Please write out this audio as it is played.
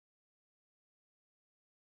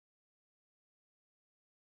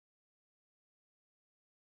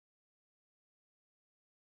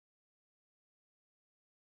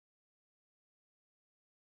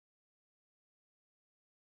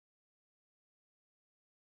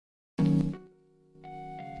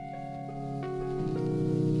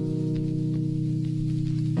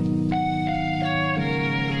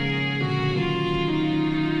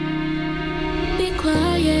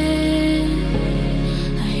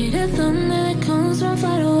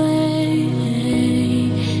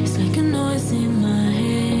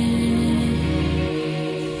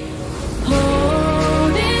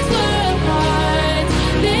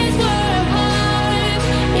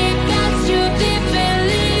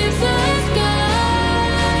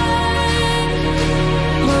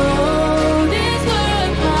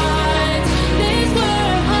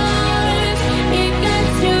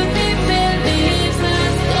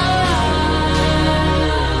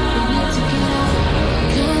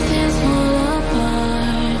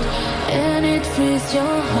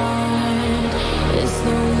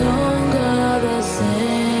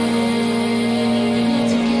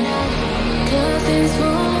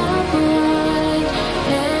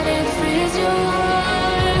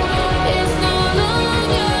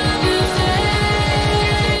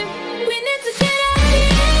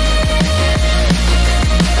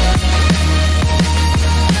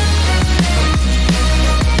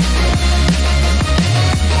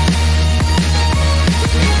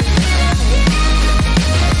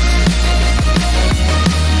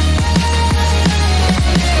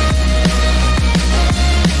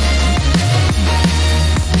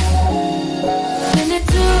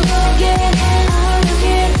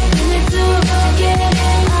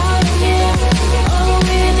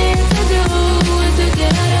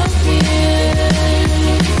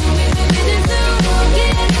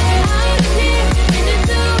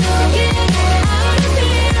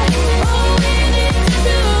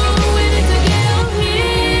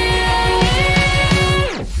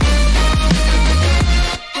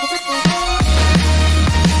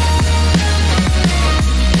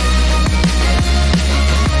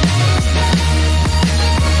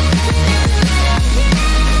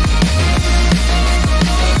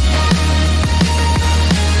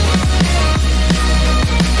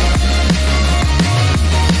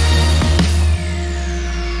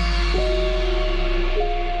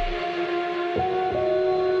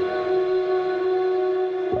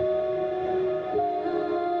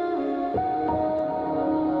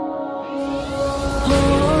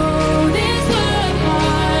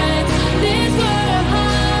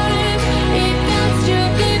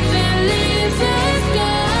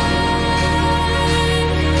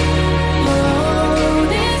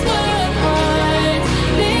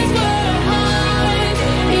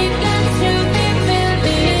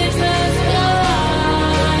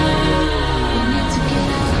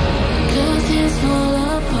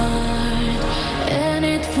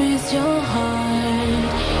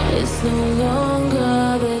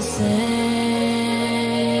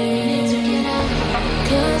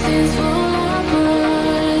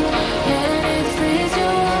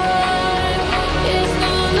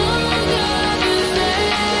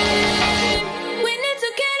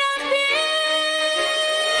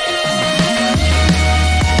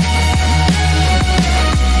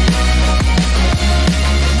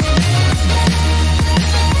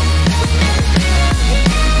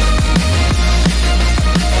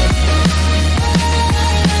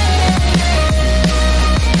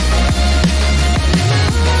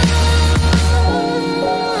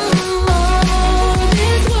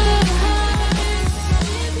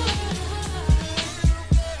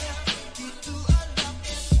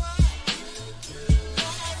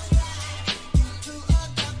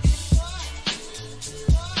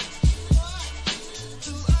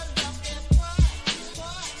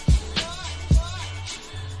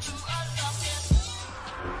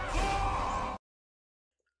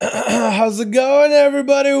How's it going,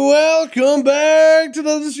 everybody? Welcome back to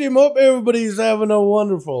the stream. Hope everybody's having a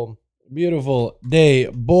wonderful, beautiful day.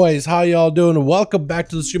 Boys, how y'all doing? Welcome back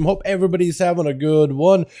to the stream. Hope everybody's having a good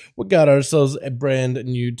one. We got ourselves a brand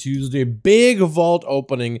new Tuesday. Big vault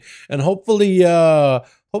opening. And hopefully a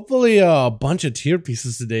bunch of tier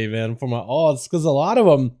pieces today, man, for my odds. Because a lot of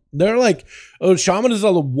them, they're like, oh, Shaman is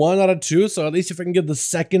a 1 out of 2. So at least if I can get the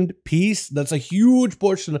second piece, that's a huge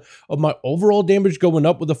portion of my overall damage going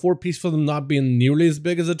up, with the 4-piece for them not being nearly as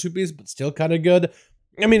big as a 2-piece, but still kind of good.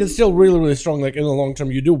 I mean, it's still really, really strong. Like in the long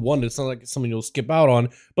term, you do want it. It's not like it's something you'll skip out on,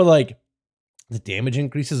 but like the damage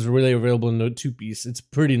increase is really available in the 2-piece. It's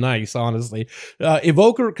pretty nice, honestly.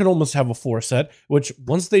 Evoker can almost have a 4 set, which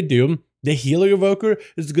once they do, the healer evoker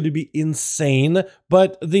is going to be insane,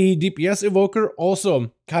 but the DPS evoker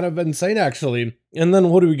also kind of insane, actually. And then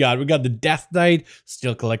what do we got? We got the Death Knight,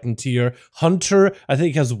 still collecting tier. Hunter, I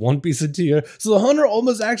think, has 1 piece of tier. So the Hunter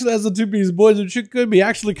almost actually has a 2-piece, boys, which could be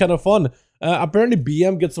actually kind of fun. Apparently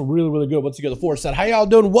BM gets a really, really good once you get the 4 set. How y'all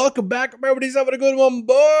doing? Welcome back. Everybody's having a good one,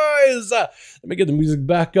 boys. Let me get the music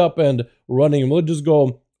back up and running, and we'll just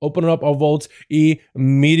go Open up our vaults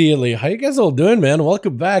immediately. How you guys all doing, man?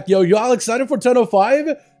 Welcome back. Yo, you all excited for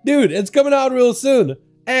 10.05? Dude, it's coming out real soon.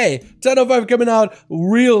 Hey, 10.05 coming out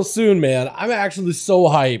real soon, man. I'm actually so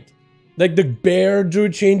hyped. Like the bear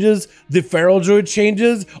druid changes, the feral druid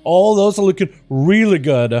changes, all those are looking really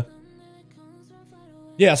good.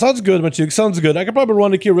 Yeah, sounds good, my chicks. Sounds good. I could probably run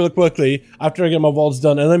the key really quickly after I get my vaults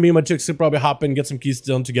done, and then me and my chicks could probably hop in and get some keys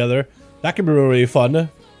done together. That could be really fun.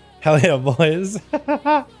 Hell yeah, boys.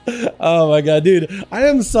 Oh my god, dude.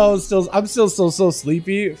 I'm still so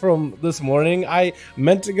sleepy from this morning. I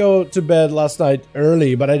meant to go to bed last night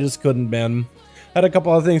early, but I just couldn't, man. Had a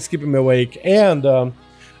couple of things keeping me awake, and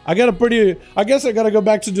I guess I gotta go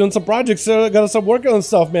back to doing some projects, so I gotta stop working on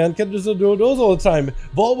stuff, man. Can't just do those all the time.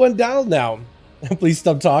 Vault went down now. Please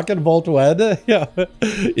stop talking, Vault wed. Yeah,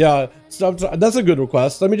 yeah, stop. That's a good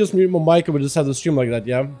request. Let me just mute my mic and we'll just have the stream like that,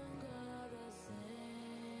 yeah?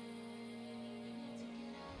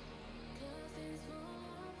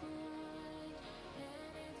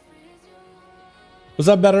 Was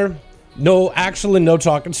that better? No, actually no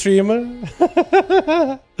talking stream. What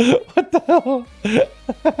the hell?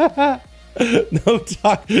 No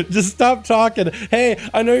talk, just stop talking. Hey,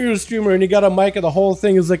 I know you're a streamer and you got a mic and the whole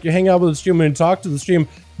thing is like you hang out with the streamer and talk to the stream,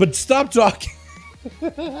 but stop talking.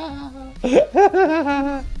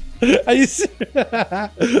 Are you serious?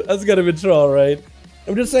 That's gotta be troll, right?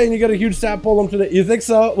 I'm just saying you got a huge stat poll today. You think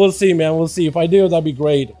so? We'll see, man. We'll see. If I do, that'd be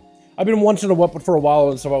great. I've been wanting a weapon for a while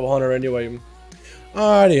in Survival Hunter anyway.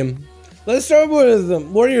 Alrighty. Let's start with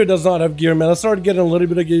Warrior does not have gear, man. I started getting a little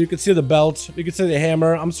bit of gear. You can see the belt. You can see the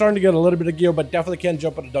hammer. I'm starting to get a little bit of gear, but definitely can't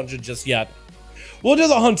jump in a dungeon just yet. We'll do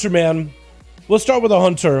the Hunter, man. We'll start with the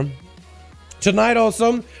Hunter. Tonight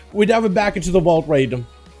also, we dive it back into the Vault Raid.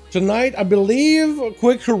 Tonight, I believe, a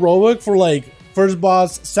quick heroic for like first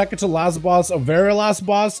boss, second to last boss, a very last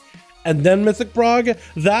boss, and then Mythic Prog.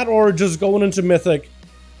 That or just going into Mythic.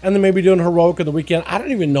 And then maybe doing heroic on the weekend. I don't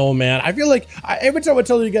even know, man. I feel like every time I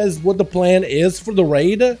tell you guys what the plan is for the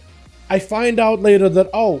raid, I find out later that,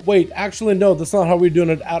 oh, wait, actually, no, that's not how we're doing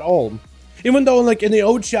it at all. Even though, like, in the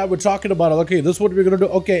old chat, we're talking about it. Okay, this is what we're going to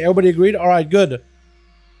do. Okay, everybody agreed? All right, good.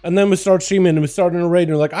 And then we start streaming and we start in a raid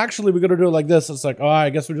and we're like, actually, we're going to do it like this. It's like, oh, I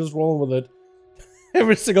guess we're just rolling with it.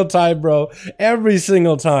 Every single time, bro. Every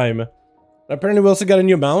single time. Apparently, we also got a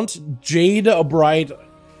new mount. Jade Bright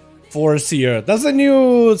Forcier. That's a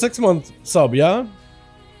new 6-month sub, yeah?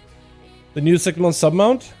 The new 6-month sub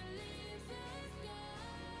mount?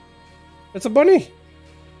 It's a bunny.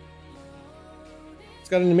 It's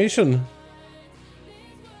got animation.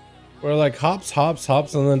 Where like hops, hops,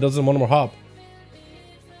 hops, and then does one more hop.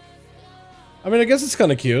 I mean, I guess it's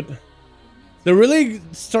kind of cute. They really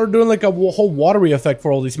started doing like a whole watery effect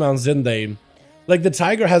for all these mounts, didn't they? Like the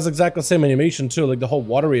tiger has exactly the same animation too, like the whole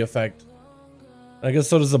watery effect. I guess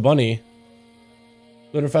so does the bunny.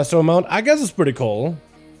 Little faster amount. I guess it's pretty cool.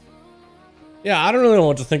 Yeah, I don't really know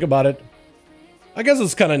what to think about it. I guess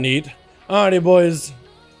it's kind of neat. Alrighty, boys.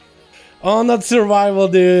 On that survival,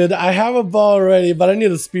 dude. I have a bow already, but I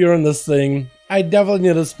need a spear in this thing. I definitely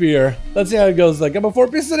need a spear. Let's see how it goes. Like, I'm a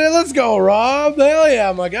 4-piece today. Let's go, Rob. Hell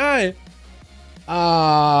yeah, my guy.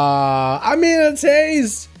 I mean, a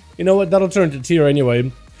taste. You know what? That'll turn to tier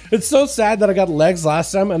anyway. It's so sad that I got legs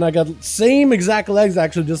last time and I got same exact legs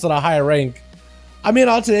actually just at a higher rank. I mean,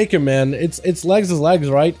 I'll take him, man. It's legs is legs,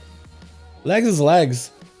 right? Legs is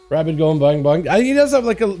legs. Rabbit going bang bang. He does have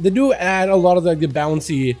like they do add a lot of like the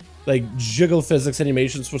bouncy like jiggle physics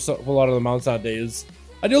animations for a lot of the mounts nowadays.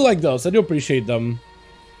 I do like those. I do appreciate them.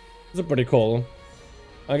 Those are pretty cool.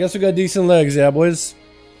 I guess we got decent legs, yeah, boys.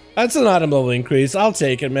 That's an item level increase. I'll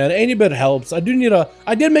take it, man. Any bit helps. I did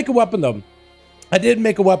make a weapon though. I did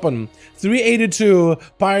make a weapon. 382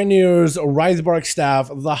 Pioneer's Risebark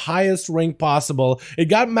Staff, the highest rank possible. It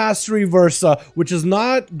got Mastery Versa, which is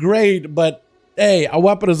not great, but hey, a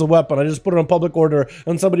weapon is a weapon. I just put it on public order,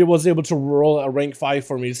 and somebody was able to roll a rank 5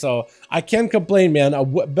 for me, so I can't complain, man.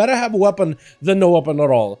 Better have a weapon than no weapon at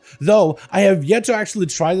all. Though, I have yet to actually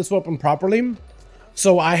try this weapon properly,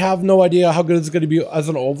 so I have no idea how good it's going to be as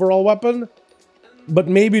an overall weapon. But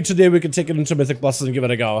maybe today we can take it into Mythic Plus and give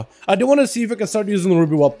it a go. I do want to see if I can start using the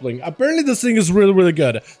Ruby Whelpling. Apparently this thing is really, really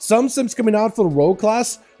good. Some sims coming out for the Rogue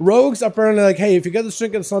class. Rogues apparently like, hey, if you get the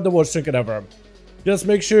trinket, it's not the worst trinket ever. Just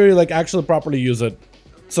make sure you like actually properly use it.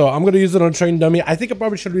 So I'm going to use it on a trained dummy. I think I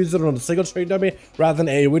probably should use it on a single trained dummy rather than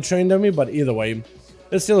a with trained dummy, but either way.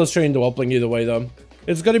 It's still a trained Whelpling either way though.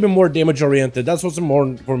 It's going to be more damage oriented. That's what's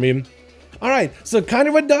important for me. Alright, so kind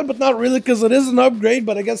of a done, but not really because it is an upgrade,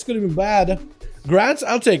 but I guess it could have been bad. Grats,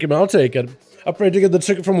 I'll take it, man. I'll take it. I pray to get the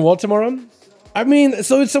ticket from Walt tomorrow. I mean,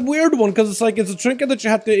 so it's a weird one because it's like it's a trinket that you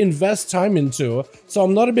have to invest time into. So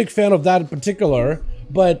I'm not a big fan of that in particular,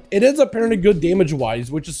 but it is apparently good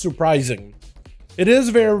damage-wise, which is surprising. It is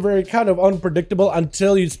very, very kind of unpredictable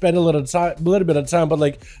until you spend a little bit of time. But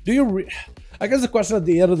like, do you? I guess the question at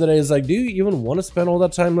the end of the day is like, do you even want to spend all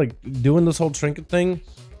that time like doing this whole trinket thing,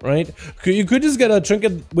 right? You could just get a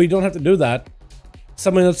trinket where you don't have to do that.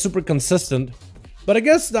 Something that's super consistent. But I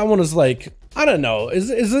guess that one is like, I don't know. Is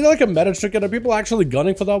it like a meta trinket? Are people actually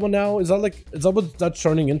gunning for that one now? Is that what that's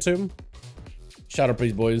turning into? Shadow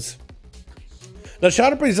Priest, boys. Now,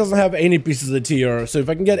 Shadow Priest doesn't have any pieces of the tier, so if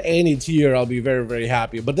I can get any tier, I'll be very, very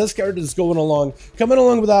happy. But this character is coming along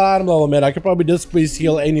with that item level, man. I could probably Disc Priest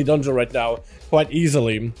heal any dungeon right now quite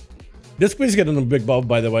easily. Disc Priest getting a big buff,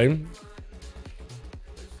 by the way.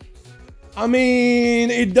 I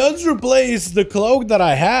mean, it does replace the cloak that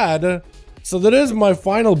I had, so that is my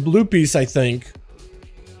final blue piece, I think.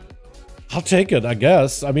 I'll take it, I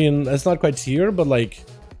guess. I mean, it's not quite tier, but like,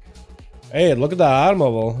 hey, look at that item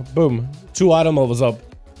level. Boom. 2 item levels up.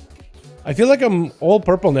 I feel like I'm all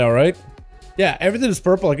purple now, right? Yeah, everything is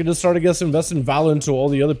purple. I can just start, I guess, investing value into all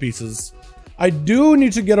the other pieces. I do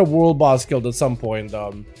need to get a world boss killed at some point.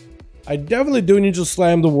 I definitely do need to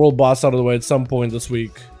slam the world boss out of the way at some point this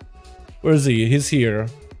week. Where is he? He's here.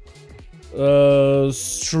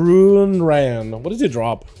 Strewn Ran. What does he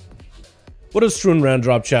drop? What does Strewn Ran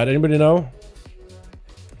drop, chat? Anybody know?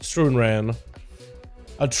 Strewn Ran.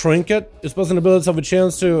 A trinket. It's supposed to ability to have a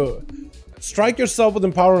chance to strike yourself with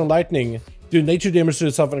empowering lightning. Do nature damage to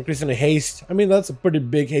yourself and increasing the haste. I mean, that's a pretty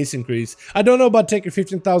big haste increase. I don't know about taking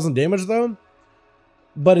 15,000 damage though.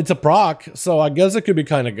 But it's a proc, so I guess it could be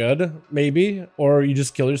kind of good, maybe. Or you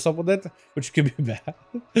just kill yourself with it, which could be bad.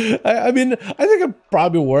 I mean, I think it's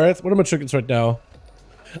probably worth. What are my trinkets right now?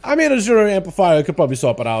 I mean, Azure Amplifier, I could probably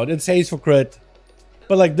swap it out. It's haste for crit.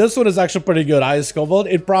 But like, this one is actually pretty good. Ice Scoville,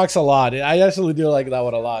 it procs a lot. I actually do like that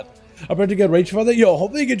one a lot. I'm ready to get Rage Feather. Yo,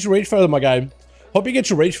 hopefully you get your Rage Feather, my guy. Hope you get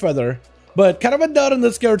your Rage Feather. But kind of a dud in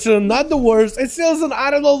this character, not the worst. It still is an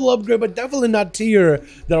item level upgrade, but definitely not tier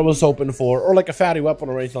that I was hoping for. Or like a fatty weapon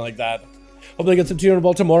or anything like that. Hopefully I get some tier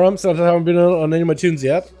involved tomorrow, since I haven't been on any of my tunes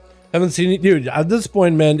yet. Haven't seen it. Dude, at this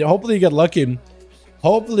point, man, hopefully you get lucky.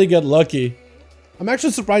 Hopefully you get lucky. I'm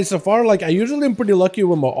actually surprised so far. Like, I usually am pretty lucky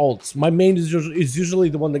with my ults. My main is usually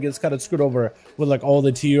the one that gets kind of screwed over with like all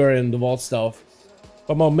the tier and the vault stuff.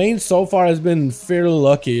 But my main so far has been fairly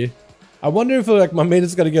lucky. I wonder if like my main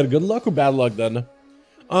is gonna get good luck or bad luck then.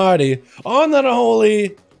 Alrighty, on that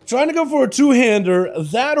unholy, trying to go for a two-hander,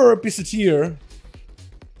 that or a piece of tier.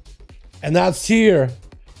 And that's tier.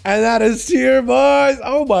 And that is tier, boys.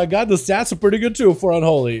 Oh my god, the stats are pretty good too for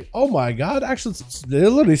unholy. Oh my god, actually, they're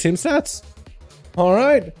literally same stats.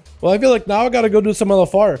 Alright. Well, I feel like now I gotta go do some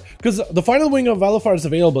LFR. Because the final wing of LFR is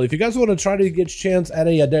available. If you guys want to try to get a chance at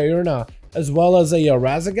a Diurna, as well as a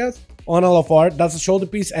Razageth on LFR, that's a shoulder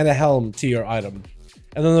piece and a helm tier item.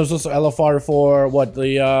 And then there's also LFR for what,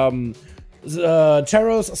 the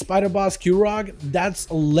Cheros Spider Boss Q-Rog. That's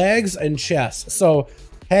legs and chest. So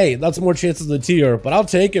hey, that's more chances than tier, but I'll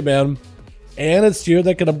take it, man. And it's tier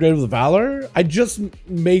that can upgrade with Valor. I just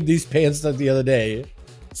made these pants the other day,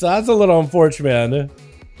 so that's a little unfortunate, man,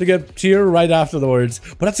 to get tier right afterwards.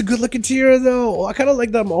 But that's a good looking tier though. I kind of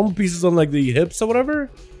like them armor pieces on like the hips or whatever,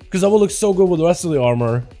 because that will look so good with the rest of the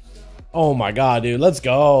armor. Oh my god, dude, let's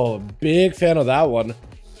go. Big fan of that one.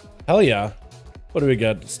 Hell yeah. What do we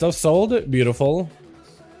get? Stuff sold? Beautiful.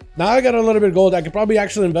 Now I got a little bit of gold. I could probably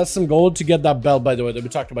actually invest some gold to get that belt, by the way, that we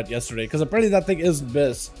talked about yesterday, because apparently that thing is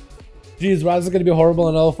Biss. Jeez, Raz is going to be horrible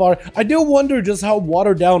in LFR. I do wonder just how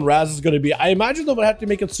watered down Raz is going to be. I imagine they would have to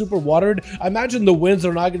make it super watered. I imagine the winds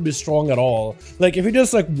are not going to be strong at all. Like, if you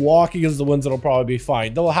just like walk against the winds, it'll probably be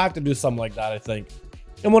fine. They'll have to do something like that, I think.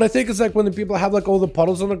 And what I think is like when the people have like all the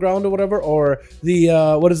puddles on the ground or whatever, or the,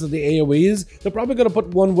 what is it, the AoEs, they're probably going to put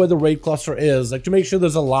one where the raid cluster is, like to make sure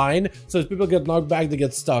there's a line, so if people get knocked back, they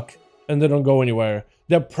get stuck and they don't go anywhere.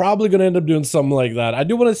 They're probably going to end up doing something like that. I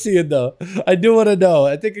do want to see it though. I do want to know.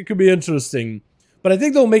 I think it could be interesting. But I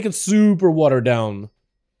think they'll make it super watered down.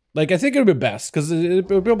 Like, I think it'll be best, because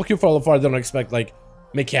people queue for LFR, they don't expect like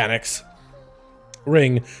mechanics.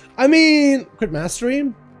 Ring. I mean, crit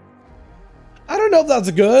mastery? I don't know if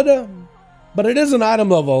that's good, but it is an item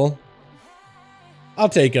level. I'll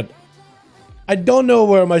take it. I don't know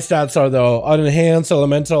where my stats are though, on enhance,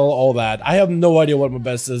 elemental, all that. I have no idea what my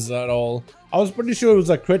best is at all. I was pretty sure it was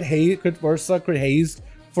like crit haze, crit versa, crit haze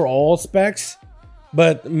for all specs,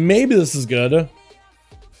 but maybe this is good.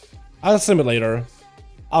 I'll sim it later.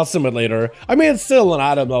 I'll sim it later. I mean, it's still an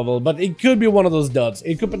item level, but it could be one of those duds.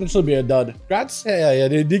 It could potentially be a dud. Congrats. Yeah,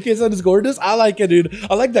 dude. DK said it's gorgeous. I like it, dude.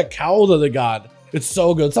 I like that cowl that they got. It's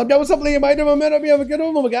so good. What's up, Liam? I never met him. You have a good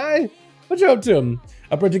one, my guy. What you up to?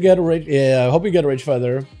 I pray to get a rage. Yeah, I hope you get a rage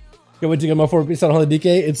feather. Can't wait to get my 4-piece on Holy DK.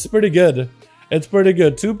 It's pretty good. It's pretty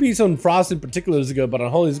good. 2-piece on Frost in particular is good, but on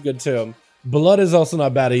Holy is good too. Blood is also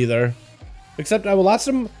not bad either. Except I will ask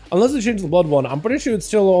them, unless they change the blood one, I'm pretty sure it's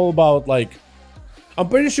still all about like, I'm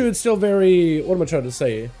pretty sure it's still very, what am I trying to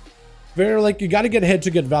say? Very like, you gotta get hit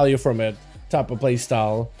to get value from it type of play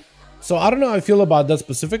style. So I don't know how I feel about that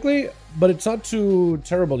specifically, but it's not too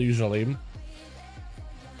terrible usually.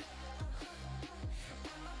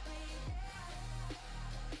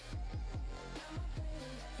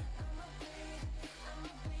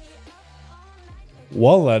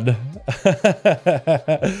 Well then.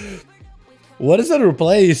 What does it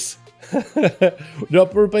replace? Do I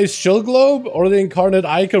replace Shield Globe or the incarnate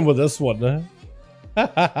icon with this one?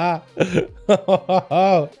 Okay,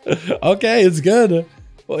 it's good.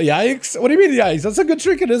 Well, yikes. What do you mean yikes? That's a good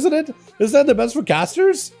trinket, isn't it? Is that the best for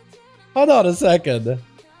casters? Hold on a second.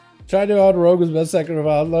 Try to out Rogue was best second of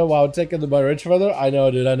Outlaw while taking the by Rich Feather? I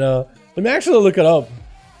know, dude, I know. Let me actually look it up.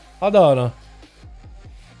 Hold on.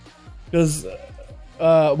 Because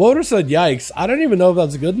Woder said yikes. I don't even know if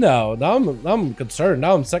that's good now. Now I'm concerned.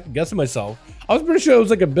 Now I'm second guessing myself. I was pretty sure it was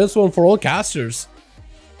like a best one for all casters.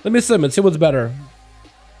 Let me sim it, see what's better.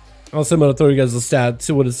 I'll sim it, I'll throw you guys the stat,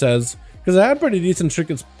 see what it says. Because I had pretty decent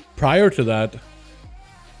trinkets prior to that.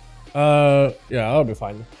 Yeah, that'll be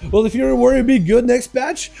fine. Well, if you're worried, be good next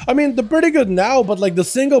patch. I mean, they're pretty good now, but like the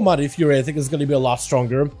single mod Fury, I think is going to be a lot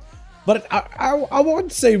stronger. But I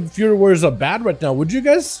wouldn't say Fury Warriors are bad right now, would you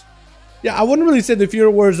guys? Yeah, I wouldn't really say the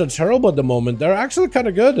Fury Warriors are terrible at the moment. They're actually kind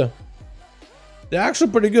of good. They're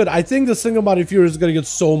actually pretty good. I think the single mod Fury is going to get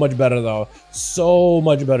so much better though. So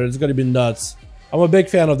much better. It's going to be nuts. I'm a big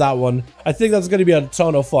fan of that one. I think that's going to be a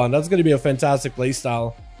ton of fun. That's going to be a fantastic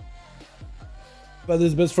playstyle. But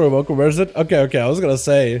this best for Evoker, where is it? Okay, I was going to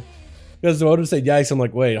say. Because the voter said yikes, I'm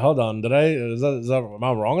like, wait, hold on. Is that, am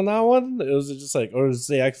I wrong on that one? It was just like, or is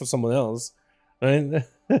it yikes for someone else? Right?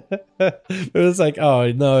 It was like, oh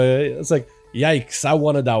no, it's like yikes, I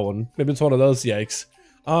wanted that one. Maybe it's one of those yikes.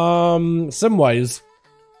 Sim-wise,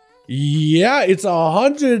 yeah, it's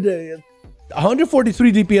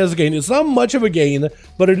 143 DPS gain. It's not much of a gain,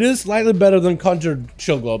 but it is slightly better than Conjured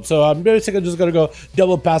Shield Globe. So I'm basically just gonna go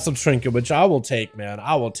double passive trinket, which I will take, man.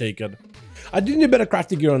 I will take it. I do need better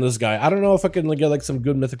crafting gear on this guy. I don't know if I can get like some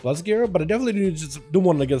good Mythic Plus gear, but I definitely do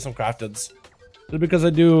want to get some crafteds. Because I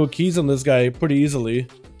do keys on this guy pretty easily.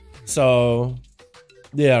 So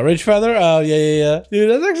yeah, Rage Feather. Yeah.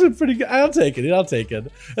 Dude, that's actually pretty good. I'll take it, dude. I'll take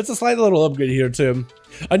it. It's a slight little upgrade here too.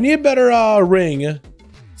 I need a better ring.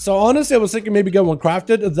 So honestly, I was thinking maybe get one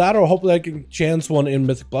crafted. That or hopefully I can chance one in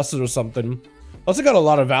Mythic Pluses or something. Also got a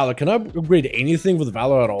lot of Valor. Can I upgrade anything with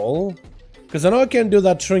Valor at all? Because I know I can't do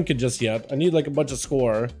that trinket just yet. I need like a bunch of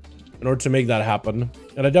score in order to make that happen.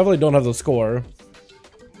 And I definitely don't have the score.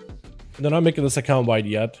 They're not making this account wide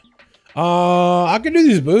yet. I can do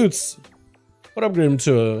these boots. What upgrade them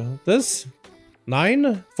to? This?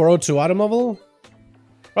 9? 402 item level?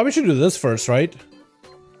 Probably should do this first, right?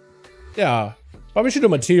 Yeah. Probably should do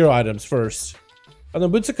material items first. And the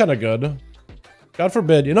boots are kind of good. God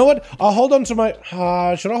forbid. You know what? I'll hold on to my...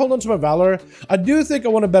 should I hold on to my Valor? I do think I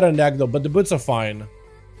want a better neck though, but the boots are fine.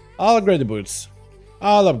 I'll upgrade the boots.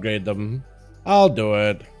 I'll upgrade them. I'll do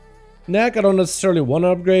it. Neck, I don't necessarily want to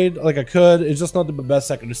upgrade. Like I could. It's just not the best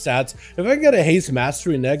secondary stats. If I can get a Haste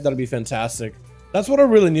Mastery neck, that'd be fantastic. That's what I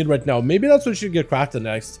really need right now. Maybe that's what should get crafted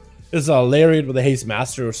next. Is a Lariat with a Haste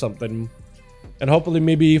Master or something. And hopefully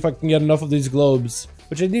maybe if I can get enough of these globes.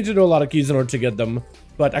 Which I need to do a lot of keys in order to get them.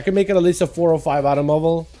 But I can make it at least a 405 item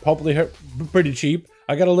level. Hopefully pretty cheap.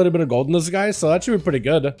 I got a little bit of gold in this guy, so that should be pretty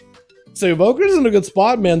good. So Evoker's in a good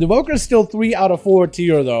spot, man. The Evoker's still 3 out of 4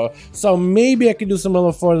 tier though. So maybe I can do some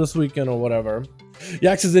LF4 this weekend or whatever.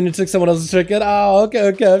 Yax is in, you took someone else's trinket. Oh, okay.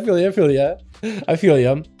 I feel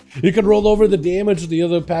you. You can roll over the damage of the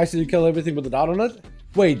other packs and you kill everything with the dot on it.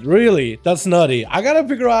 Wait, really? That's nutty. I gotta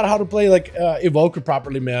figure out how to play like Evoker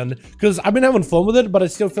properly, man. Because I've been having fun with it, but I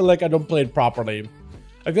still feel like I don't play it properly.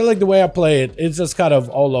 I feel like the way I play it, it's just kind of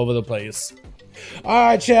all over the place.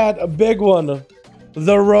 Alright, chat, a big one.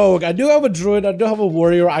 The Rogue. I do have a Druid, I do have a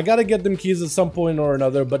Warrior. I gotta get them keys at some point or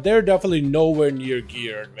another, but they're definitely nowhere near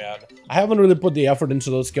geared, man. I haven't really put the effort into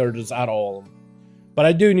those characters at all. But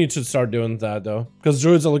I do need to start doing that, though. Because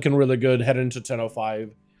Druids are looking really good heading into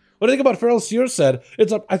 1005. What do you think about Feral's tier set?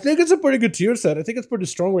 I think it's a pretty good tier set. I think it's pretty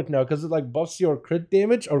strong right now, because it like buffs your crit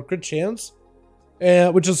damage or crit chance.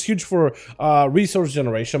 which is huge for resource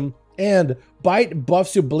generation. And Bite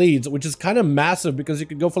buffs your bleeds, which is kind of massive because you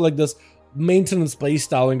could go for like this maintenance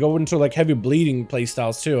playstyle and go into like heavy bleeding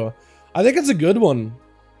playstyles too. I think it's a good one.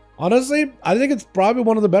 Honestly, I think it's probably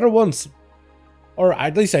one of the better ones. Or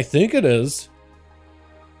at least I think it is.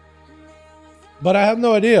 But I have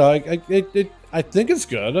no idea. I think it's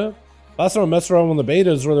good. Last time I messed around with the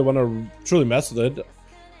beta is really when I truly mess with it.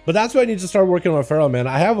 But that's why I need to start working on a Feral, man.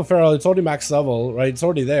 I have a Feral. It's already max level, right? It's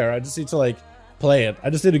already there. I just need to like play it. I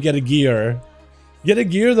just need to get a gear. Get a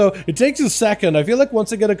gear though. It takes a second. I feel like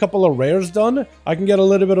once I get a couple of rares done, I can get a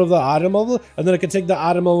little bit of the item level, and then I can take the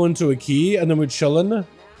item level into a key, and then we're chilling.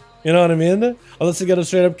 You know what I mean? Unless I get a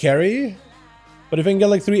straight up carry. But if I can get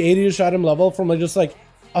like 380-ish item level from like just like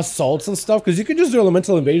assaults and stuff, because you can just do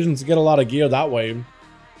elemental invasions to get a lot of gear that way.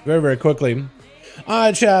 Very, very quickly.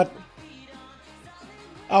 Alright, chat.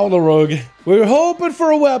 Outlaw Rogue. We're hoping for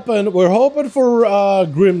a weapon. We're hoping for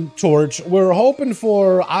Grim Torch. We're hoping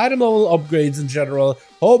for item level upgrades in general.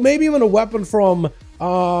 Oh, maybe even a weapon from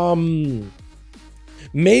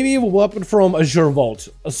maybe a weapon from Azure Vault,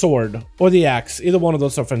 a sword, or the axe. Either one of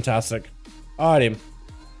those are fantastic. Alrighty.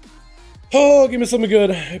 Oh, give me something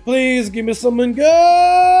good. Please give me something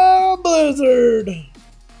good, Blizzard.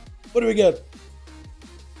 What do we get?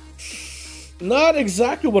 Not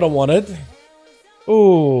exactly what I wanted.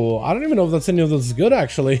 Oh, I don't even know if that's any of this good,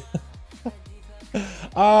 actually.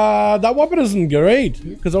 That weapon isn't great,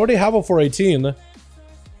 because I already have a 418.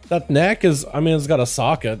 That neck is, I mean, it's got a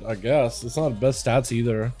socket, I guess. It's not the best stats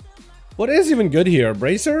either. What is even good here?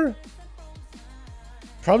 Bracer?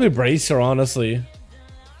 Probably Bracer, honestly.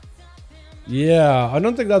 Yeah, I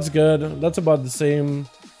don't think that's good. That's about the same.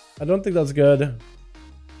 I don't think that's good.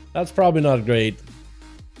 That's probably not great.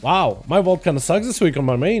 Wow, my vault kind of sucks this week on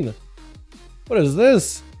my main. What is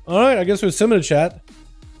this? Alright, I guess we're similar, chat.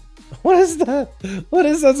 What is that? What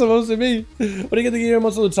is that supposed to be? What do you get the gear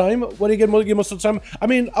most of the time? What do you get most of the time? I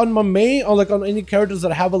mean, on my main, or like on any characters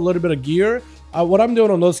that have a little bit of gear, what I'm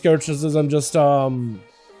doing on those characters is I'm just, well,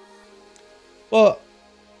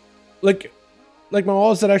 like my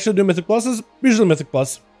walls that actually do Mythic Pluses, usually Mythic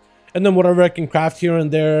Plus. And then whatever I can craft here and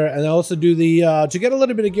there. And I also do the, to get a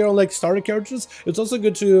little bit of gear on like starter characters, it's also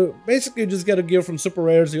good to basically just get a gear from super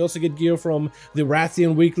rares. You also get gear from the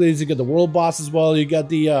Rathian weeklies, you get the world boss as well, you get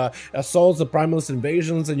the assaults, the primalist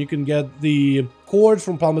invasions, and you can get the cords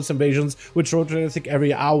from primalist invasions, which rotate I think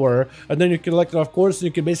every hour. And then you can collect it off course, and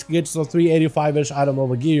you can basically get some 385-ish item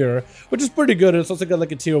over gear, which is pretty good. It's also got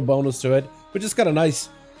like a tier bonus to it, which is kind of nice.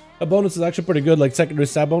 A bonus is actually pretty good, like secondary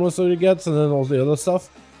stat bonus that you get, and then all the other stuff.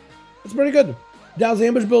 It's pretty good. Dal's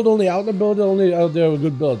ambush build, only outlaw build, only out there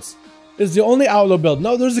good builds. It's the only outlaw build.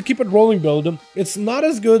 No, there's a keep it rolling build. It's not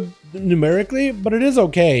as good numerically, but it is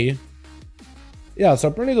okay. Yeah, so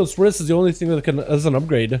apparently those wrists is the only thing that can as an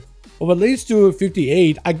upgrade. Of at least to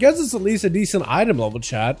 58. I guess it's at least a decent item level,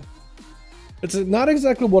 chat. It's not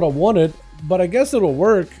exactly what I wanted, but I guess it'll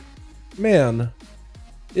work. Man.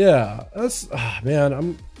 Yeah, that's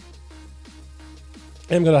man,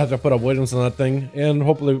 I'm gonna have to put avoidance on that thing and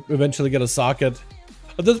hopefully eventually get a socket.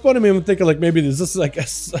 At this point, I'm even thinking like maybe is this like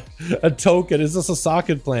a token? Is this a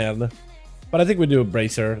socket plan? But I think we do a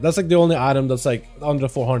bracer. That's like the only item that's like under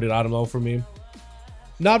 400 item level for me.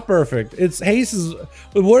 Not perfect. It's haste is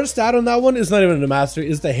the worst stat on that one. Is not even the mastery.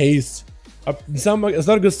 It's the haste. It's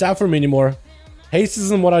not a good stat for me anymore. Haste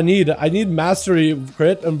isn't what I need. I need mastery,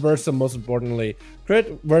 crit, and versa most importantly.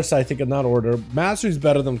 Crit, versa, I think in that order. Mastery is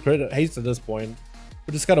better than crit, haste at this point.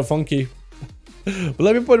 Which is kind of funky. But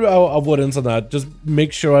let me put avoidance on that. Just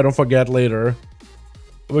make sure I don't forget later.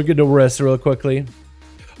 We're gonna rest real quickly.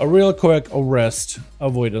 A real quick rest.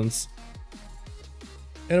 Avoidance.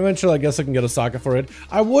 And eventually I guess I can get a socket for it.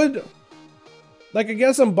 I would... Like, I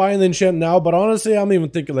guess I'm buying the enchant now, but honestly, I'm even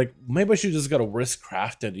thinking, like, maybe I should just get a wrist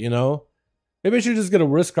crafted, you know? Maybe I should just get a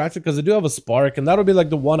wrist crafted, because I do have a spark, and that'll be, like,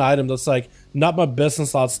 the one item that's, like, not my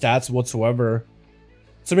business slot stats whatsoever.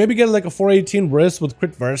 So maybe get like a 418 wrist with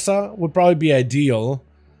crit versa would probably be ideal.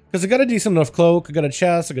 Because I got a decent enough cloak, I got a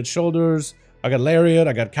chest, I got shoulders, I got lariat,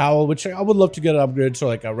 I got cowl, which I would love to get an upgrade to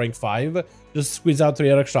like a rank 5. Just squeeze out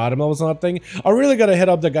 3 extra item levels on that thing. I really gotta hit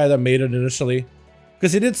up the guy that made it initially.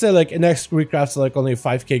 Because he did say like next recrafts like only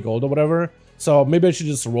 5k gold or whatever. So maybe I should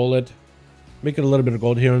just roll it. Make it a little bit of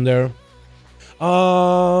gold here and there.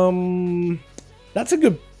 That's a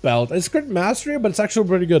good belt. It's crit mastery, but it's actually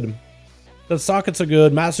pretty good. The sockets are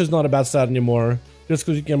good. Master's not a bad stat anymore. Just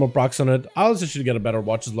because you can get more procs on it. I also should get a better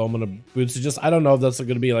watches loam on the boots. It's just, I don't know if that's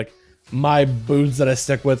going to be like my boots that I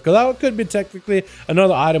stick with. Because that could be technically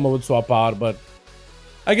another item I would swap out. But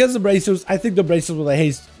I guess the bracers, I think the bracers with the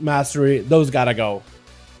haste mastery, those gotta go.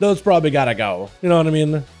 those probably gotta go. You know what I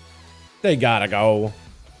mean? They gotta go.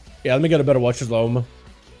 Yeah, let me get a better watcher's loam.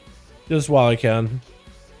 Just while I can.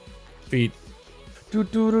 Feet.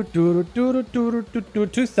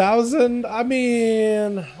 2000? I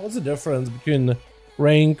mean, what's the difference between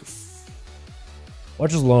rank?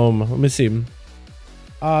 Watcher's loam. Let me see.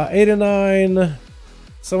 89,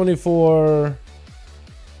 74,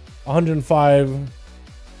 105.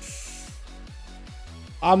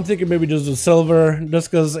 I'm thinking maybe just a silver,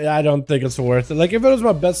 just because I don't think it's worth it. Like, if it was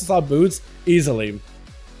my best slot boots, easily.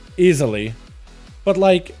 But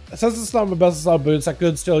like, since it's not my best slot boots, I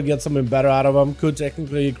could still get something better out of them. Could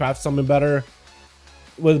technically craft something better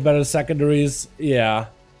with better secondaries. Yeah.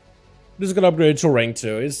 Just gonna upgrade to rank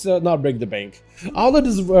 2. It's not break the bank. All that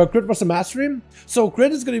is crit versus mastery. So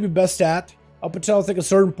crit is gonna be best stat up until I think a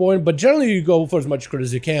certain point, but generally you go for as much crit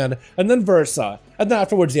as you can, and then versa, and then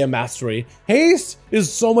afterwards you have mastery. Haste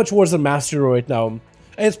is so much worse than mastery right now,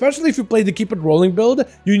 and especially if you play the keep it rolling build,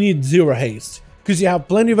 you need 0 haste, because you have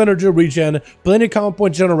plenty of energy regen, plenty of combo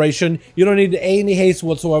point generation. You don't need any haste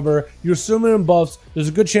whatsoever. You're swimming in buffs. There's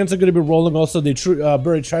a good chance they're going to be rolling also the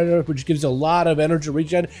buried treasure, which gives you a lot of energy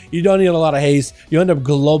regen. You don't need a lot of haste. You end up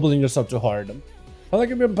globalizing yourself too hard. How long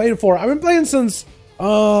have you been playing for? I've been playing since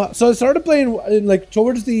so I started playing in, like,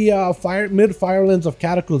 towards the mid-Firelands of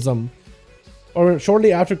Cataclysm, or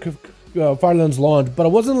shortly after Firelands launched, but I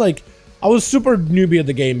wasn't like, I was super newbie at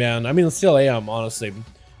the game, man. I mean, I still am, honestly,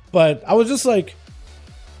 but I was just like,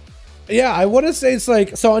 yeah, I want to say it's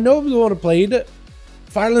like, so I know everyone who played,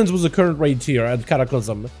 Firelands was the current raid tier at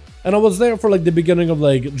Cataclysm, and I was there for like the beginning of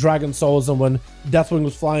like Dragon Souls, and when Deathwing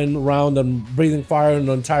was flying around and breathing fire in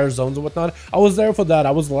the entire zones and whatnot. I was there for that.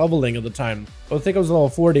 I was leveling at the time. I think I was level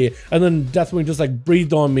 40, and then Deathwing just like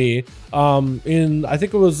breathed on me in, I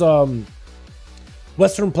think it was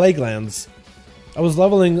Western Plaguelands. I was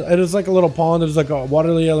leveling. It was like a little pond. There's like a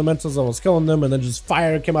waterly elementals. I was killing them, and then just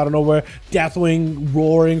fire came out of nowhere. Deathwing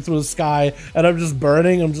roaring through the sky, and I'm just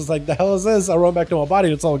burning. I'm just like, the hell is this? I run back to my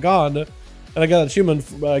body. It's all gone. And I got an achievement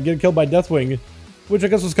getting killed by Deathwing, which I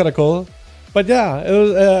guess was kind of cool. But yeah, it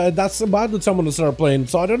was, that's about the time when I started playing.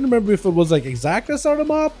 So I don't remember if it was like exactly start of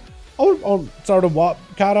mop or start of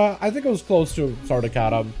kata. I think it was close to start of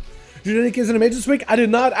kata. Did you do any kills in a mage this week? I did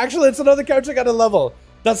not. Actually, it's another character I got to level.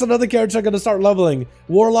 That's another character I got to start leveling.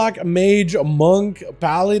 Warlock, Mage, Monk,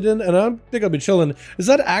 Paladin, and I think I'll be chilling. Is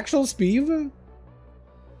that actual Speeve?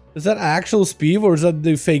 Is that actual Speeve, or is that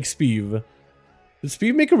the fake Speeve? Did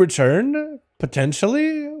Speed make a return?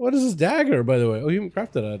 Potentially? What is this dagger, by the way? Oh, you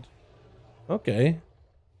crafted it. Okay.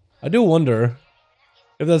 I do wonder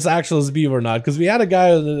if that's actual Speed or not, because we had a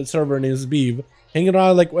guy on the server named Speed hanging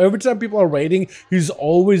around, like, every time people are raiding, he's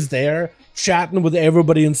always there, chatting with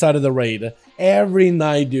everybody inside of the raid. Every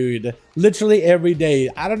night, dude. Literally every day.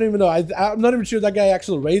 I don't even know. I'm not even sure that guy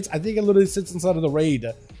actually raids. I think he literally sits inside of the raid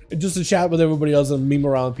just to chat with everybody else and meme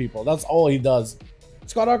around people. That's all he does.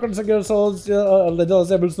 Scott Arcon Secure Souls,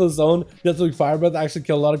 Little's able to the zone. That's like Fire Breath actually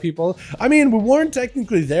killed a lot of people. I mean, we weren't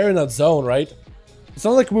technically there in that zone, right? It's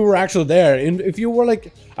not like we were actually there. And if you were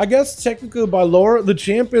like, I guess technically by lore, the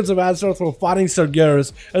champions of Azeroth were fighting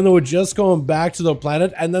Sargeras, and they were just going back to the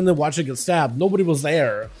planet, and then they watched it get stabbed. Nobody was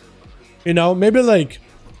there. You know, maybe like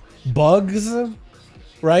bugs,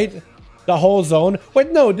 right? The whole zone.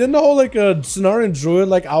 Wait, no, didn't the whole like Cenarian Druid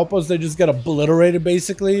like outpost, they just get obliterated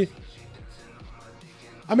basically?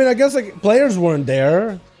 I mean, I guess like players weren't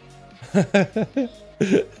there.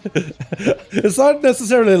 It's not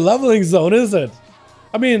necessarily a leveling zone, is it?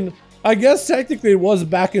 I mean, I guess technically it was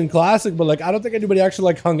back in Classic, but like I don't think anybody actually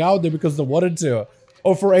like hung out there because they wanted to,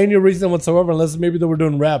 or for any reason whatsoever, unless maybe they were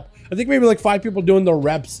doing rep. I think maybe like 5 people doing their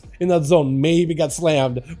reps in that zone maybe got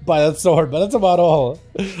slammed by that sword, but that's about all.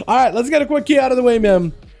 All right, let's get a quick key out of the way,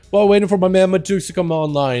 man, while waiting for my man Matux to come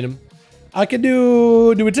online. I can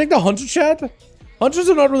do we take the Hunter chat? Hunters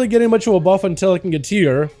are not really getting much of a buff until I can get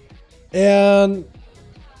tier, and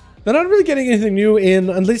they're not really getting anything new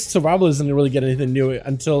in, at least survival isn't really getting anything new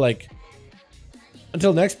until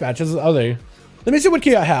next patch, are they? Let me see what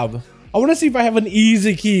key I have. I want to see if I have an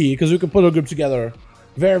easy key, because we can put a group together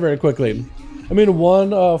very, very quickly. I mean,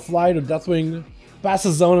 one fly to Deathwing, pass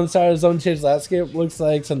the zone inside the zone, change landscape, looks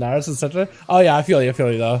like Sandaris, etc. Oh yeah, I feel you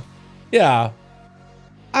though. Yeah.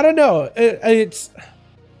 I don't know.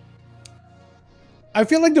 I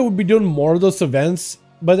feel like they would be doing more of those events,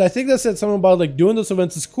 but I think they said something about like doing those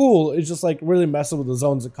events is cool. It's just like really messing with the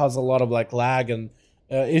zones. It causes a lot of like lag and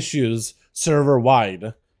issues server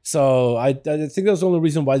wide. So I think that's the only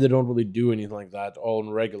reason why they don't really do anything like that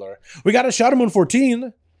on regular. We got a Shadowmoon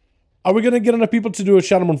 14. Are we gonna get enough people to do a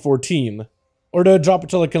Shadowmoon 14, or to drop it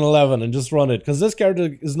to like an 11 and just run it? Because this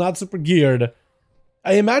character is not super geared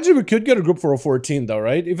I imagine we could get a group for a 14 though,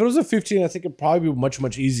 right? If it was a 15, I think it'd probably be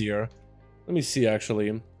much easier. Let me see, actually.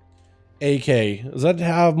 AK. Does that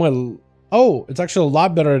have my... Oh, it's actually a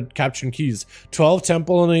lot better at capturing keys. 12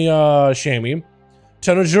 Temple and a Chamois.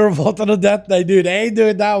 10 Azure Vault on a Death Knight, dude. I ain't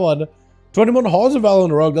doing that one. 21 Halls of Valor on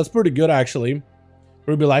the Rogue. That's pretty good, actually.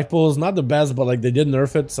 Ruby Life Pool is not the best, but like they did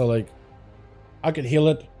nerf it, so like I could heal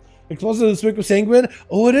it. Explosive this week with Sanguine.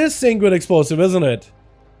 Oh, it is Sanguine explosive, isn't it?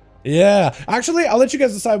 Yeah. Actually, I'll let you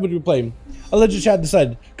guys decide what we play. I'll let you chat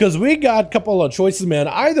decide. Because we got a couple of choices, man.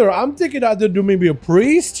 I'm thinking either do maybe a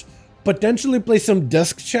priest, potentially play some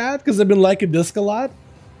disc chat, because I've been liking disc a lot.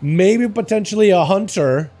 Maybe potentially a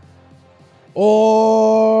hunter.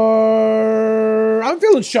 Or I'm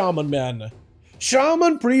feeling shaman, man.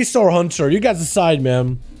 Shaman, priest, or hunter. You guys decide,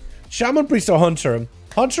 man. Shaman, priest, or hunter.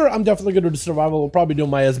 Hunter, I'm definitely gonna do the survival. We'll probably do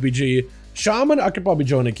my SBG. Shaman, I could probably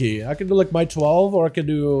join a key. I could do like my 12, or I could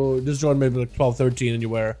do just join maybe like 12, 13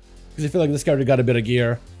 anywhere. Because I feel like this character got a bit of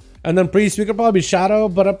gear. And then priest, we could probably shadow,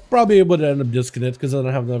 but I'm probably able to end up discing it because I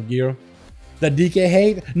don't have enough gear. That DK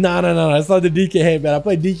hate? No, it's not the DK hate, man. I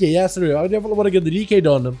played DK yesterday. I definitely want to get the DK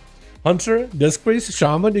done. Hunter, disc priest,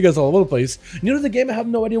 shaman, you guys all over the place. New to the game, I have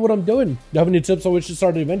no idea what I'm doing. Do you have any tips on which to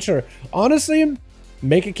start the adventure? Honestly,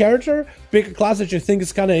 make a character, pick a class that you think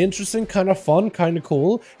is kind of interesting, kind of fun, kind of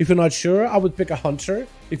cool. If you're not sure, I would pick a hunter.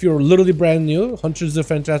 If you're literally brand new, hunter is a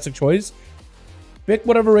fantastic choice. Pick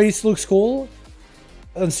whatever race looks cool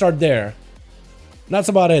and start there. That's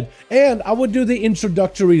about it. And I would do the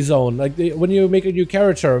introductory zone. Like when you make a new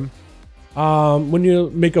character, when you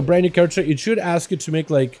make a brand new character, it should ask you to make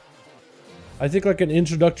like, I think like an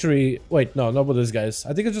introductory... Wait, no, not with these guys.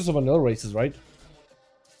 I think it's just a vanilla races, right?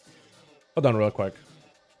 Hold on real quick.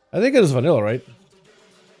 I think it is vanilla, right?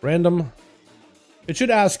 Random. It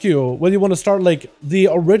should ask you whether you want to start like the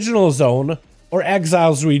original zone or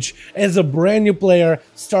Exile's Reach. As a brand new player,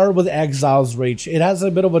 start with Exile's Reach. It has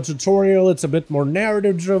a bit of a tutorial. It's a bit more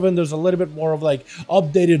narrative driven. There's a little bit more of like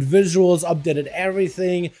updated visuals, updated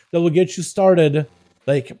everything that will get you started.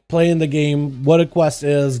 Like playing the game, what a quest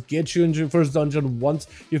is, get you into your first dungeon. Once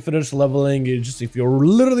you finish leveling, if you're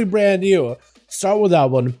literally brand new, start with that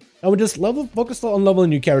one. And we just focus on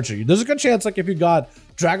leveling your character. There's a good chance, like if you got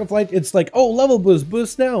Dragonflight, it's like, oh, level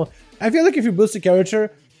boost now. I feel like if you boost a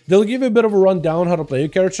character, they'll give you a bit of a rundown how to play your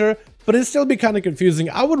character, but it'll still be kind of confusing.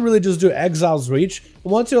 I would really just do Exile's Reach.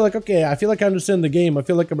 And once you're like, okay, I feel like I understand the game. I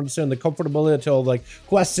feel like I'm understanding the comfortability of like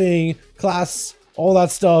questing, class, all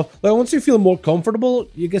that stuff. Like once you feel more comfortable,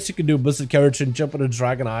 I guess you can do a boosted character and jump into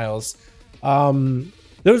Dragon Isles.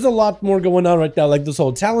 There's a lot more going on right now, like this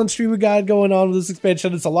whole talent tree we got going on with this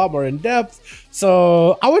expansion. It's a lot more in depth.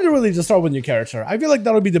 So I would really just start with your character. I feel like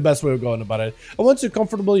that would be the best way of going about it. And once you're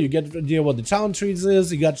comfortable, you get to deal with the talent trees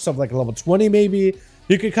is. You got yourself like a level 20 maybe.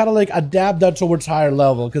 You can kind of like adapt that towards higher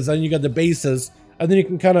level because then you got the bases and then you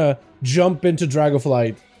can kind of jump into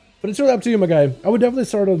Dragonflight. But it's really up to you, my guy. I would definitely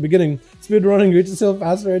start at the beginning. Speedrunning reaches still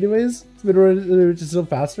faster anyways. Speedrunning reaches still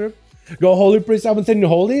faster. Go Holy Priest. I've been saying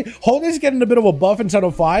Holy. Holy's getting a bit of a buff in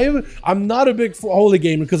Channel 5. I'm not a big Holy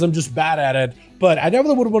gamer because I'm just bad at it. But I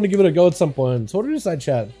definitely would want to give it a go at some point. So what did you decide,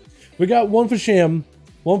 chat? We got one for Sham,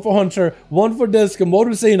 one for Hunter, one for Disc, and what are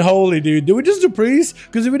we saying Holy, dude? Do we just do Priest?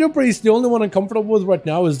 Because if we do Priest, the only one I'm comfortable with right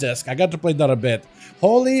now is Disc. I got to play that a bit.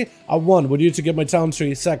 Holy, I won. We need to get my talent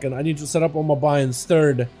tree. Second, I need to set up all my buy-ins.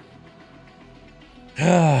 Third.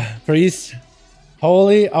 Priest.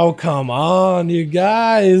 Holy. Oh, come on, you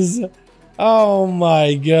guys. Oh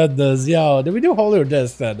my goodness. Yo, did we do Holy or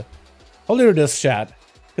Disc then? Holy or Disc, chat?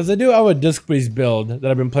 Because I do have a Disc Priest build that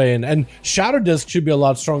I've been playing. And Shadow Disc should be a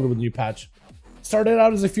lot stronger with the new patch. Started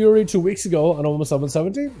out as a Fury 2 weeks ago and almost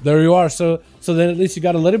 770. There you are. So then at least you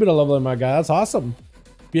got a little bit of leveling, my guy. That's awesome.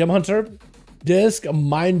 PM Hunter. Disc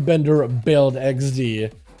Mindbender build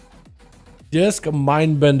XD. Disc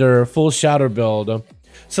Mindbender full shadow build.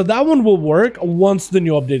 So that one will work once the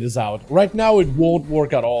new update is out. Right now it won't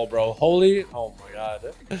work at all, bro. Holy, oh my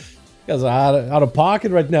god. You guys are out of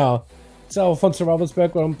pocket right now. So fun survival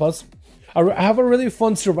spec for M+. I have a really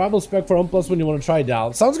fun survival spec for M+ when you want to try it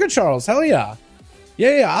out. Sounds good, Charles. Hell yeah.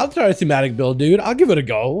 Yeah, I'll try a thematic build, dude. I'll give it a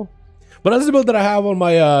go. But that's the build that I have on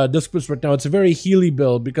my disc boost right now. It's a very Healy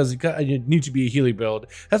build because you need to be a Healy build.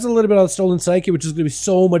 Has a little bit of Stolen Psyche, which is going to be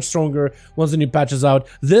so much stronger once the new patch is out.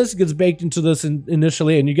 This gets baked into this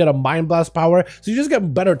initially, and you get a Mind Blast power. So you just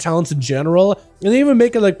get better talents in general. And they even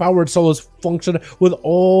make it like powered solos function with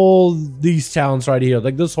all these talents right here.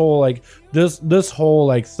 Like this whole like this whole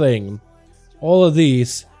like thing. All of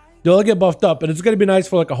these, they'll get buffed up, and it's going to be nice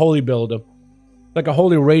for like a Holy build. Like a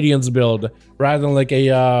Holy Radiance build, rather than like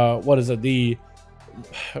a, what is it, the,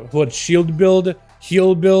 what, shield build,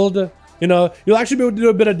 heal build, You know, you'll actually be able to do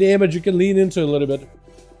a bit of damage. You can lean into it a little bit.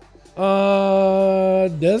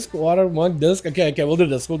 Disc, water, one disc. Okay, we'll do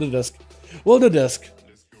disc. We'll do disc.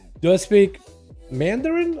 Do I speak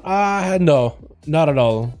Mandarin? No, not at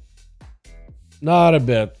all. Not a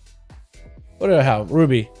bit. What do I have?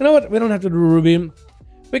 Ruby. You know what? We don't have to do Ruby.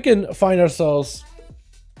 We can find ourselves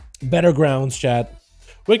better grounds, chat.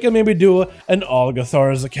 We can maybe do an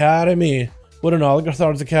Olgathar's Academy. Would an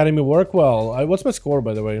Olgathar's Academy work well? What's my score,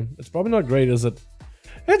 by the way? It's probably not great, is it?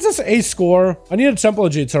 It's just a score. I need a temple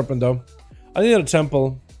of Jade Serpent, though. I need a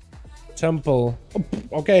temple. Temple. Oh,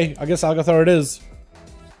 okay, I guess Algathar it is.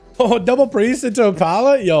 Oh, double priest into a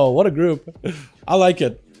pallet? Yo, what a group. I like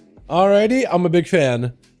it. Alrighty, I'm a big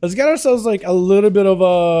fan. Let's get ourselves like a little bit of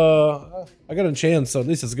a... I got a chance, so at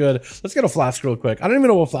least it's good. Let's get a flask real quick. I don't even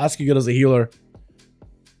know what flask you get as a healer.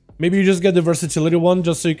 Maybe you just get the versatility one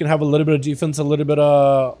just so you can have a little bit of defense, a little bit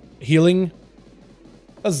of healing.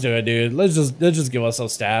 Let's do it, dude. Let's just give us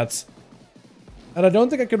those stats. And I don't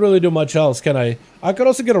think I could really do much else, can I? I could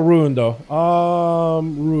also get a rune though.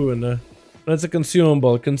 Rune. That's a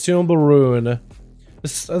consumable. Consumable rune.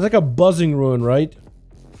 It's like a buzzing rune, right?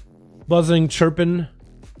 Buzzing, chirping.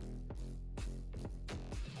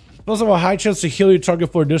 Also have a high chance to heal your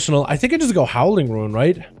target for additional. I think I just go howling rune,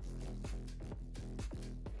 right?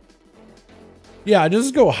 Yeah, I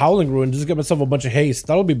just go howling rune, just get myself a bunch of haste.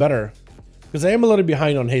 That'll be better. Because I am a little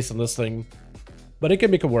behind on haste on this thing. But it can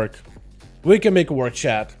make it work. We can make it work,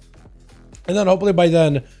 chat. And then hopefully by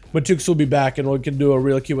then, Matux will be back and we can do a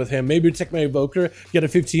real queue with him. Maybe take my evoker, get a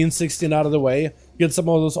 15, 16 out of the way, get some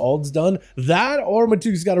of those ults done. That or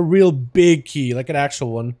Matux got a real big key, like an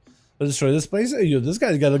actual one. Let's destroy this place. Yo, this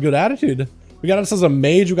guy's got a good attitude. We got us as a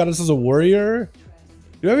mage, we got us as a warrior.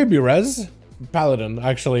 Do I have be res? Paladin,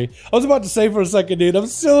 actually. I was about to say for a second, dude. I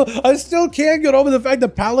still can't get over the fact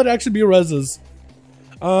that Paladin actually be reses.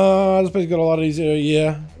 This place got a lot easier.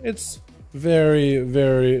 Yeah, it's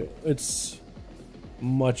it's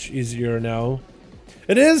much easier now.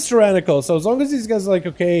 It is tyrannical, so as long as these guys are like,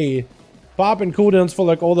 okay, popping cooldowns for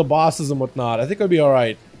like all the bosses and whatnot, I think it'll be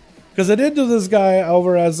alright. Because I did do this guy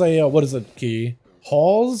over as a, what is it, key?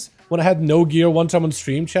 Halls? When I had no gear one time on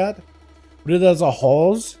stream, chat. We did it as a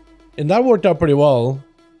Halls. And that worked out pretty well.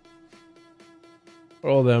 For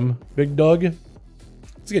all them. Big Doug.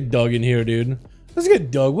 Let's get Doug in here, dude. Let's get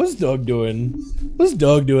Doug. What's Doug doing? What's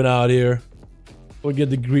Doug doing out here? We'll get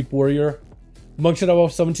the Greek warrior. Monk should have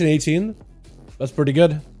off 17, 18. That's pretty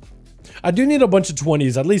good. I do need a bunch of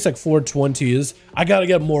 20s. At least like 4 20s. I gotta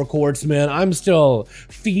get more quartz, man. I'm still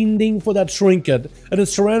fiending for that trinket. And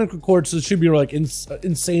it's tyrannical quartz, so it should be like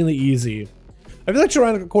insanely easy. I feel like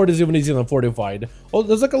tyrannical cord is even easier than fortified. Oh,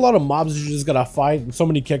 there's like a lot of mobs you just gotta fight and so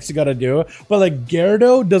many kicks you gotta do. But like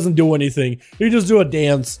Gyarados doesn't do anything. You just do a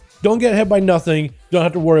dance. Don't get hit by nothing. Don't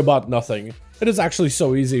have to worry about nothing. It is actually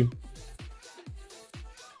so easy.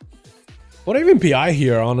 What do I even PI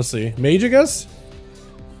here, honestly? Mage, I guess?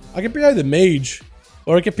 I can PI the mage.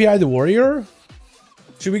 Or I can PI the warrior?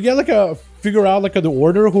 Should we get like figure out like the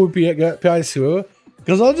order who would PIs who?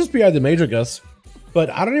 Because I'll just PI the mage, I guess. But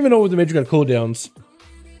I don't even know what the major got cooldowns.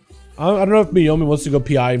 I don't know if Miyomi wants to go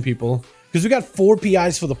PIing people. Because we got 4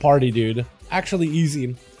 PIs for the party, dude. Actually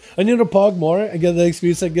easy. I need to pog more and get the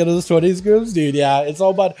experience I get of the 20s groups. Dude, yeah, it's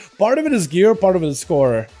all about... Part of it is gear, part of it is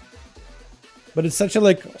score. But it's such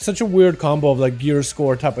a weird combo of like gear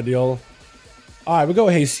score type of deal. Alright, we go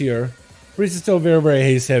haste here. Priest is still very, very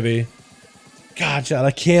haste heavy. Gotcha,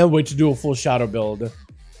 I can't wait to do a full shadow build.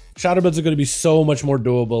 Shadow builds are going to be so much more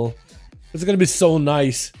doable. It's gonna be so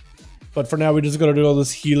nice. But for now, we're just gonna do all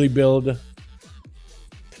this Healy build.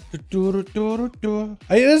 It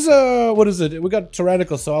is, what is it? We got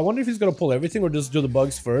Tyrannical, so I wonder if he's gonna pull everything or just do the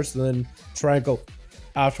bugs first and then Tyrannical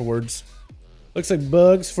afterwards. Looks like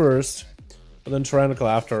bugs first and then Tyrannical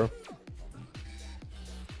after.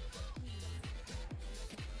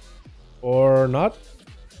 Or not?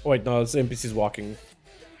 Oh, wait, no, this NPC's walking.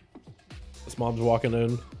 This mob's walking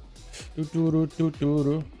in.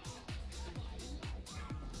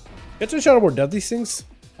 Get to Shadow Board death these things?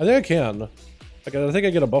 I think I can. Like, I think I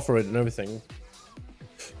get a buffer rate and everything.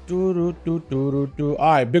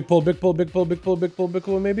 Alright, big pull, big pull, big pull, big pull, big pull, big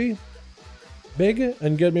pull, maybe? Big?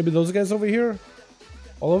 And get maybe those guys over here?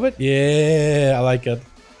 All of it? Yeah, I like it.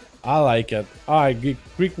 I like it. Alright,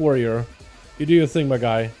 Greek warrior. You do your thing, my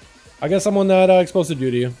guy. I guess I'm on that explosive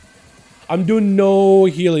duty. I'm doing no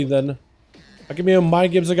healing then. I can be a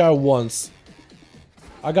mind games a guy once.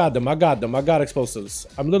 I got them, I got them, I got explosives.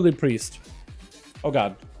 I'm literally priest. Oh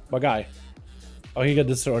god, my guy. Oh, he got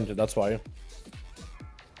disoriented, that's why.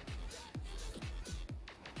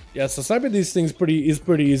 Yeah, so sniping these things is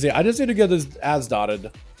pretty easy. I just need to get his ads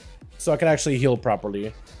dotted. so I can actually heal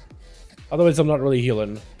properly. Otherwise, I'm not really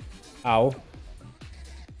healing. Ow.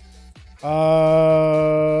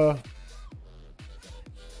 I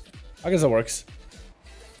guess that works.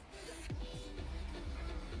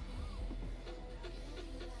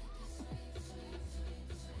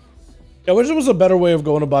 I wish there was a better way of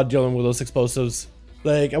going about dealing with those explosives.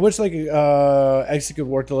 Like, I wish, like, execute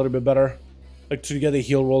worked a little bit better. Like, to get the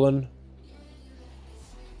heal rolling.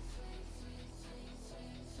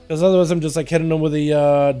 Because otherwise I'm just, like, hitting them with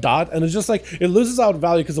the dot. And it's just, like, it loses out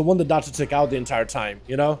value because I want the dot to tick out the entire time,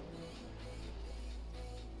 you know?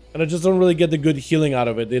 And I just don't really get the good healing out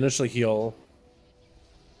of it, the initial heal.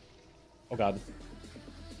 Oh, God.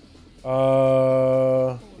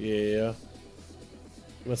 Yeah.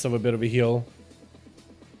 Give myself a bit of a heal.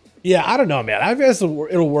 Yeah, I don't know, man. I guess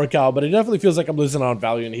it'll work out, but it definitely feels like I'm losing out on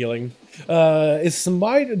value in healing. Is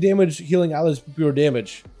Smite damage healing allies pure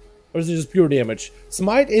damage? Or is it just pure damage?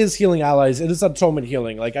 Smite is healing allies. It is atonement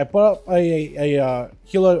healing. Like, I put up a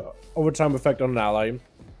healer overtime effect on an ally.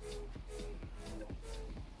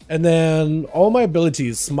 And then all my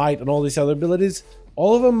abilities, Smite and all these other abilities,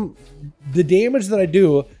 all of them, the damage that I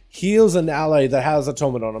do heals an ally that has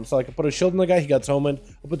atonement on him. So I can put a shield on the guy, he got atonement.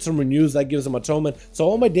 I'll put some renews, that gives him atonement. So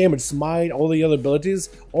all my damage, Smite, all the other abilities,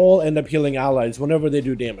 all end up healing allies whenever they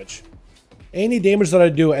do damage. Any damage that I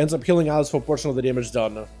do ends up healing allies for a portion of the damage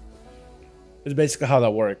done. Is basically how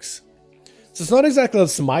that works. So it's not exactly that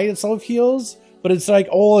Smite itself heals, but it's like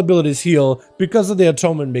all abilities heal because of the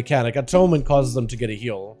atonement mechanic. Atonement causes them to get a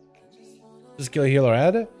heal. Just kill a healer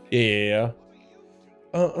head? Yeah.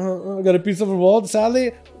 Got a piece of a vault.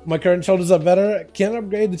 Sadly, my current shoulders are better. Can't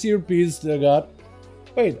upgrade the tier piece I got.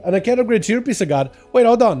 Wait, and I can't upgrade tier piece I got. Wait,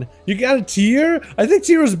 hold on. You got a tier? I think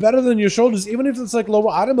tier is better than your shoulders, even if it's like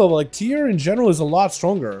lower item level. Like tier in general is a lot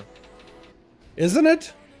stronger. Isn't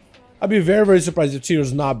it? I'd be very, very surprised if tier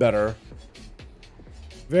is not better.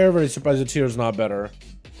 Very, very surprised if tier is not better.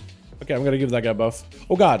 Okay, I'm gonna give that guy a buff.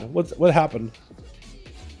 Oh God, what happened?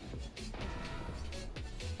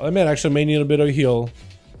 Oh, that man actually may need a bit of a heal.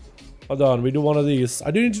 Hold on, we do one of these. I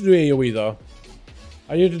do need to do AoE though.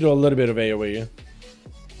 I need to do a little bit of AoE.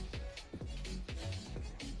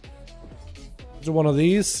 Do one of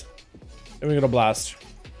these, and we're gonna blast.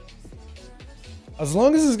 As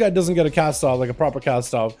long as this guy doesn't get a cast off, like a proper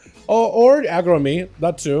cast off. Oh, or aggro on me,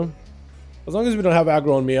 that too. As long as we don't have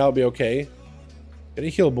aggro on me, I'll be okay. Get a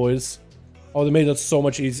heal, boys. Oh, they made that so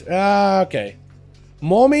much easier. Ah, okay.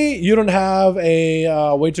 Mommy, you don't have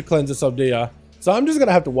a way to cleanse this up, do ya? So I'm just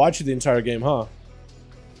gonna have to watch you the entire game, huh?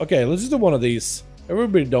 Okay, let's just do one of these.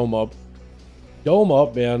 Everybody dome up. Dome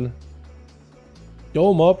up, man.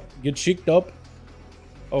 Dome up. Get cheeked up.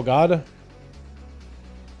 Oh, God.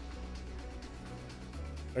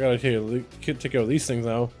 I gotta take care of these things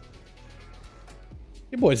now.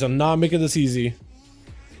 You boys are not making this easy.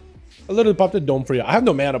 I literally popped a dome for you. I have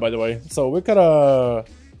no mana, by the way. So we're kinda...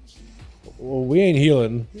 Well, we ain't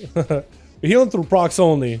healing. We're healing through procs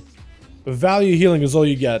only. But value healing is all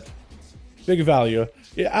you get. Big value.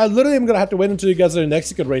 Yeah, I literally am gonna have to wait until you guys are in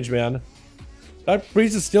execute range, man. That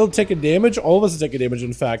priest is still taking damage. All of us are taking damage,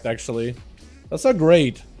 in fact, actually. That's not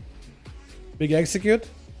great. Big execute.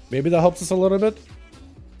 Maybe that helps us a little bit.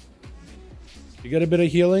 You get a bit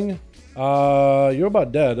of healing. You're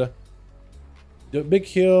about dead. Big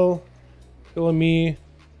heal. Killing me.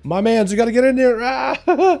 My mans, you gotta get in there.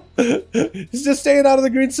 Ah! He's just staying out of the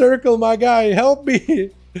green circle, my guy. Help me.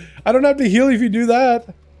 I don't have to heal if you do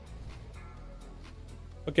that.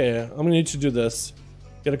 Okay, I'm gonna need to do this.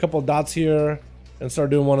 Get a couple of dots here and start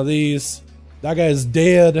doing one of these. That guy is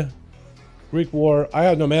dead. Greek War. I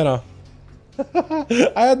have no mana.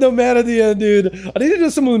 I had no mana at the end, dude. I need to do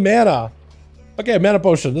some mana. Okay, mana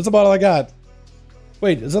potion. That's about all I got.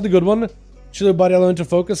 Wait, is that the good one? Shield your body element to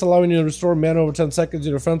focus, allowing you to restore mana over 10 seconds.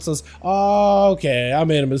 Your defenses. Oh, okay, I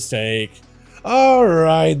made a mistake.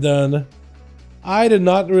 Alright then. I did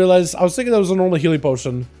not realize. I was thinking that was a normal healing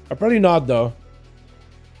potion. Apparently not, though.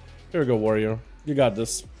 Here we go, warrior. You got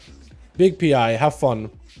this. Big PI. Have fun.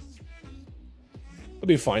 We'll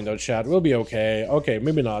be fine, though, chat. We'll be okay. Okay,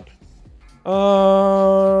 maybe not.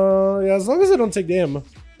 Yeah, as long as I don't take damn.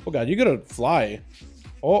 Oh, God, you gotta fly.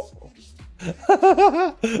 Oh.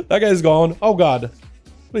 That guy's gone. Oh, God.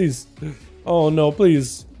 Please. Oh, no,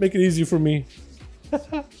 please. Make it easy for me.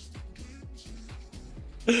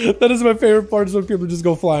 That is my favorite part, is when people just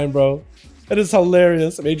go flying, bro. It is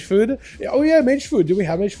hilarious. Mage food? Oh, yeah, mage food. Do we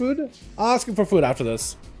have mage food? I'll ask him for food after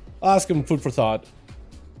this. I'll ask him food for thought.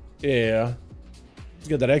 Yeah. Let's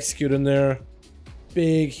get that execute in there.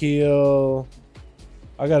 Big heal.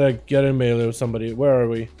 I gotta get in melee with somebody. Where are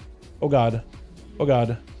we? Oh, God. Oh,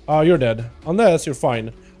 God. Oh, you're dead. Unless you're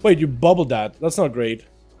fine. Wait, you bubbled that. That's not great.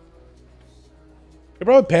 You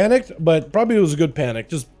probably panicked, but probably it was a good panic.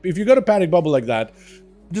 Just if you got a panic bubble like that,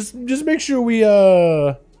 just make sure we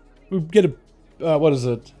get a what is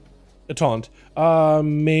it? A taunt.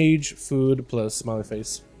 Mage food plus smiley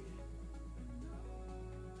face.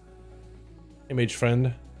 Hey, mage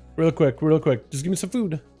friend. Real quick. Just give me some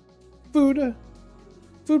food. Food,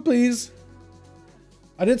 please.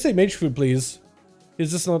 I didn't say mage food, please.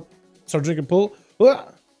 He's just not start drinking pool.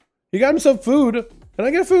 He got himself food. Can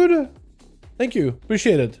I get food? Thank you.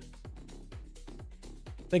 Appreciate it.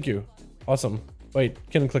 Thank you. Awesome. Wait,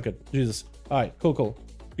 can't click it. Jesus. Alright, cool.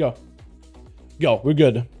 Go. We're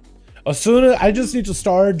good. As soon as I just need to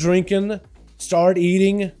start drinking, start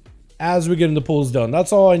eating as we get the pools done.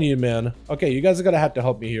 That's all I need, man. Okay, you guys are gonna have to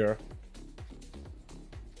help me here.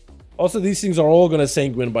 Also, these things are all gonna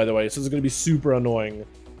sanguine, by the way, so it's gonna be super annoying.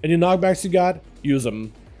 Any knockbacks you got, use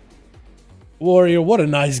them. Warrior, what a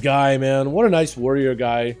nice guy, man. What a nice warrior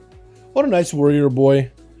guy. What a nice warrior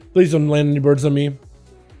boy. Please don't land any birds on me.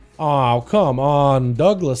 Oh, come on,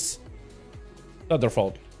 Douglas. Not their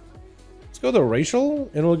fault. Let's go to racial,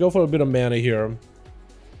 and we'll go for a bit of mana here.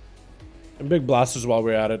 And big blasters while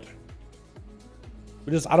we're at it.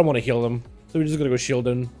 I don't want to heal them, so we're just gonna go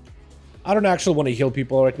shielding. I don't actually want to heal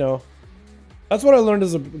people right now. That's what I learned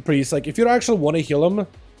as a priest. Like, if you don't actually want to heal them,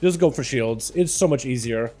 just go for shields. It's so much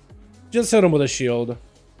easier. Just hit them with a shield.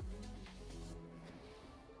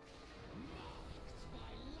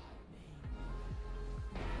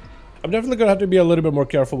 I'm definitely gonna have to be a little bit more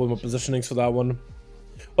careful with my positionings for that one.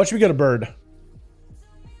 Watch me get a bird.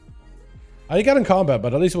 I got in combat,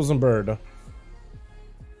 but at least it wasn't bird.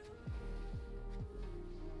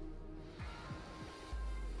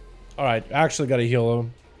 Alright, actually gotta heal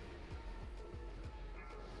him.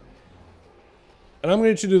 And I'm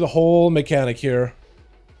going to do the whole mechanic here.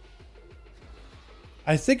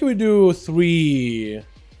 I think we do 3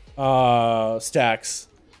 stacks,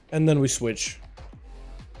 and then we switch.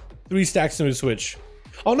 3 stacks and we switch.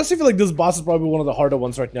 I honestly feel like this boss is probably one of the harder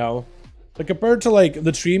ones right now. Like, compared to, like,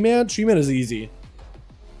 the Tree Man is easy.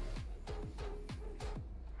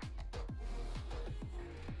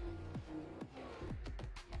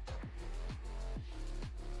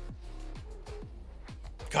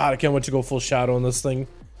 God, I can't wait to go full shadow on this thing.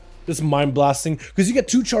 This mind blasting. Because you get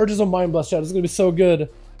 2 charges on mind blast shadow. It's going to be so good.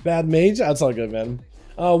 Bad mage? That's all good, man.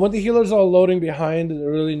 When the healers are loading behind,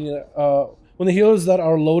 when the healers that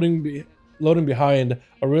are loading behind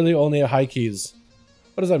are really only at high keys.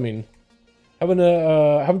 What does that mean? Having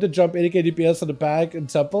to jump 80k DPS on the pack and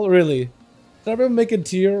temple? Really? Did I ever make a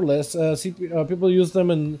tier list? See people use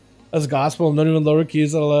them as gospel, not even lower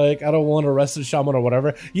keys are like, I don't want a rested shaman or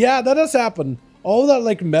whatever. Yeah, that does happen. All that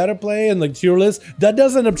like meta play and like tier list, that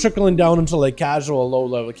does end up trickling down into like casual low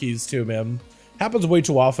level keys too, man. Happens way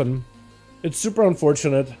too often. It's super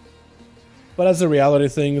unfortunate. But as the reality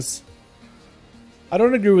of things, I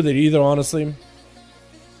don't agree with it either, honestly.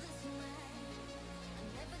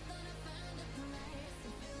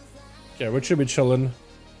 Okay, we should be chilling.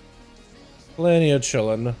 Plenty of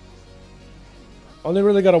chilling. Only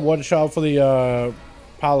really got a one shot for the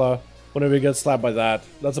Pala whenever we get slapped by that.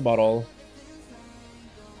 That's about all.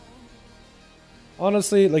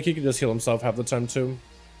 Honestly, like, he can just heal himself half the time too.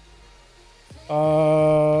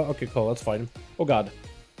 Okay, cool, that's fine. Oh god.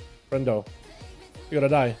 Friendo. You gotta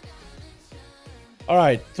die.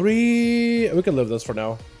 Alright, 3... We can live this for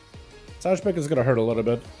now. Savage Pick is gonna hurt a little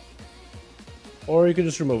bit. Or you can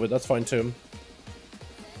just remove it, that's fine too.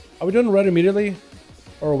 Are we doing red immediately?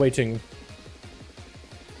 Or waiting?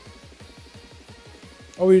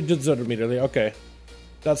 Oh, we did Zed immediately, okay.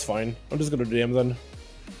 That's fine. I'm just gonna DM then.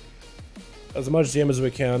 As much DM as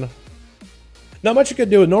we can. Not much you can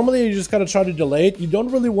do. Normally you just kind of try to delay it. You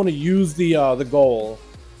don't really want to use the goal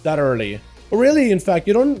that early. Or really, in fact,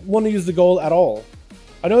 you don't want to use the goal at all.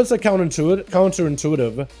 I know it's like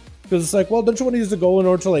counterintuitive. Because it's like, well, don't you want to use the goal in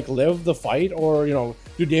order to like live the fight or, you know,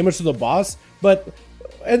 do damage to the boss? But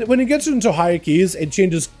when it gets into higher keys, it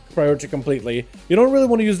changes priority completely. You don't really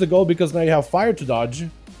want to use the goal because now you have fire to dodge.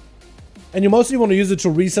 And you mostly want to use it to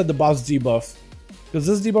reset the boss debuff. Because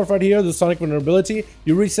this debuff right here, the Sonic Vulnerability,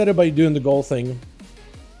 you reset it by doing the goal thing.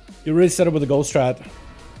 You reset it with the goal strat.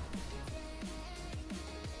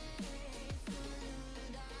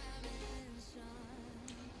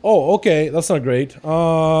 Oh, okay, that's not great.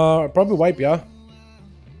 Probably wipe, yeah.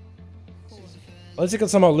 Unless you can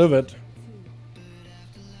somehow live it.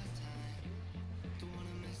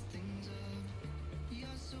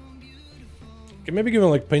 Okay, maybe give him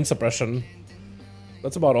like pain suppression.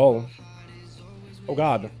 That's about all. Oh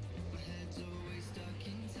god.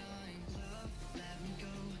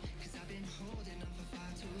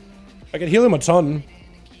 I can heal him a ton.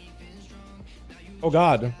 Oh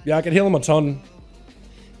god. Yeah, I can heal him a ton.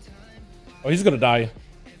 Oh, he's gonna die.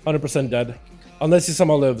 100% dead. Unless he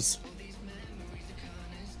somehow lives.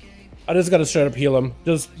 I just gotta straight up heal him.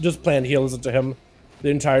 Just plant heals into him the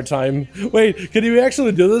entire time. Wait, can you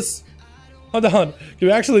actually do this? Hold on. Can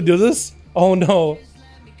we actually do this? Oh no.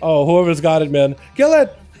 Oh, whoever's got it, man. Kill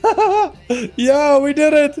it! Yeah, we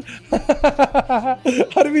did it!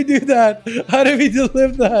 How did we do that? How did we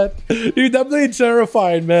live that? Dude, that blade is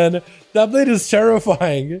terrifying, man. That blade is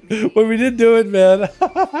terrifying. But we did do it, man.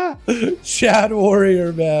 Chad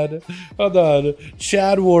Warrior, man. Hold on.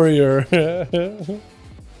 Chad Warrior.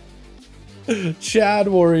 Chad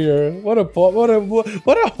Warrior. What a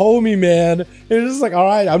homie, man. It's just like,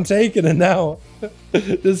 alright, I'm taking it now.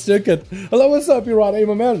 Just took it. Hello, what's up, you're on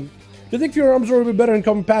Aim Man. Do you think Fury Arms will be better in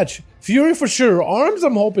coming patch? Fury for sure. Arms,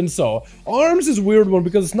 I'm hoping so. Arms is a weird one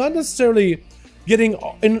because it's not necessarily getting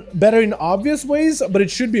better in obvious ways, but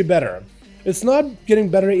it should be better. It's not getting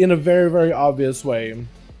better in a very, very obvious way.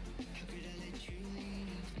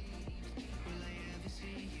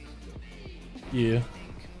 Yeah.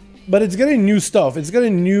 But it's getting new stuff. It's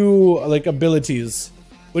getting new, like, abilities,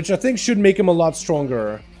 which I think should make him a lot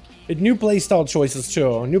stronger. New playstyle choices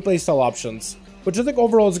too. New playstyle options. Which I think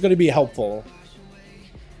overall is going to be helpful.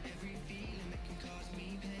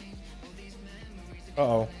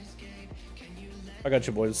 Uh-oh. I got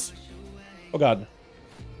you, boys. Oh, God.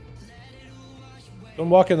 Don't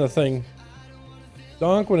walk in the thing.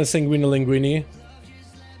 Donk when it's Sanguini Linguini.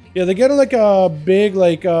 Yeah, they're getting like a big,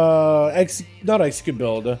 like, not execute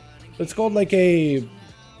build. It's called like a...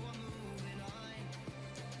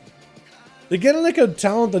 They're getting like a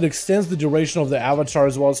talent that extends the duration of the avatar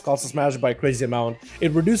as well as costs a smash by a crazy amount.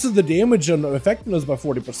 It reduces the damage and effectiveness by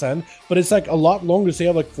 40%, but it's like a lot longer, so you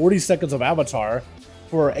have like 40 seconds of avatar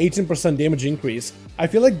for 18% damage increase. I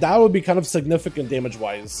feel like that would be kind of significant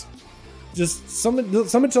damage-wise. Just something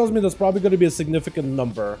tells me there's probably going to be a significant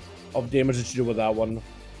number of damage that you do with that one.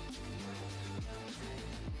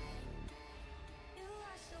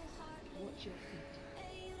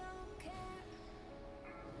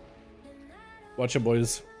 Watch it,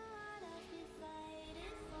 boys.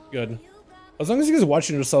 Good. As long as you guys are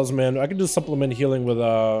watching yourselves, man, I can just supplement healing with,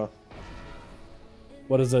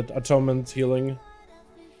 what is it? Atonement healing.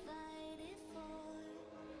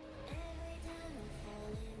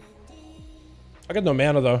 I got no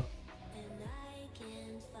mana, though.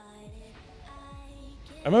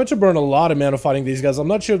 I'm about to burn a lot of mana fighting these guys. I'm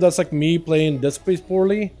not sure if that's, like, me playing disc space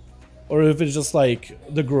poorly, or if it's just, like,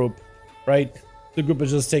 the group, right? The group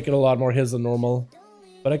is just taking a lot more hits than normal.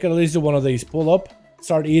 But I can at least do one of these. Pull up,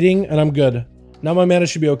 start eating, and I'm good. Now my mana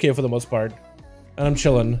should be okay for the most part. And I'm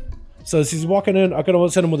chilling. So as he's walking in, I can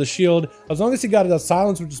almost hit him with a shield. As long as he got that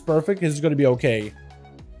silence, which is perfect, he's going to be okay.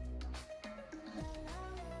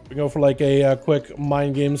 We go for like a quick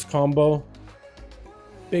mind games combo.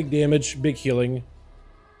 Big damage, big healing.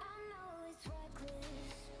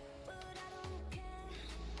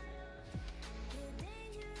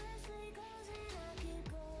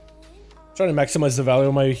 Trying to maximize the value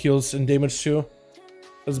of my heals and damage too,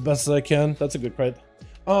 as best as I can. That's a good crit.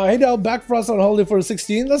 Hey Dal, back Frost on holiday for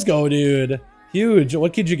 16. Let's go, dude. Huge.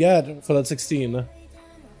 What could you get for that 16?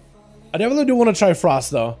 I definitely do want to try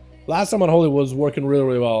Frost though. Last time on Holy was working really,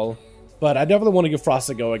 really well, but I definitely want to give Frost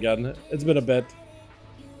a go again. It's been a bit.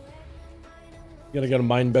 Gonna get a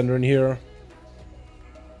mind bender in here.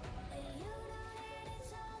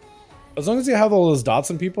 As long as you have all those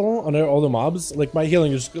dots on people, on all the mobs, like my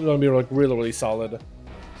healing is gonna be like really, really solid.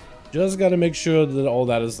 Just gotta make sure that all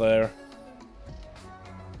that is there.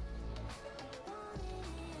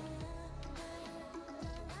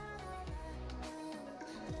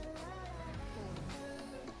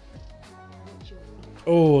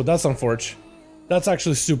 Oh, that's unfortunate. That's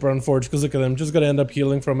actually super unfortunate because look at them, just gonna end up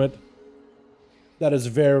healing from it. That is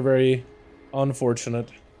very, very unfortunate.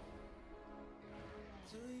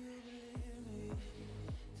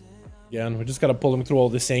 Again, we just gotta pull him through all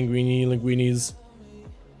the Sanguini Linguinis.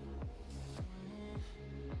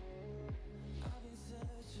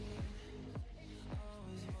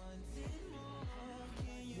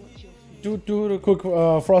 Do a quick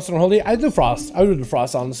Frost on Holy. I do Frost. I would do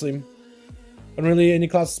Frost, honestly. And really, any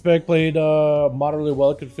class spec played moderately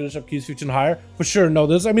well could finish up keys 15 higher. For sure, no.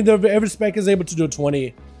 There's, I mean, every spec is able to do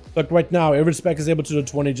 20. Like right now, every spec is able to do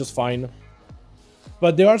 20 just fine.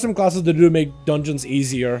 But there are some classes that do make dungeons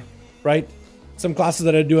easier, right? Some classes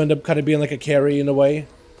that I do end up kind of being like a carry in a way.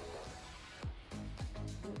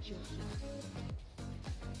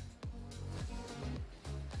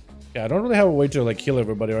 Yeah, I don't really have a way to like heal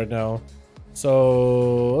everybody right now.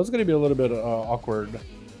 So it's gonna be a little bit awkward.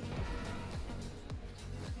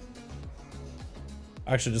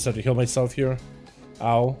 Actually, just have to heal myself here.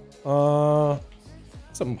 Ow.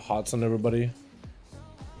 Some hots on everybody.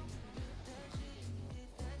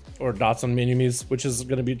 Or dots on enemies, which is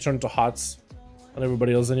gonna be turned to hots on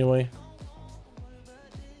everybody else anyway.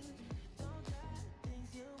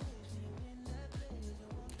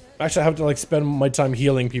 Actually, I have to like spend my time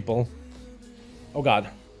healing people. Oh god.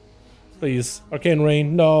 Please. Arcane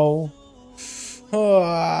Rain, no.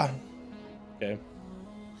 Okay.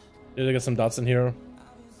 Need to get some dots in here.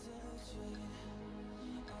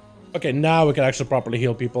 Okay, now we can actually properly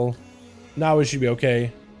heal people. Now we should be okay.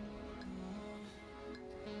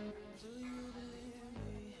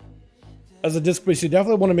 As a disc priest, you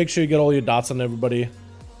definitely want to make sure you get all your dots on everybody.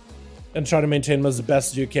 And try to maintain them as the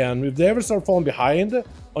best as you can. If they ever start falling behind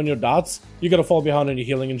on your dots, you gotta fall behind on your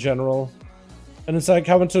healing in general. And it's like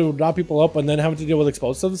having to dot people up and then having to deal with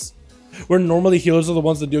explosives. Where normally healers are the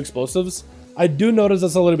ones that do explosives. I do notice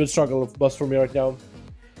that's a little bit struggle bust for me right now.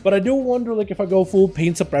 But I do wonder, like, if I go full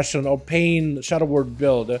pain suppression or pain shadow word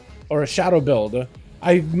build or a shadow build,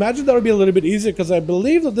 I imagine that would be a little bit easier because I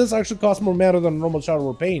believe that this actually costs more mana than normal shadow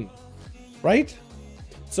word pain, right?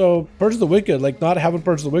 So Purge the Wicked, like not having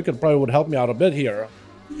Purge the Wicked probably would help me out a bit here.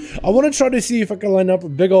 I want to try to see if I can line up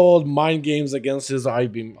big old mind games against his eye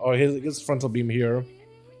beam or his frontal beam here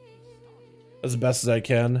as best as I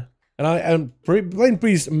can. And I'm playing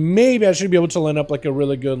priest. Maybe I should be able to line up like a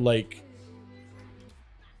really good like.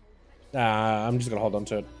 Nah, I'm just gonna hold on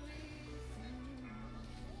to it.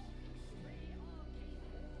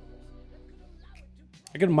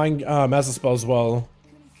 I can mind master spell as well.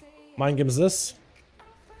 Mind games this.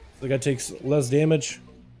 The guy takes less damage.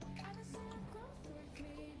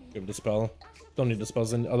 Give the spell. Don't need the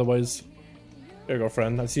spells in otherwise. There you go,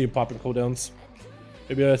 friend. I see you popping cooldowns.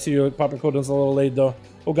 Maybe I see you popping cooldowns a little late though.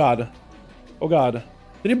 Oh god. Oh god.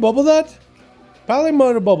 Did he bubble that? Probably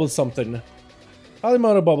might have bubbled something. Probably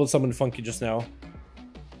might have bubbled something funky just now.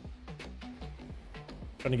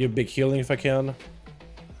 Trying to give big healing if I can.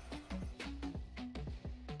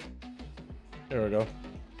 There we go.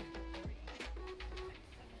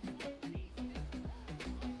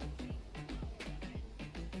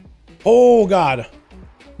 Oh god.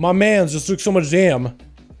 My man just took so much damn.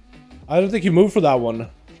 I don't think he moved for that one.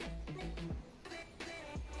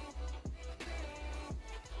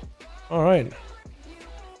 Alright.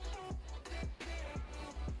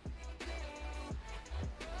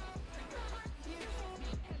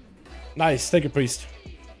 Nice, thank you, priest.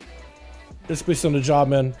 This priest on the job,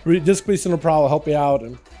 man. This priest on the prowl will help you out.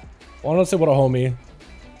 And well, I don't say what a homie.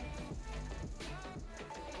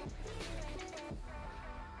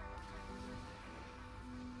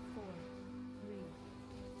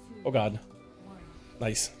 Oh god.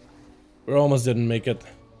 Nice. We almost didn't make it.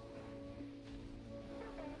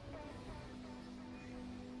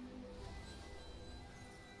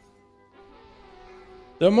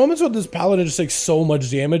 There are moments where this paladin just takes so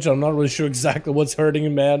much damage, I'm not really sure exactly what's hurting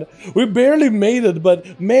him, man. We barely made it,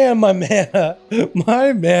 but man, my mana.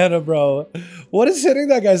 My mana, bro. What is hitting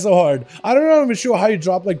that guy so hard? I don't know, I'm not even sure how you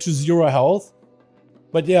drop like to 0 health.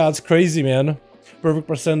 But yeah, it's crazy, man. Perfect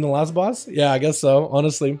percent in the last boss? Yeah, I guess so,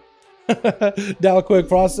 honestly. Dal quick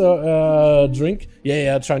frost drink.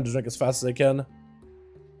 Yeah, trying to drink as fast as I can.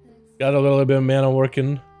 Got a little bit of mana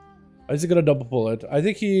working. Is he gonna double pull it? I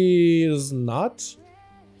think he is not.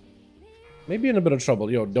 Maybe in a bit of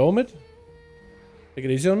trouble. Yo, dome it. Take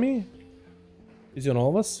it easy on me. Easy on all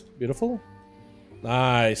of us. Beautiful.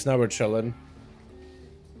 Nice. Now we're chilling.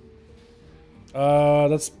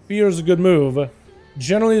 That spear is a good move.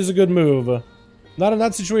 Generally is a good move. Not in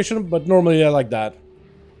that situation, but normally I like that.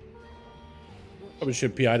 Probably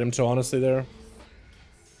should P item too, honestly, there.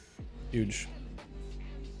 Huge.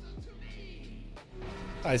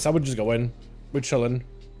 Nice, I would just go in. We're chilling.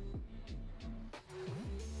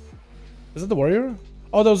 Is it the warrior?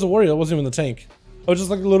 Oh, that was the warrior. That wasn't even the tank. I was just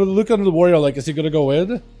like a little look under the warrior, like, is he gonna go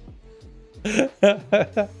in?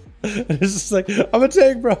 It's just like, I'm a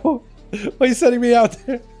tank, bro. Why are you sending me out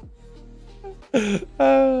there?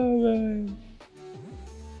 Oh, man.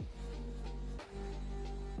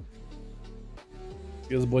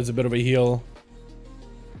 This boy's a bit of a heal.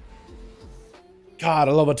 God,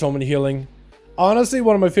 I love Atonement healing. Honestly,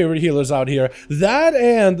 one of my favorite healers out here. That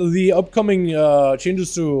and the upcoming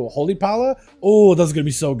changes to Holy Pala. Oh, that's gonna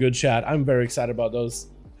be so good, chat. I'm very excited about those.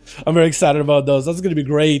 I'm very excited about those. That's gonna be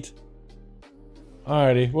great.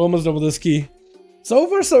 Alrighty, we're almost done with this key. So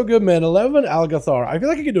far, so good, man. 11 Algathar. I feel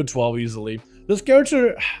like I can do 12 easily. This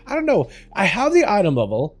character, I don't know. I have the item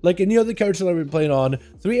level, like any other character that I've been playing on.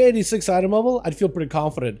 386 item level, I'd feel pretty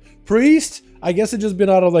confident. Priest, I guess I've just been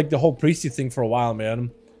out of like the whole priesty thing for a while,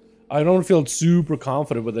 man. I don't feel super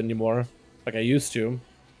confident with it anymore. like I used to.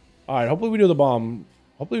 Alright, hopefully we do the bomb.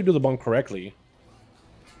 Hopefully we do the bomb correctly.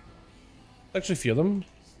 Actually feel them.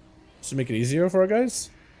 Just to make it easier for our guys.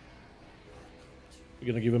 We're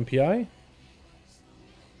gonna give him PI.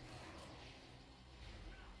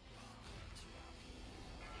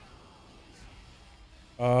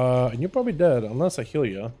 And you're probably dead unless I heal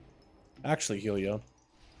you. Actually heal you.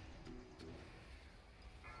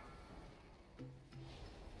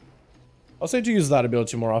 I'll say to use that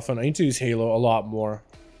ability more often. I need to use Halo a lot more.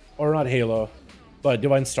 Or not Halo, but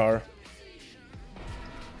Divine Star.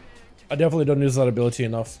 I definitely don't use that ability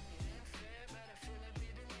enough.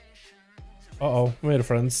 Uh-oh, we made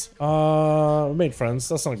friends. We made friends.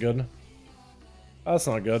 That's not good. That's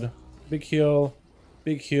not good. Big heal.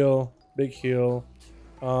 Big heal. Big heal.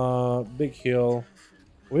 Big heal.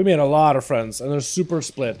 We made a lot of friends, and they're super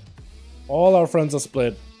split. All our friends are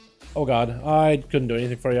split. Oh god, I couldn't do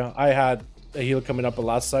anything for you. I had a heal coming up the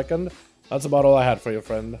last second. That's about all I had for you,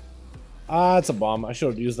 friend. Ah, it's a bomb. I should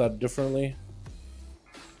have used that differently.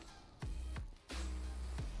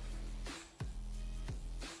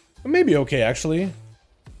 It may be okay, actually.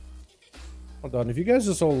 Hold on, if you guys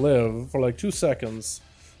just all live for like 2 seconds.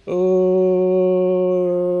 Oh,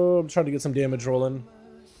 I'm trying to get some damage rolling.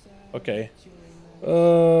 Okay.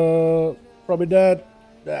 Probably dead.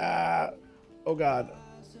 Ah. Oh god.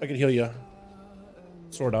 I can heal you.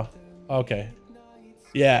 Sorta. Okay.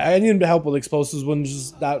 Yeah, I need help with explosives when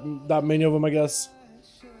just that many of them, I guess.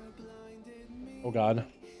 Oh god.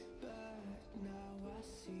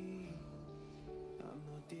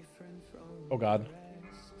 Oh god.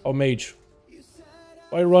 Oh mage.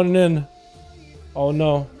 Why are you running in? Oh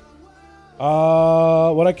no.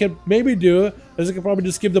 What I could maybe do is I could probably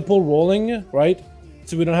just keep the pull rolling, right?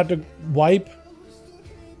 So we don't have to wipe.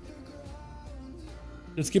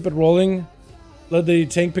 Just keep it rolling. Let the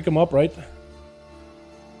tank pick him up, right?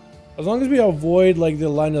 As long as we avoid like the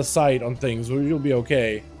line of sight on things, we'll be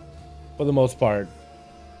okay. For the most part.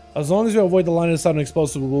 As long as we avoid the line of sight on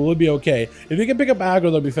explosives, we'll be okay. If we can pick up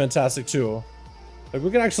aggro, that'd be fantastic too. Like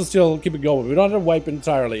we can actually still keep it going. We don't have to wipe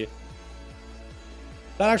entirely.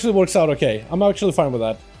 That actually works out okay. I'm actually fine with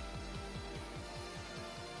that.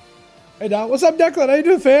 Hey Doc, what's up Declan? How you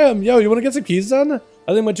doing, fam? Yo, you wanna get some keys done?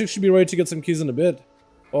 I think my chick should be ready to get some keys in a bit.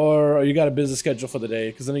 Or you got a busy schedule for the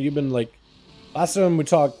day? Because I know you've been like... Last time we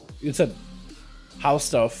talked, you said house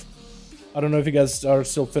stuff. I don't know if you guys are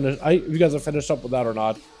still finished. If you guys are finished up with that or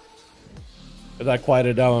not. If that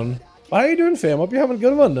quieted down. But how you doing, fam? Hope you're having a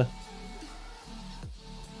good one.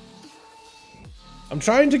 I'm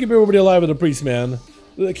trying to keep everybody alive with the priest, man.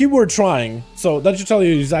 The keyword trying. So that should tell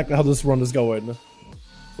you exactly how this run is going.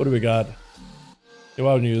 What do we got?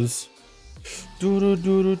 WoW news.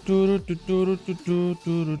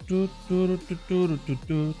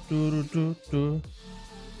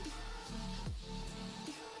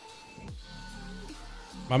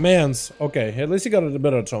 My man's okay. At least he got a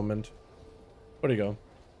bit of atonement. Where'd he go?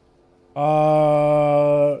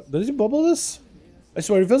 Did he bubble this? I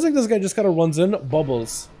swear, it feels like this guy just kind of runs in,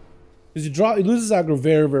 bubbles. Because he loses aggro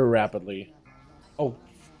very, very rapidly. Oh.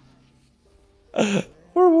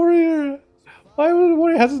 Poor warrior. Why would the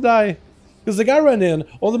warrior have to die? Because the guy ran in,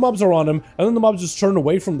 all the mobs are on him, and then the mobs just turn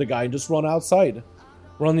away from the guy and just run outside.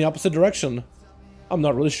 Run the opposite direction. I'm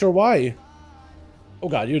not really sure why. Oh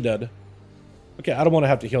god, you're dead. Okay, I don't want to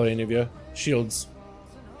have to heal any of you. Shields.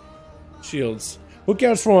 Shields. Who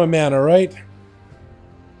cares for my mana, right?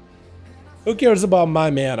 Who cares about my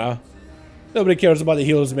mana? Nobody cares about the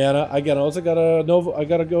healer's mana. I also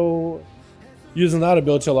gotta go using that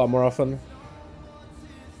ability a lot more often.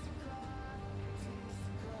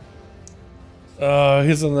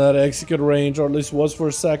 He's in that execute range, or at least was for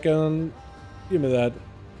a second. Give me that.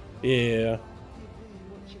 Yeah.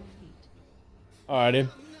 Alrighty.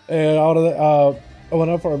 And out of the, I went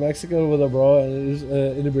out for a Mexico with a bro and he's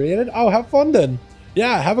inebriated. Oh, have fun then.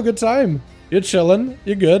 Yeah, have a good time. You're chilling.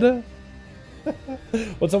 You're good.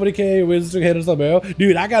 What's up, K? Wisdom haters on Mayo?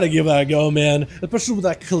 Dude, I gotta give that a go, man. Especially with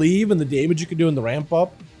that cleave and the damage you can do in the ramp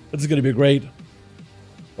up. This is gonna be great.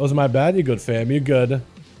 Wasn't my bad? You're good, fam. You're good.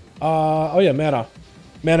 Oh yeah, mana.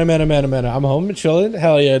 Mana. I'm home and chilling.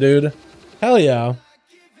 Hell yeah, dude. Hell yeah.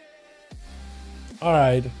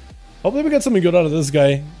 Alright. Hopefully we get something good out of this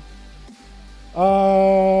guy.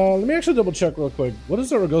 Let me actually double check real quick. What does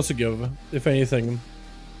Zaragoza give, if anything?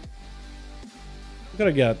 What can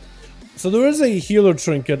I get? So there is a healer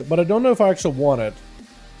trinket, but I don't know if I actually want it.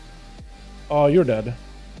 Oh, you're dead.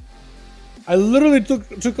 I literally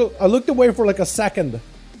I looked away for like a second,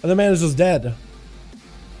 and the man is just dead.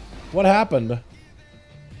 What happened?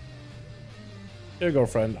 Here you go,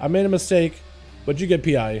 friend. I made a mistake, but you get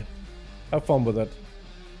PI. Have fun with it.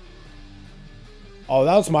 Oh,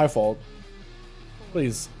 that was my fault.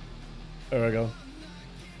 Please. There we go.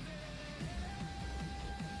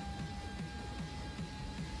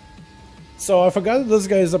 So I forgot that this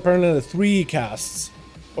guy is apparently 3 casts.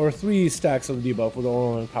 Or 3 stacks of the debuff with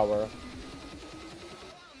overwhelming power.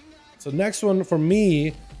 So next one for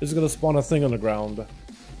me is gonna spawn a thing on the ground.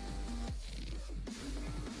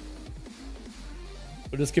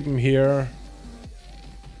 We'll just keep him here.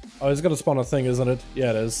 Oh, he's gonna spawn a thing, isn't it?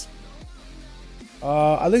 Yeah, it is.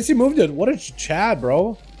 At least he moved it. What a Chad,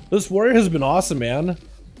 bro. This warrior has been awesome, man.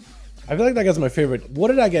 I feel like that guy's my favorite. What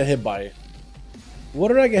did I get hit by? What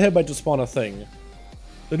did I get hit by to spawn a thing?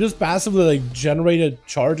 They just passively like generate a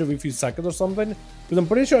charge every few seconds or something? Because I'm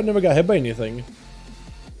pretty sure I never got hit by anything.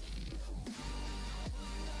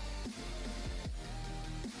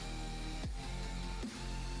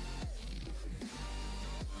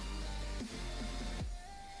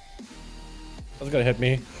 That's gonna hit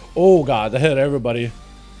me. Oh god, that hit everybody.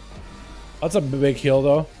 That's a big heal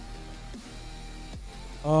though.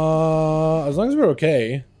 As long as we're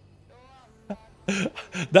okay.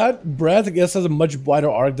 That breath, I guess, has a much wider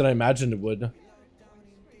arc than I imagined it would.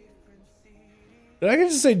 Did I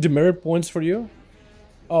just say demerit points for you?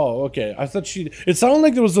 Oh, okay. I thought she... It sounded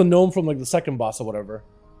like there was a gnome from like the second boss or whatever.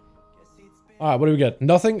 Alright, what do we get?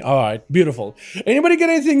 Nothing? Alright, beautiful. Anybody get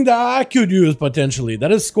anything that I could use potentially?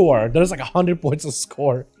 That is score. That is like 100 points of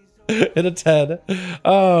score. In a 10.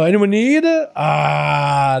 Anyone need?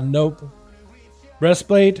 Nope.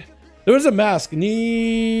 Breastplate. There is a mask.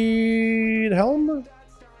 Need helm?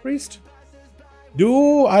 Priest?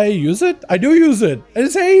 Do I use it? I do use it.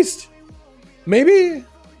 It's haste. Maybe?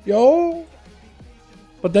 Yo?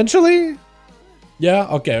 Potentially? Yeah,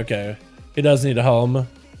 okay. He does need a helm.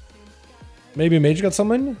 Maybe Mage got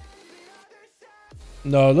something?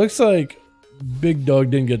 No, it looks like Big Dog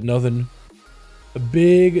didn't get nothing. A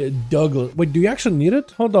Big Douglas. Wait, do you actually need it?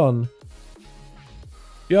 Hold on.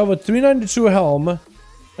 You have a 392 helm,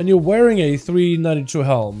 and you're wearing a 392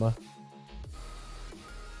 helm.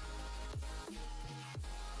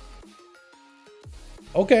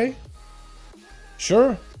 Okay.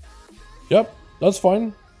 Sure. Yep, that's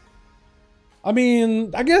fine. I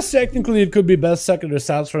mean, I guess technically it could be best secondary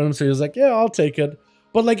stats for him, so he was like, yeah, I'll take it.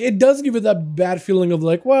 But like, it does give you that bad feeling of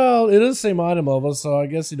like, well, it is the same item level, so I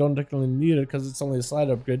guess you don't technically need it because it's only a slight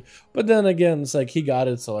upgrade. But then again, it's like, he got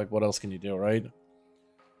it, so like, what else can you do, right?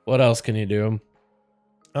 What else can you do?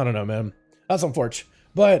 I don't know, man. That's unfortunate.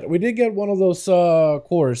 But we did get one of those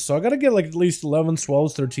cores, so I gotta get like at least 11s,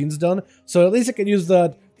 12s, 13s done. So at least I can use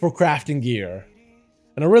that for crafting gear.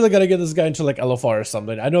 And I really gotta get this guy into like LFR or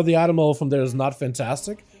something. I know the item level from there is not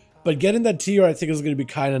fantastic, but getting that tier I think is gonna be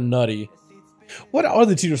kind of nutty. What are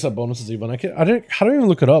the tier sub bonuses even? I don't even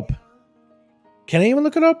look it up. Can I even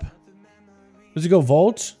look it up? Does it go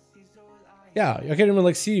vault? Yeah, I can't even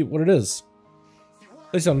like see what it is.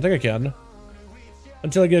 At least I don't think I can.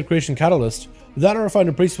 Until I get a creation catalyst. That or I find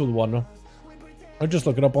a priest with one. Or just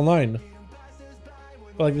look it up online.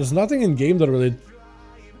 But like there's nothing in game that really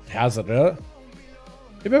has it, right?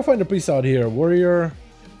 Maybe I'll find a priest out here. Warrior,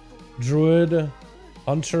 Druid,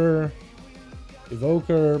 Hunter,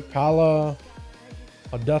 Evoker, Pala,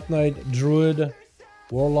 a Death Knight, Druid,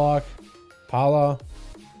 Warlock, Pala.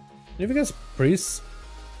 Maybe guess priests.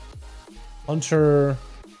 Hunter,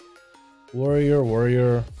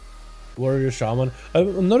 Warrior, Shaman.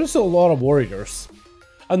 I've noticed a lot of warriors.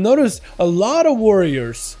 I've noticed a lot of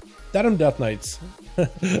warriors. That and Death Knights.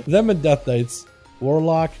 Them and Death Knights.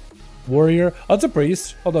 Warlock, Warrior. Oh, it's a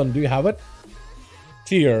priest. Hold on, do you have it?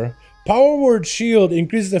 Tier. Power Word Shield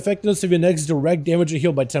increases the effectiveness of your next direct damage or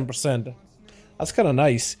heal by 10%. That's kind of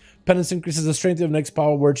nice. Penance increases the strength of your next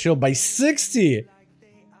Power Word Shield by 60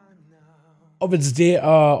 of its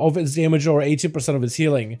damage or 80% of its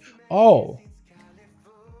healing. Oh.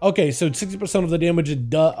 Okay, so 60% of the damage it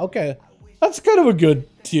does. Okay. That's kind of a good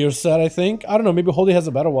tier set, I think. I don't know, maybe Holy has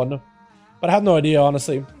a better one. But I have no idea,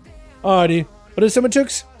 honestly. Alrighty. What is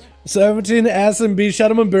Simachooks? 17 SMB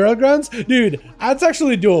Shadowman Burial Grounds? Dude, that's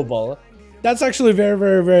actually doable. That's actually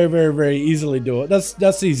very easily doable.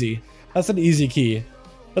 That's easy. That's an easy key.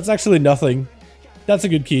 That's actually nothing. That's a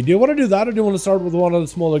good key. Do you want to do that or do you want to start with one of the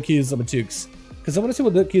smaller keys of Simachooks? Because I want to see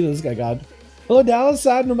what the key this guy got. Hello, Dallas.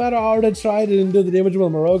 Sad no matter how hard I tried, I didn't do the damage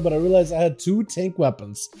with my rogue, but I realized I had 2 tank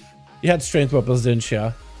weapons. You had strength weapons, didn't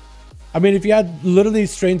you? I mean, if you had literally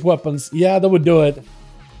strength weapons, yeah, that would do it.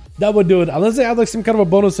 That would do it. Unless they had like some kind of a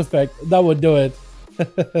bonus effect, that would do it.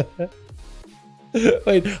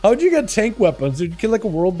 Wait, how'd you get tank weapons? Did you kill like a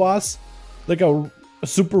world boss? Like a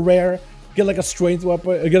super rare? Get like a strength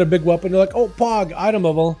weapon, get a big weapon, you're like, oh, Pog, item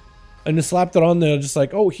level. And you slapped it on there, just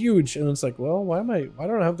like, oh, huge. And it's like, well, why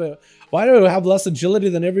do I have less agility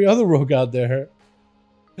than every other rogue out there?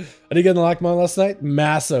 I did get in the lock mount last night.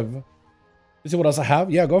 Massive. You see what else I have?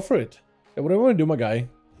 Yeah, go for it. Yeah, what do I want to do, my guy?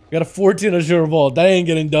 I got a 14 Azure Vault. That ain't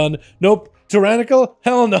getting done. Nope. Tyrannical?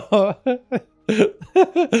 Hell no.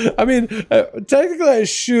 I mean, technically I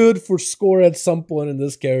should for score at some point in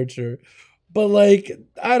this character. But like,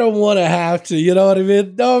 I don't want to have to, you know what I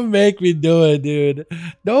mean? Don't make me do it, dude.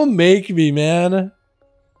 Don't make me, man.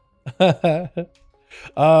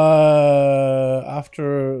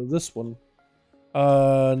 After this one.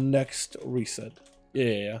 Next reset.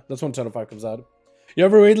 Yeah. That's when 10:05 comes out. You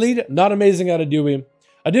ever raid lead? Not amazing at a Dewey.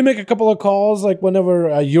 I did make a couple of calls, like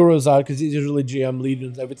whenever Euro's out, because he's usually GM lead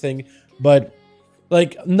and everything. But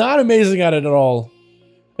like, not amazing at it at all.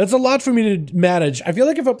 That's a lot for me to manage. I feel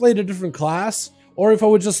like if I played a different class, or if I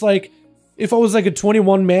would just like, if I was like a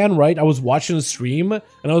 21 man, right? I was watching a stream and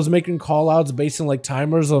I was making call outs based on like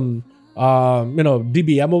timers on, you know,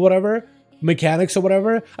 DBM or whatever, mechanics or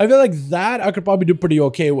whatever. I feel like that I could probably do pretty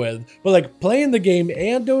okay with. But like playing the game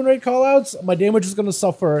and doing raid call outs, my damage is gonna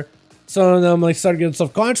suffer. So then I'm like start getting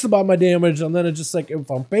self-conscious about my damage, and then it's just like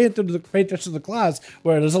if I'm paying attention to the class,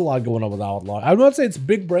 where there's a lot going on with Outlaw. I would not say it's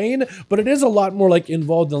big brain, but it is a lot more like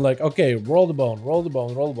involved in like, okay, roll the bone, roll the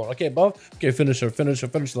bone, roll the bone. Okay, buff, okay, finisher,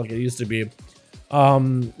 like it used to be.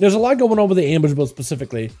 There's a lot going on with the ambush build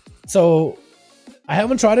specifically. So I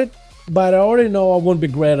haven't tried it, but I already know I wouldn't be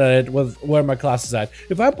great at it with where my class is at.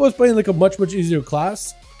 If I was playing like a much easier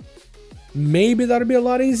class, maybe that'd be a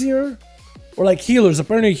lot easier. Or like healers,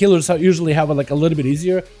 apparently healers usually have it like a little bit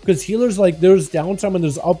easier, because healers, like there's downtime and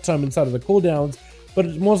there's uptime inside of the cooldowns, but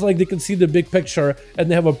it's most like they can see the big picture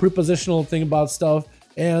and they have a prepositional thing about stuff,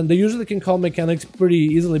 and they usually can call mechanics pretty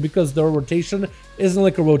easily because their rotation isn't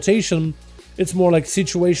like a rotation, it's more like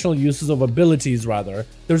situational uses of abilities rather.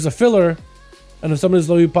 There's a filler, and if somebody's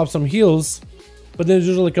low, you pop some heals, but there's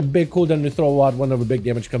usually like a big cooldown you throw out whenever big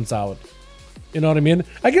damage comes out. You know what I mean?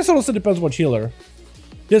 I guess it also depends what healer.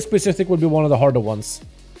 This specific would be one of the harder ones.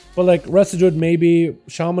 But like Residue maybe,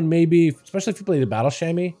 Shaman maybe, especially if you play the Battle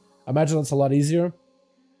Chamois. I imagine that's a lot easier.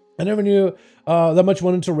 I never knew that much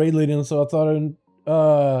went into raid leading, so I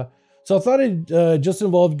thought it just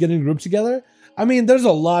involved getting groups together. I mean, there's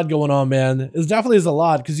a lot going on, man. It definitely is a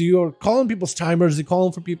lot, because you're calling people's timers, you're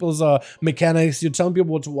calling for people's mechanics, you're telling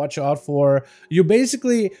people what to watch out for. You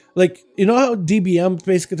basically, like, you know how DBM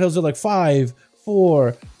basically tells you like 5,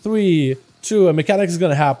 4, 3, 2, a mechanic is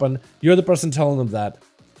gonna happen. You're the person telling them that.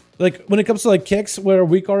 Like when it comes to like kicks, where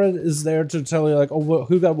weak aura is there to tell you like, oh,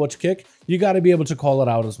 who got what kick, you got to be able to call it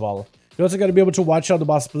out as well. You also got to be able to watch out the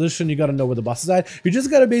boss position. You got to know where the boss is at. You just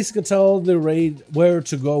got to basically tell the raid where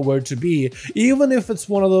to go, where to be. Even if it's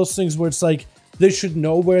one of those things where it's like they should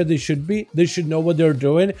know where they should be, they should know what they're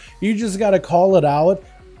doing. You just got to call it out,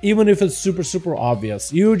 even if it's super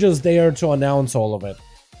obvious. You're just there to announce all of it.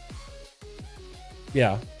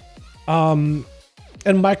 Yeah. And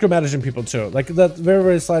micromanaging people too, like that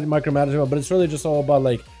very slight micromanagement, but it's really just all about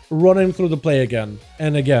like running through the play again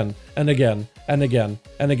and again and again and again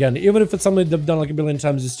and again. Even if it's something they've done like a billion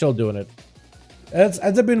times, you're still doing it. It's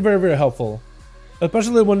ends up being very helpful,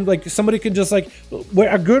 especially when like somebody can just like,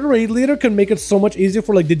 where a good raid leader can make it so much easier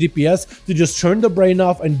for like the DPS to just turn the brain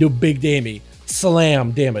off and do big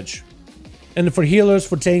slam damage. And for healers,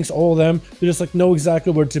 for tanks, all of them, they just like know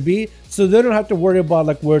exactly where to be, so they don't have to worry about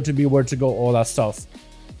like where to be, where to go, all that stuff.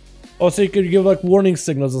 Also, you could give like warning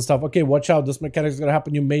signals and stuff. Okay, watch out, this mechanic is gonna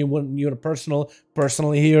happen. You may want you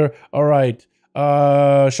personally here. All right,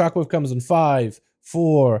 shockwave comes in 5,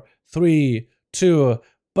 4, 3, 2.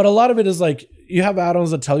 But a lot of it is like you have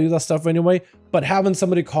add-ons that tell you that stuff anyway. But having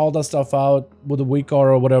somebody call that stuff out with a weak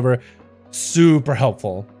aura or whatever, super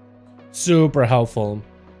helpful, super helpful.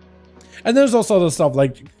 And there's also other stuff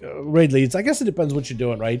like raid leads. I guess it depends what you're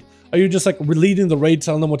doing, right? Are you just like leading the raid,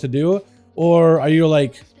 telling them what to do? Or are you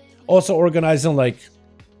like also organizing like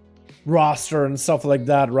roster and stuff like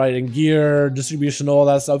that, right? And gear, distribution, all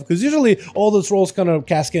that stuff. Because usually all those roles kind of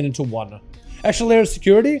cascade into one. Extra layer of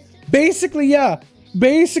security? Basically, yeah.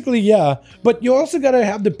 But you also gotta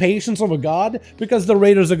have the patience of a god, because the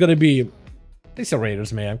raiders are gonna be... These are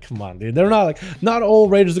raiders, man. Come on, dude. They're not like, not all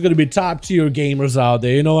raiders are going to be top tier gamers out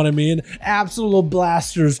there. You know what I mean? Absolute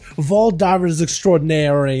blasters, vault divers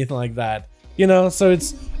extraordinaire, or anything like that. You know, so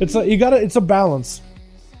it's a balance.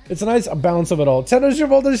 It's a nice balance of it all. 10 is your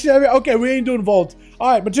vault is Chevy. Okay, we ain't doing vault.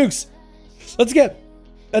 All right, but Jukes, let's get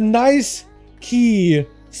a nice key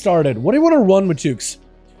started. What do you want to run with Jukes?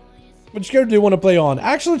 Which character do you want to play on?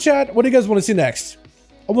 Actually, chat, what do you guys want to see next?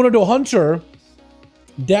 I want to do Hunter,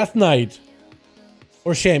 Death Knight,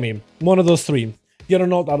 or Chamois. One of those three. Get a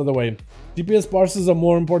note out of the way. DPS parses are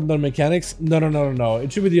more important than mechanics? No.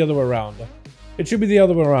 It should be the other way around. It should be the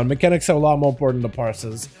other way around. Mechanics are a lot more important than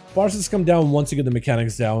parses. Parses come down once you get the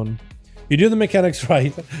mechanics down. You do the mechanics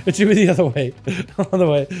right, it should be the other way. Other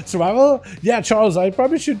way. Survival? Yeah, Charles, I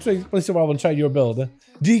probably should play survival and try your build.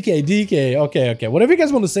 DK. Okay. Whatever you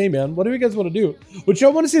guys want to say, man. Whatever you guys want to do.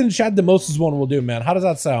 Whichever one to see in the chat the most is one we'll do, man. How does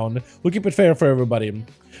that sound? We'll keep it fair for everybody.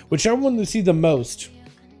 Whichever one to see the most.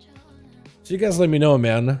 So you guys let me know,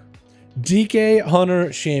 man. DK,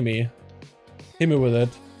 Hunter, Shamey. Hit me with it.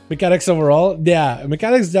 Mechanics overall? Yeah,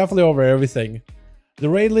 mechanics definitely over everything. The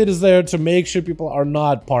raid leader is there to make sure people are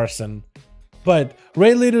not parsing. But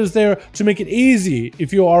raid leader is there to make it easy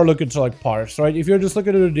if you are looking to like parse, right? If you're just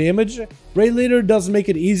looking at the damage, raid leader does make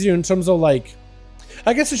it easier in terms of like,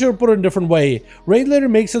 I guess I should put it in a different way. Raid leader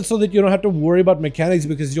makes it so that you don't have to worry about mechanics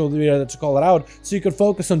because you'll be able to call it out, so you can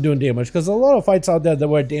focus on doing damage. Because a lot of fights out there that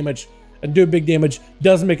where damage and do big damage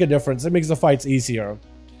does make a difference. It makes the fights easier.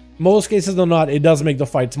 Most cases though not, it does make the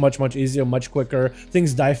fights much easier, much quicker.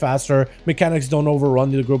 Things die faster. Mechanics don't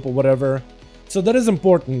overrun the group or whatever. So that is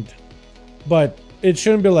important. But it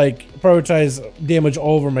shouldn't be like prioritize damage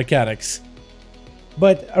over mechanics.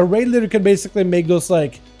 But a raid leader can basically make those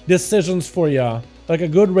like decisions for you. Like a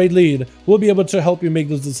good raid lead will be able to help you make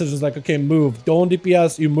those decisions like, okay, move, don't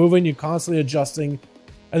DPS, you're moving, you're constantly adjusting,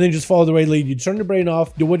 and then just follow the raid lead. You turn your brain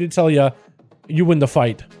off, do what you tell you win the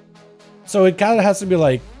fight. So it kind of has to be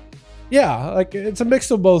like, yeah, like it's a mix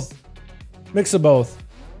of both.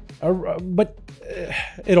 But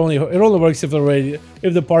it only works if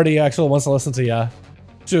the party actually wants to listen to you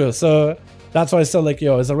too. So that's why I said like,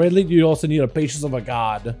 yo, as a raid lead, you also need a patience of a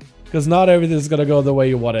god, because not everything is gonna go the way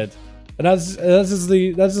you want it, and that's just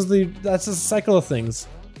the cycle of things.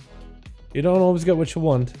 You don't always get what you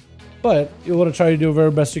want, but you want to try to do the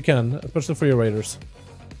very best you can, especially for your raiders.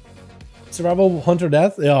 Survival, hunter,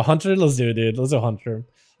 death. Yeah, hunter. Let's do it, dude. Let's do hunter.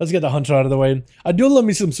 Let's get the hunter out of the way. I do love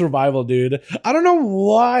me some survival, dude. I don't know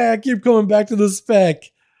why I keep coming back to the spec.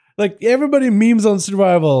 Like, everybody memes on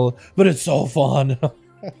survival, but it's so fun.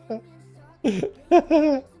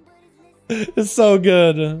 It's so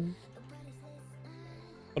good. Want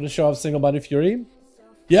to show off single body fury?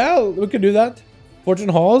 Yeah, we could do that. Fortune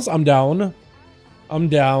halls, I'm down. I'm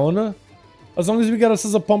down. As long as we got us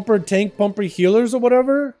as a pumper, tank, pumper, healers or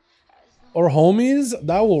whatever. Or homies,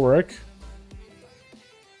 that will work.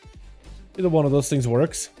 Either one of those things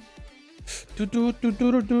works. And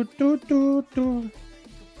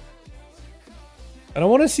I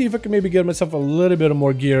want to see if I can maybe get myself a little bit of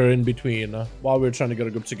more gear in between while we're trying to get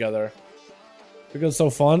a group together. Because it's so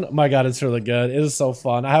fun. My god, it's really good. It is so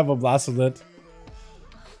fun. I have a blast with it.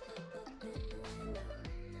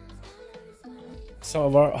 Some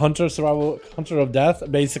of our hunter of death.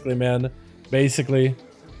 Basically, man. Basically.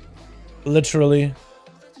 Literally.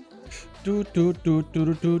 Never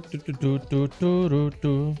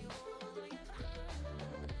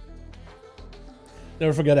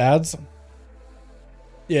forget ads.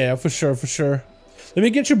 Yeah, for sure. Let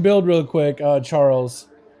me get your build real quick, Charles.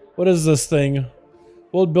 What is this thing?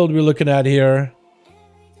 What build are we looking at here?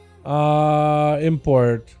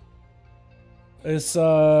 Import. It's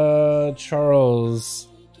Charles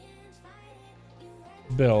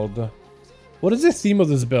build. What is the theme of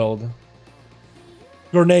this build?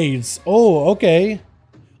 Grenades. Oh, okay.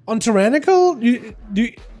 On Tyrannical? You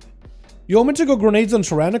want me to go grenades on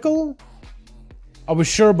Tyrannical? I was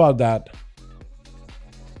sure about that.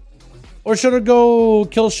 Or should I go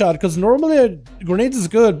kill shot? Because normally grenades is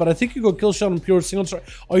good, but I think you go kill shot on pure single strike.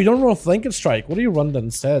 Oh, you don't run flank and strike. What do you run then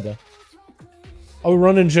instead? Oh, we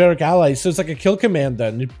run in generic allies. So it's like a kill command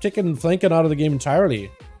then. You're taking flanking out of the game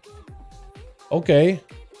entirely. Okay.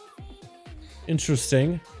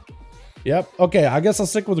 Interesting. Yep. Okay, I guess I'll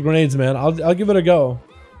stick with grenades, man. I'll give it a go.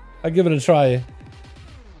 I'll give it a try.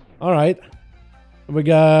 All right. We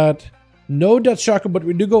got no Dutch shocker, but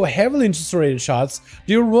we do go heavily into serrated shots.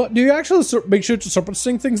 Do you actually make sure to serpent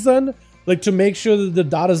sting things then? Like to make sure that the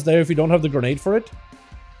dot is there if you don't have the grenade for it?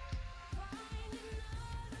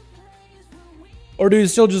 Or do you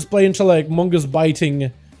still just play into like Mungus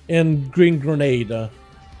biting and green grenade?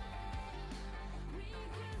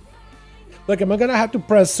 Like, am I gonna have to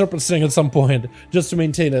press Serpent Sting at some point just to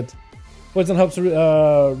maintain it? Poison helps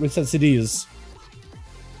reset CDs.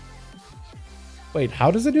 Wait,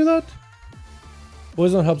 how does it do that?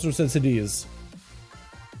 Poison helps reset CDs.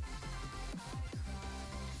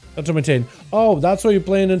 Not to maintain. Oh, that's why you're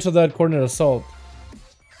playing into that coordinate assault.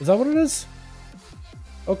 Is that what it is?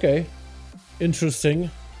 Okay. Interesting.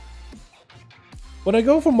 When I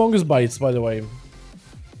go for Mungus bites, by the way.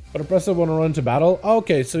 But I press it when I run into battle.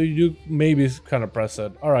 Okay, so you do maybe kind of press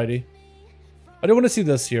it. Alrighty. I don't want to see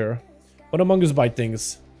this here. When Among Us bite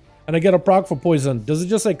things. And I get a proc for poison. Does it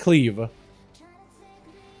just like cleave?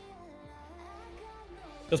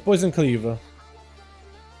 Does poison cleave?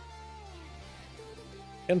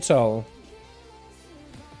 Can't tell.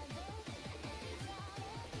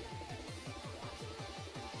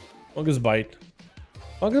 Among Us bite.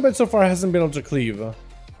 Among Us bite so far hasn't been able to cleave.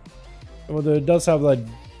 Although it does have that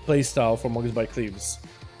playstyle for Among Us bite cleaves.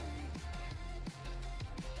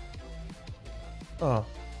 Oh.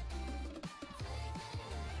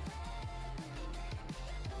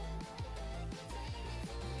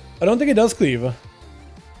 I don't think it does cleave.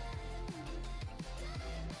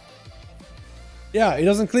 Yeah, it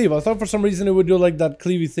doesn't cleave. I thought for some reason it would do like that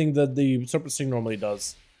cleavy thing that the Serpent Sting normally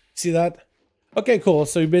does. See that? Okay, cool.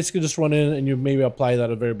 So you basically just run in and you maybe apply that at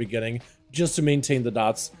the very beginning just to maintain the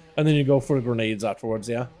dots. And then you go for grenades afterwards,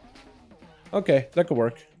 yeah? Okay, that could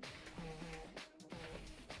work.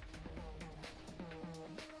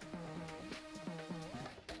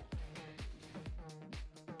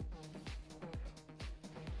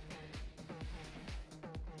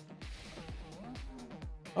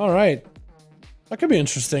 Alright. That could be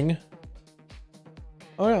interesting.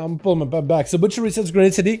 Oh yeah, I'm pulling my back. So Butcher resets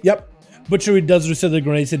grenade CD. Yep. Butcher does reset the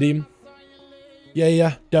grenade CD.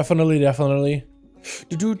 Yeah, definitely. Pick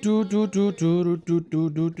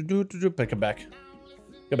it back.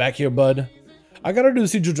 Get back here, bud. I gotta do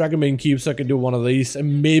Siege of Dragonbane Keep so I can do one of these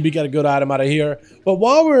and maybe get a good item out of here. But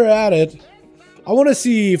while we're at it, I want to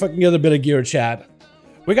see if I can get a bit of gear, chat.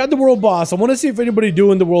 We got the world boss. I want to see if anybody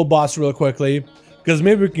doing the world boss real quickly. Because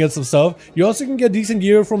maybe we can get some stuff. You also can get decent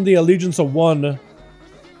gear from the Allegiance of One.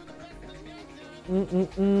 And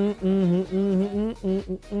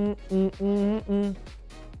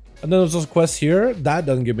then there's this quest here. That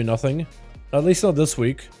doesn't give me nothing. At least not this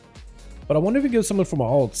week. But I wonder if it gives something for my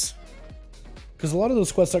alts. Because a lot of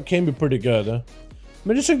those quests can be pretty good. Let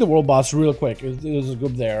me just check the world boss real quick. There's a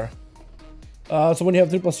group there. So when you have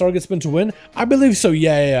 3+ target spin to win? I believe so.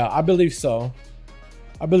 Yeah. I believe so.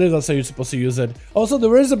 I believe that's how you're supposed to use it. Also,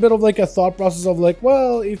 there is a bit of like a thought process of like,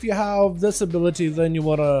 well, if you have this ability, then you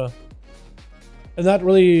want to... And that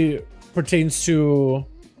really pertains to...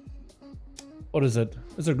 What is it?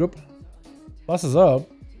 Is there a group? Boss is up.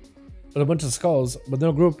 With a bunch of skulls, but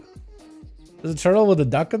no group. There's a turtle with a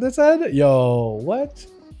duck on its head? Yo, what?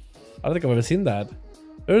 I don't think I've ever seen that.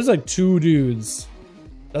 There's like 2 dudes.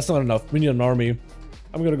 That's not enough. We need an army.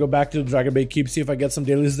 I'm gonna go back to the Dragonbane Keep, see if I get some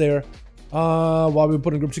dailies there. While we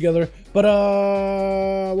put a group together. But,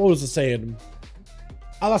 what was I saying?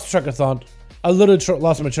 I lost track of thought. I literally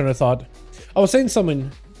lost my train of thought. I was saying something.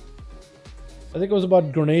 I think it was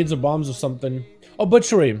about grenades or bombs or something. Oh,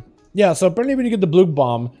 butchery. Yeah, so apparently when you get the blue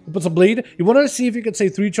bomb, it puts a bleed. You want to see if you can say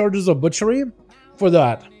 3 charges of butchery for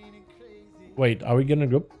that. Wait, are we getting a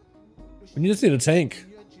group? We just need a tank.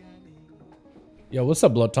 Yo, what's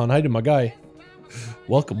up, Bloodton? How you doing, my guy?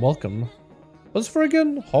 Welcome. What's for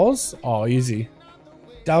again? Halls? Oh, easy.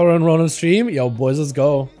 Dalaran run on stream? Yo, boys, let's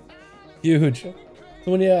go. Huge.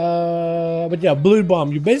 So when you, but yeah, blue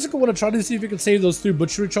bomb. You basically want to try to see if you can save those 3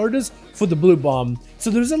 butchery charges for the blue bomb. So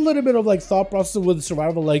there's a little bit of like thought process with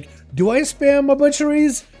survival. Like, do I spam my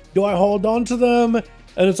butcheries? Do I hold on to them? And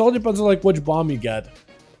it all depends on like which bomb you get.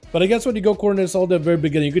 But I guess when you go coordinates all the very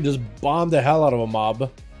beginning, you could just bomb the hell out of a mob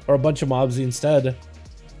or a bunch of mobs instead.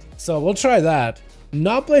 So we'll try that.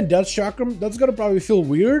 Not playing Death Chakram, that's gonna probably feel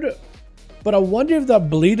weird. But I wonder if that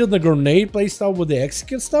bleed and the grenade playstyle with the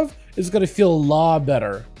execute stuff is gonna feel a lot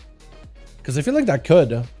better. Because I feel like that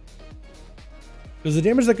could. Because the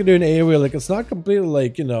damage that can do in AoE, like, it's not completely,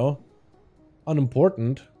 like, you know,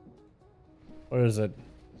 unimportant. Where is it?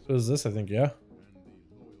 What is this, I think, yeah?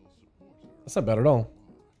 That's not bad at all.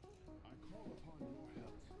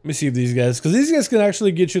 Let me see if these guys, because these guys can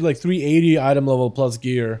actually get you, like, 380 item level plus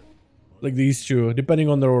gear. Like these 2, depending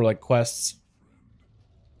on their, like, quests.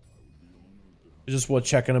 It's just worth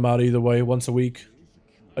checking them out either way, once a week.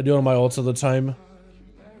 I do it on my ults all the time.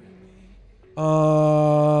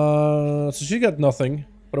 So she got nothing.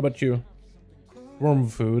 What about you? Worm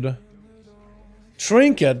food.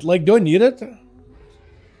 Trinket, like, do I need it?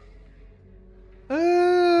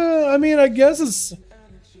 I mean, I guess it's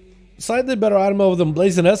slightly better item level than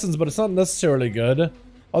Blazing Essence, but it's not necessarily good.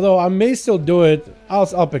 Although I may still do it.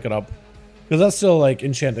 I'll pick it up. Because that's still like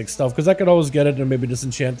enchanting stuff. Because I could always get it and maybe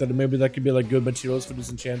disenchant it. And maybe that could be like good materials for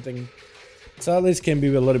disenchanting. So at least can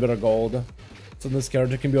be a little bit of gold. So this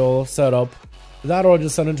character can be all set up. That or I'll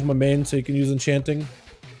just send it to my main so you can use enchanting.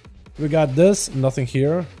 We got this. Nothing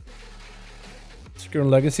here. Secure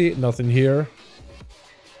Legacy. Nothing here.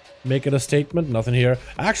 Make it a statement. Nothing here.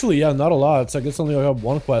 Actually, yeah, not a lot. So I guess only I have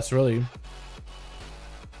 1 quest really.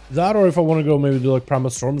 That, or if I want to go maybe do like Primal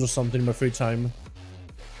Storms or something in my free time.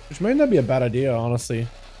 Which might not be a bad idea, honestly.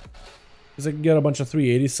 Because I can get a bunch of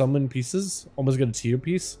 380 summon pieces. Almost get a tier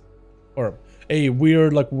piece. Or a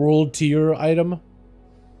weird like world tier item.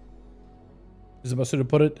 Is the best way to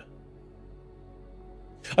put it.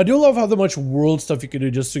 I do love how much world stuff you can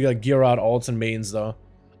do just to like gear out alts and mains though.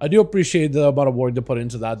 I do appreciate the amount of work they put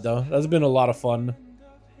into that though. That's been a lot of fun.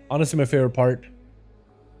 Honestly, my favorite part.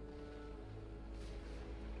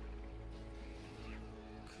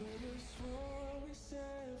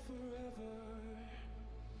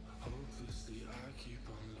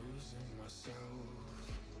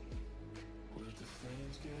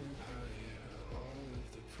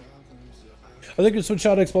 I think you switch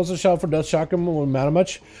out explosive shot for death shotgun won't matter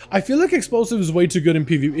much. I feel like explosive is way too good in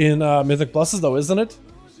PvP in Mythic Pluses though, isn't it?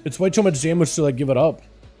 It's way too much damage to like give it up.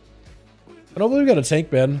 I don't believe we got a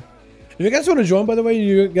tank, man. If you guys want to join, by the way,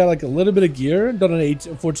 you got like a little bit of gear, done an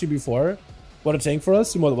 14 before. Want a tank for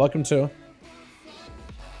us? You're more than welcome to.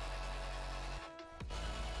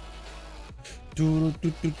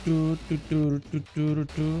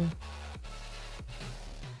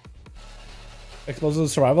 Explosive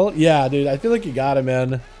survival? Yeah, dude, I feel like you gotta,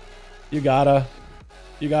 man. You gotta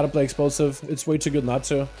play explosive. It's way too good not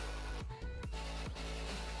to.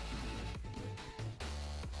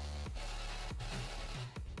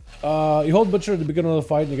 You hold Butcher at the beginning of the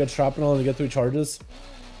fight and you get shrapnel and you get 3 charges.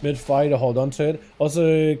 Mid-fight to hold on to it.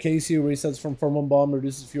 Also, KC resets from Firm Bomb,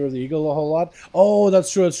 reduces Fear of the Eagle a whole lot. Oh,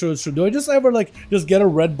 that's true, that's true, that's true. Do I just ever, like, just get a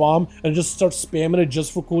red bomb and just start spamming it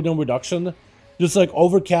just for cooldown reduction? Just, like,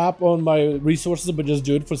 overcap on my resources, but just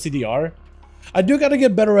do it for CDR? I do gotta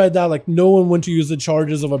get better at that, like, knowing when to use the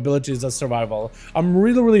charges of abilities as survival. I'm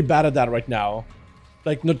really, really bad at that right now.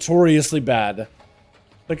 Like, notoriously bad.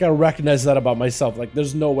 Like, I recognize that about myself. Like,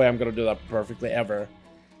 there's no way I'm gonna do that perfectly, ever.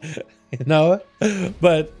 You know?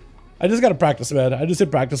 But I just gotta practice, man. I just hit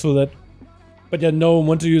practice with it. But yeah, knowing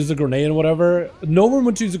when to use the grenade and whatever. Knowing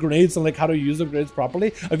when to use the grenades and like how to use the grenades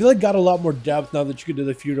properly. I feel like got a lot more depth now that you can do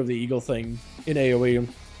the Fear of the Eagle thing in AoE.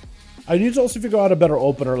 I need to also figure out a better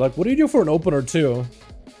opener. Like, what do you do for an opener too?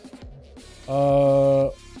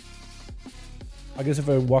 I guess if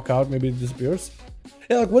I walk out, maybe it disappears.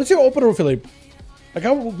 Yeah, like what is your opener, Philippe? Like,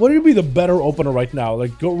 what would be the better opener right now?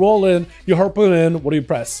 Like, go roll in, you harpoon in, what do you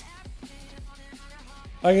press?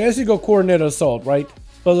 I guess you go coordinated assault, right?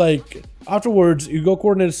 But like, afterwards, you go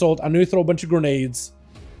coordinated assault, I know you throw a bunch of grenades.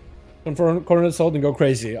 Confirm coordinated assault and go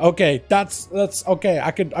crazy. Okay, that's okay,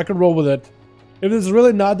 I could roll with it. If there's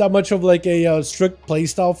really not that much of like a strict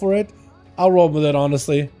playstyle for it, I'll roll with it,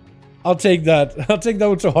 honestly. I'll take that. I'll take that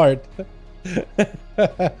one to heart.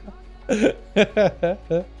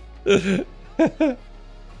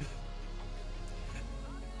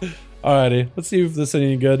 Alrighty, let's see if this is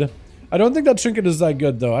any good. I don't think that trinket is that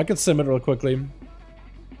good though. I could sim it real quickly.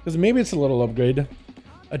 Because maybe it's a little upgrade.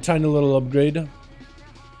 A tiny little upgrade.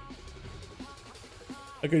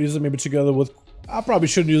 I could use it maybe together with... I probably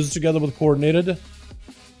shouldn't use it together with coordinated.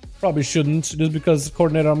 Probably shouldn't. Just because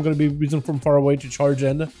coordinated I'm going to be using from far away to charge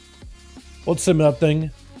in. Let's sim that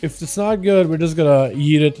thing. If it's not good, we're just going to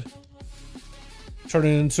yeet it. Turn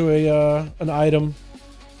it into an item.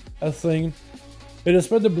 A thing. It will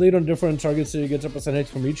spread the bleed on different targets so you get a percentage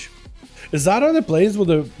from each. Is that how it plays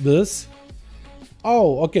with this?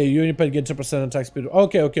 Oh, okay. You only get 10% attack speed.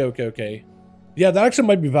 Okay. Yeah, that actually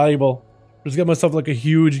might be valuable. Just get myself like a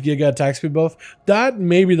huge giga attack speed buff. That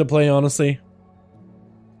may be the play, honestly.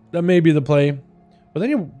 That may be the play. Were there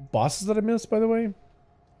any bosses that I missed, by the way?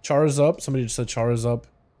 Char is up. Somebody just said Char is up.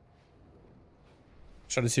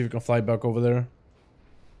 Try to see if we can fly back over there.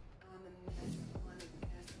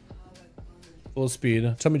 Full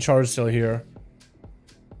speed. Tell me Char is still here.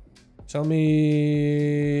 Tell me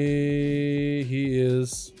he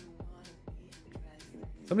is.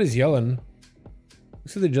 Somebody's yelling.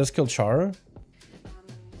 Looks like they just killed Char.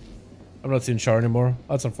 I'm not seeing Char anymore.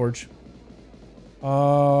 That's unfortunate.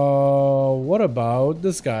 What about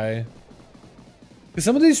this guy? Because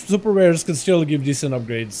some of these super rares can still give decent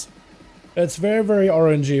upgrades. It's very, very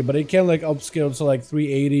RNG, but it can like upscale to like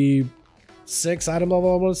 386 item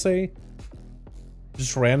level, I want to say.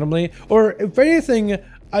 Just randomly. Or if anything,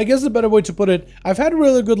 I guess the better way to put it, I've had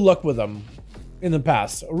really good luck with them in the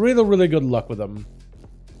past. Really, really good luck with them.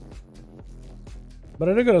 But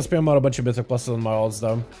I don't gotta spam out a bunch of mythic pluses on my ults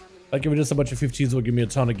though. Like if just a bunch of 15s will give me a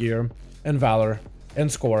ton of gear. And valor. And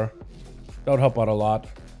score. That would help out a lot.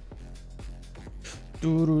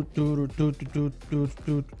 And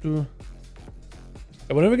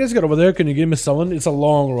whenever you guys get over there, can you give me someone? It's a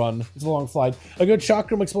long run. It's a long flight. I got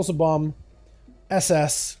Chakram, Explosive Bomb,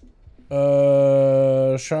 SS,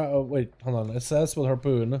 Wait, hold on. SS with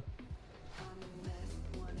harpoon.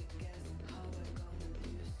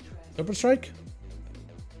 Super strike?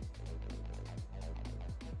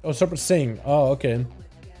 Oh, Serpent Sing. Oh, okay. In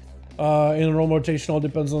a roll rotation, all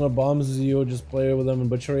depends on the bombs. You just play with them in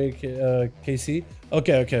butchery, KC.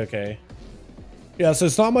 Okay. Yeah, so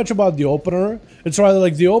it's not much about the opener. It's rather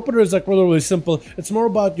like the opener is like really simple. It's more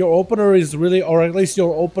about your opener is really, or at least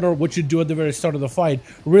your opener, what you do at the very start of the fight,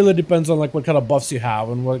 really depends on like what kind of buffs you have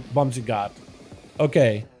and what bombs you got.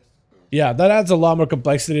 Okay. Yeah, that adds a lot more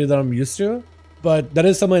complexity than I'm used to, but that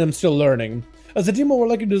is something I'm still learning. As a team, we're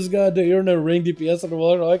lucky to just got to earn a ring DPS on the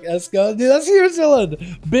world like Esca. Dude, that's huge,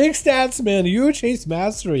 Dylan. Big stats, man. Huge haste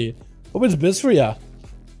mastery. Hope it's biz for ya.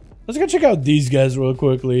 Let's go check out these guys real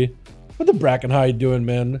quickly. What the Brackenhide doing,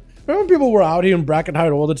 man? Remember people were out here in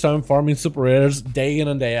Brackenhide all the time farming super rares day in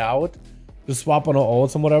and day out? Just swapping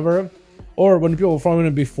ults and whatever. Or when people were farming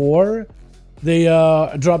it before, they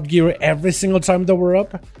dropped gear every single time they were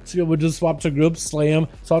up. So people would just swap to groups, slay them,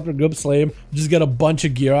 swap to groups, slay them, just get a bunch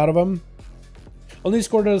of gear out of them. Only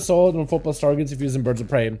scored an assault on 4+ targets if using Birds of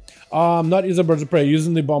Prey. I'm not using Birds of Prey,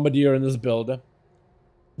 using the Bombardier in this build.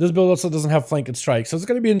 This build also doesn't have Flank and Strike, so it's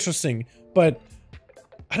going to be interesting. But,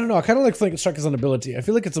 I don't know, I kind of like Flank and Strike as an ability. I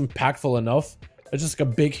feel like it's impactful enough. It's just like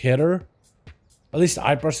a big hitter. At least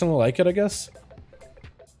I personally like it, I guess.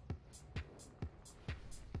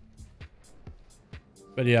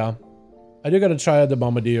 But yeah, I do got to try out the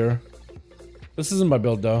Bombardier. This isn't my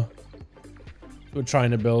build though. We're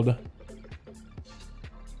trying to build.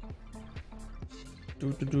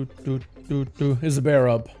 Is the bear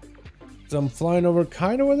up? So I'm flying over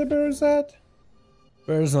kind of where the bear is at.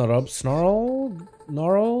 Bear's not up. Snarl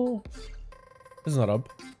is not up.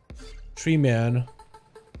 Tree man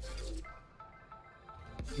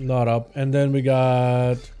not up. And then we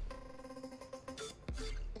got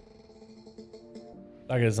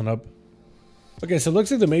that guy isn't up. Okay, so it looks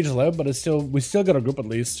like the mage left, but it's we still got a group at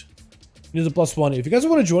least. Needs a +1. If you guys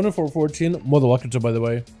want to join it for 14, more than welcome to, by the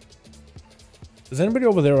way. Is anybody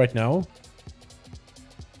over there right now?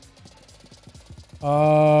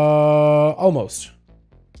 Almost.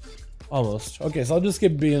 Okay, so I'll just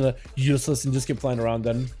keep being useless and just keep flying around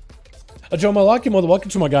then. Joe Malaki, more than welcome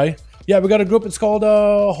to, my guy. Yeah, we got a group. It's called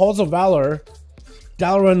Halls of Valor.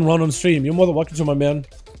 Dalaran run on stream. You're more than welcome to, my man.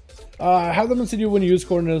 Have them instead when you use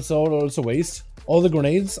coordinates or it's a waste. All the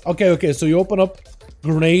grenades. Okay. So you open up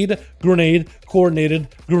grenade, coordinated,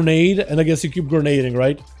 grenade, and I guess you keep grenading,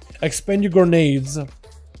 right? Expend your grenades,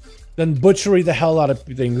 then butchery the hell out of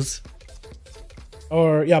things.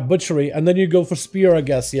 Or, yeah, butchery, and then you go for spear, I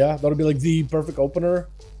guess, yeah? That'll be like the perfect opener.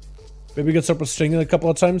 Maybe get Serpent Sting a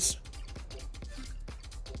couple of times.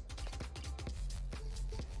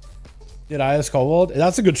 Did I ask Cobalt?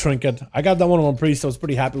 That's a good trinket. I got that one on Priest, I was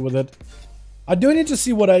pretty happy with it. I do need to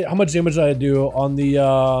see how much damage I do on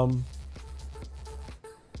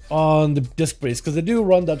the disc brace, because I do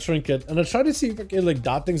run that trinket, and I try to see if I can like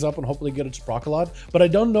dot things up and hopefully get it to proc a lot, but I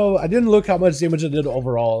don't know. I didn't look how much damage I did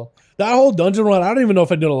overall. That whole dungeon run, I don't even know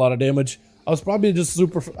if I did a lot of damage. I was probably just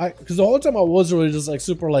super, because the whole time I was really just like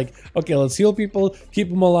super like, okay, let's heal people, keep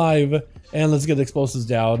them alive, and let's get the explosives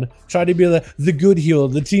down. Try to be the good healer,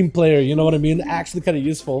 the team player, you know what I mean? Actually kind of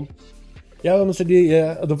useful. Yeah, I'm gonna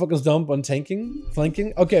yeah, the focus dump on flanking.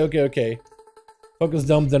 Okay. Focus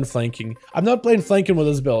dump, then flanking. I'm not playing flanking with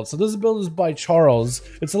this build. So this build is by Charles.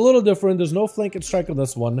 It's a little different. There's no flank and strike on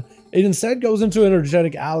this one. It instead goes into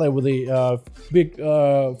energetic ally with a big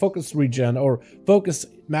focus regen or focus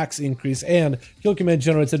max increase, and kill command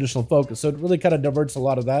generates additional focus. So it really kind of diverts a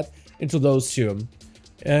lot of that into those two.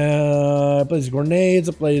 It plays grenades.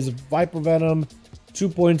 It plays Viper Venom. 2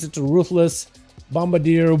 points into Ruthless.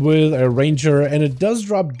 Bombardier with a Ranger, and it does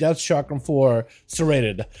drop Death Shotgun for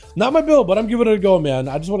Serrated. Not my build, but I'm giving it a go, man.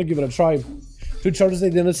 I just want to give it a try. 2 charges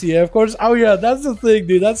at the NSCA, of course. Oh yeah, that's the thing,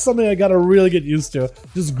 dude. That's something I gotta really get used to.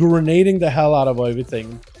 Just grenading the hell out of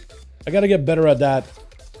everything. I gotta get better at that.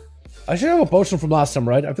 I should have a potion from last time,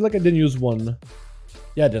 right? I feel like I didn't use one.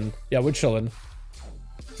 Yeah, I didn't. Yeah, we're chilling.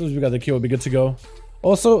 As soon as we got the kill, we'll be good to go.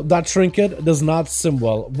 Also, that trinket does not sim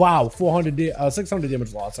well. Wow, 600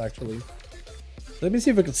 damage loss, actually. Let me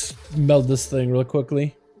see if I can meld this thing real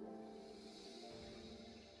quickly.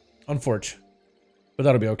 Unforge. But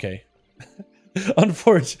that'll be okay.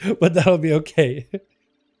 Unforge, but that'll be okay.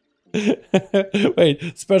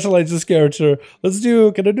 Wait, specialize this character. Let's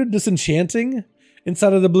do, can I do disenchanting?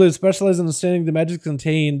 Inside of the blue, specialize in understanding the magic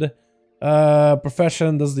contained.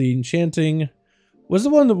 Profession does the enchanting. What's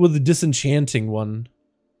the one with the disenchanting one?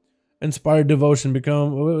 Inspired devotion,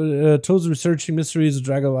 become tools researching mysteries of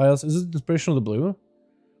Dragonflight. Is it inspiration of the blue?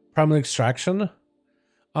 Primal extraction.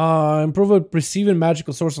 Improve a perceiving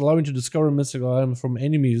magical source, allowing to discover mystical items from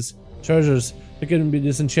enemies, treasures that can be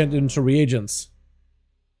disenchanted into reagents.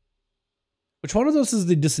 Which one of those is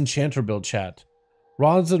the disenchanter build, chat?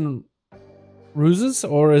 Rods and ruses,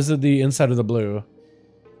 or is it the inside of the blue?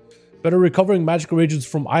 Better recovering magical reagents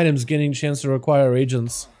from items, gaining chance to acquire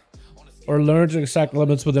agents. Or learn to extract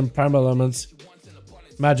elements within perma elements.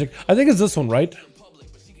 Magic. I think it's this one, right?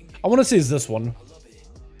 I want to say it's this one.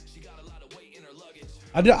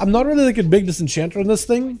 I'm not really like a big disenchanter on this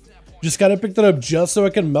thing. Just kind of picked it up just so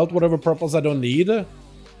I can melt whatever purples I don't need.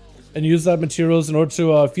 And use that materials in order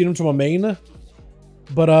to feed them to my main.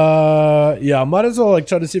 But yeah, might as well like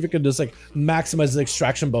try to see if I can just like maximize the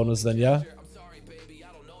extraction bonus then, yeah?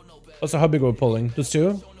 Also, how big are we pulling? Just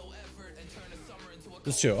two?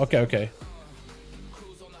 Just two. Okay, okay.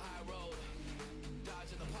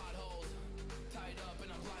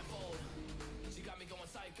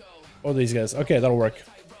 Oh, these guys. Okay, that'll work.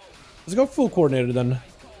 Let's go full coordinated then.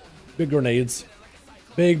 Big grenades.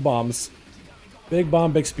 Big bombs. Big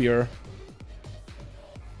bomb, big spear.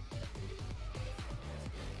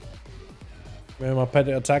 Maybe my pet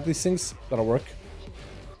attack these things. That'll work.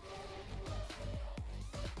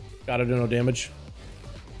 Gotta do no damage.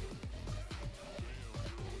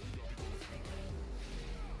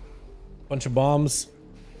 Bunch of bombs.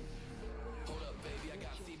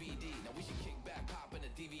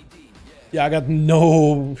 Yeah, I got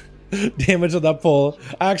no damage on that pull.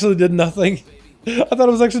 I actually did nothing. I thought I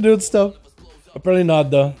was actually doing stuff. Apparently not,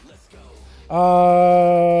 though.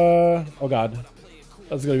 Oh god.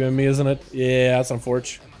 That's gonna be me, isn't it? Yeah, that's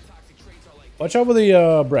unfortunate. Watch out with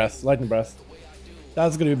the breath, lightning breath.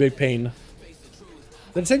 That's gonna be a big pain.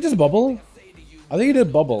 Did it take just bubble? I think he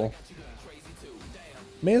did bubble.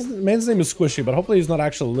 Man's name is Squishy, but hopefully he's not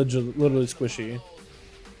actually literally squishy.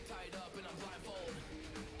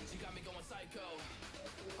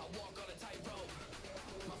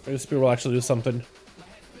 Maybe Spear will actually do something.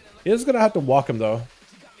 He is gonna have to walk him though.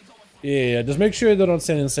 Yeah, just make sure they don't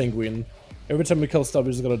stand in Sanguine. Every time we kill stuff,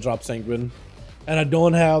 he's gonna drop Sanguine. And I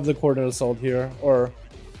don't have the Coordinate Assault here, or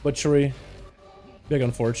Butchery. Big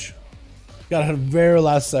unfortunate. Got it very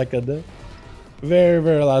last second. Very,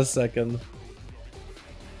 very last second.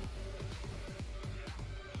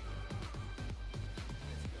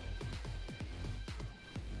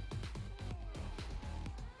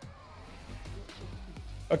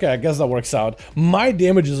 Okay, I guess that works out. My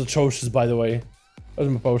damage is atrocious, by the way. Where's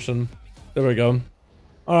my potion? There we go.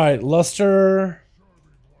 Alright, Luster.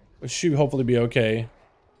 It should hopefully be okay.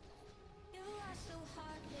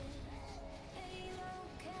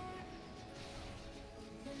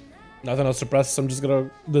 Nothing else to press, so I'm just gonna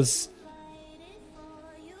this.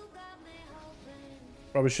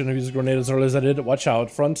 Probably shouldn't have used a grenade as early as I did. Watch out,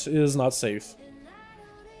 front is not safe.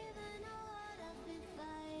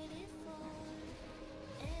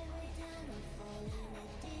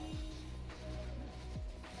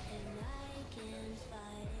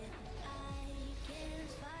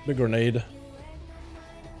 Big grenade.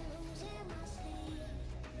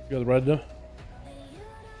 Good red.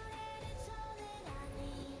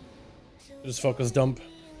 Just focus dump.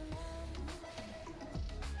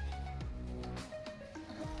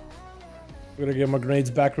 We're gonna get my grenades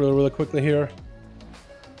back really quickly here.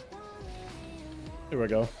 There we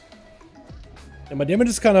go. And my damage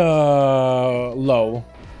is kind of low.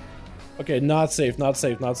 Okay, not safe, not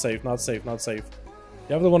safe, not safe, not safe, not safe. You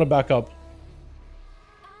definitely want to back up.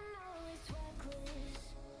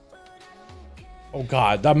 Oh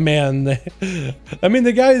god, that man. I mean,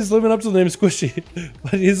 the guy is living up to the name Squishy,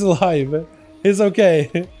 but he's alive. He's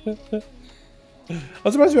okay.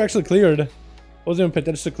 I'm surprised we actually cleared. I wasn't even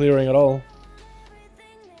potentially clearing at all.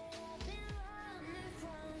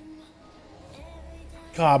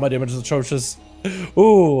 God, my damage is atrocious.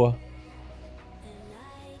 Ooh.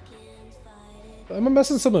 Am I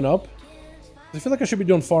messing something up? I feel like I should be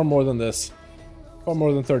doing far more than this. Far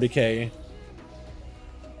more than 30k.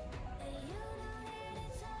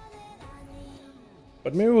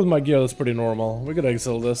 But maybe with my gear that's pretty normal. We're gonna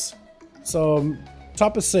exile this. So,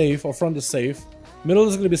 top is safe, or front is safe. Middle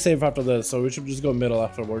is gonna be safe after this, so we should just go middle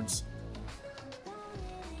afterwards.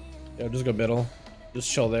 Yeah, just go middle.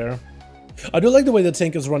 Just chill there. I do like the way the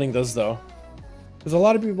tank is running this though. Because a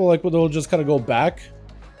lot of people like they'll just kind of go back.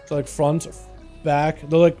 So like front, back.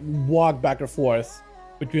 They'll like walk back and forth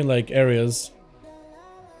between like areas.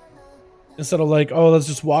 Instead of like, oh, let's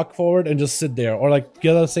just walk forward and just sit there. Or like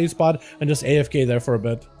get a safe spot and just AFK there for a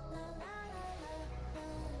bit.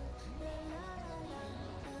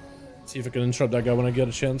 See if I can interrupt that guy when I get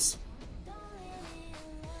a chance.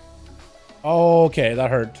 Okay, that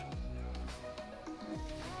hurt.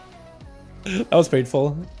 That was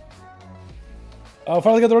painful.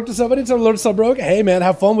 Finally got the Rook to 70. It's a Lord Subbroke. Hey man,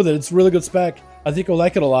 have fun with it. It's a really good spec. I think you'll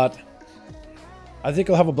like it a lot. I think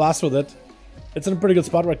you'll have a blast with it. It's in a pretty good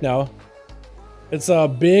spot right now. It's a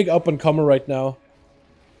big up and comer right now.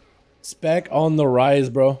 Spec on the rise,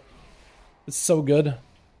 bro. It's so good.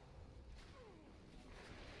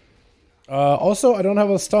 Also, I don't have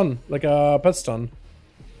a stun, like a pet stun,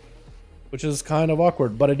 which is kind of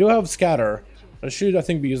awkward. But I do have scatter. I should, I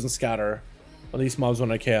think, be using scatter on these mobs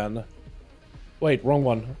when I can. Wait, wrong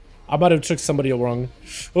one. I might have tricked somebody wrong.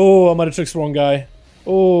 Oh, I might have tricked the wrong guy.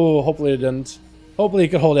 Oh, hopefully I didn't. Hopefully he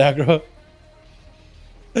could hold aggro.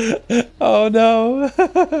 Oh no.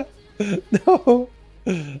 No.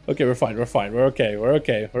 Okay, we're fine, we're fine, we're okay, we're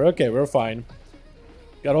okay, we're okay, we're fine.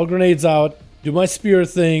 Got all grenades out. Do my spear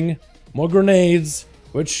thing. More grenades.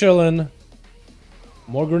 We're chilling.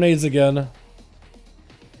 More grenades again.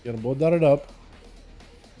 Gonna both dot it up.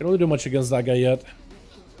 Can't really do much against that guy yet.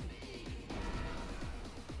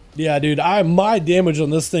 Yeah, dude, my damage on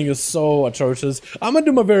this thing is so atrocious. I'm gonna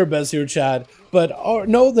do my very best here, Chad. But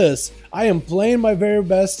know this, I am playing my very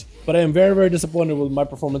best, but I am very, very disappointed with my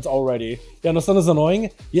performance already. Yeah, no, stun is annoying.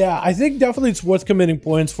 Yeah, I think definitely it's worth committing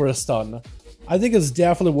points for a stun. I think it's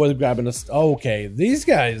definitely worth grabbing a stun. Okay, these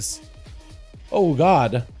guys. Oh,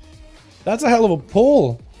 God. That's a hell of a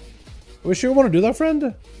pull. Are we sure we want to do that, friend?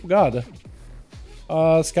 Oh, God.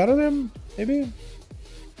 Scatter them, maybe?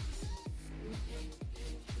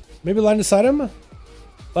 Maybe line aside him?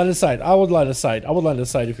 Line aside. I would line aside. I would line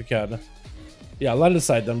aside if you can. Yeah, line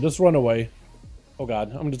aside them. Just run away. Oh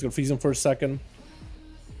god, I'm just gonna freeze him for a second.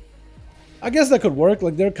 I guess that could work.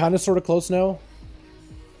 Like, they're kind of sort of close now.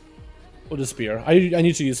 We'll just spear. I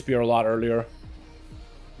need to use spear a lot earlier.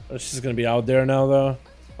 She's gonna be out there now, though.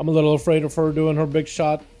 I'm a little afraid of her doing her big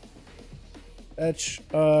shot. Etch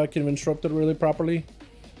can have interrupted really properly.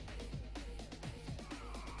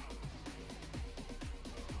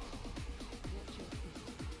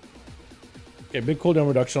 Okay, big cooldown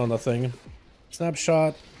reduction on the thing.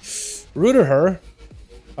 Snapshot. Rooted her.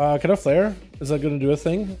 Can I flare? Is that gonna do a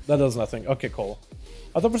thing? That does nothing. Okay, cool.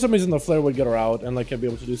 I thought for some reason the flare would get her out and like I'd be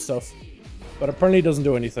able to do stuff. But apparently it doesn't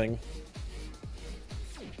do anything.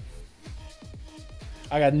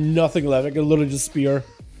 I got nothing left. I can literally just spear.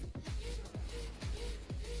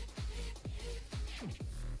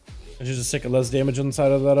 I should just take less damage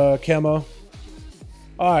inside of that camo.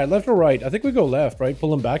 Alright, left or right? I think we go left, right?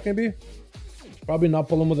 Pull him back maybe? Probably not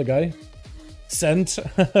pull him with a guy. Send.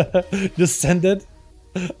 Just send it.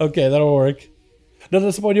 Okay, that'll work. Doesn't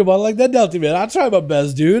disappoint you about like that, Delta, man. I'll try my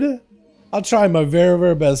best, dude. I'll try my very,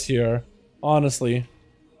 very best here. Honestly.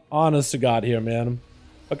 Honest to God here, man.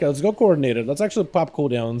 Okay, let's go coordinated. Let's actually pop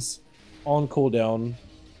cooldowns. On cooldown.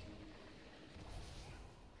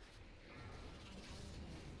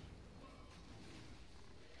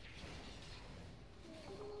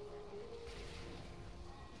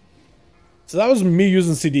 So that was me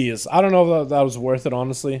using CDs. I don't know if that was worth it,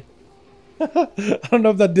 honestly. I don't know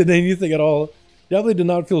if that did anything at all. Definitely did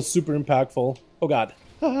not feel super impactful. Oh god.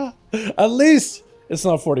 At least it's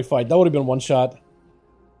not fortified. That would have been one shot.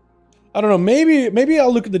 I don't know. Maybe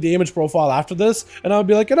I'll look at the damage profile after this and I'll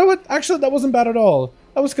be like, you know what? Actually, that wasn't bad at all.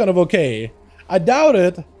 That was kind of okay. I doubt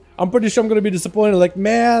it. I'm pretty sure I'm going to be disappointed. Like,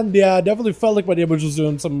 man, yeah, I definitely felt like my damage was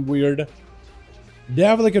doing something weird.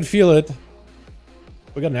 Definitely could feel it.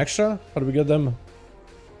 We got an extra? How do we get them?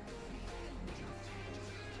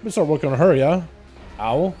 Let me start working on her, yeah?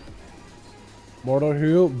 Ow. Mortal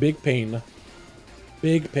hero, big pain.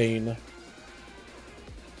 Big pain.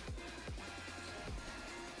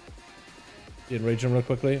 Enrage him real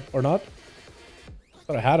quickly. Or not?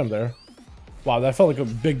 Thought I had him there. Wow, that felt like a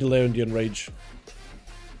big delay on the enrage.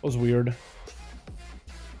 That was weird.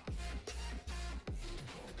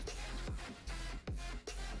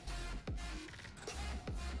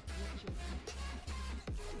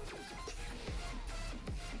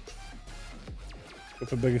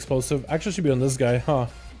 With a big explosive. Actually should be on this guy, huh?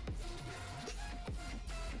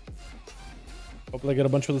 Hopefully I get a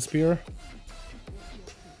bunch with the spear.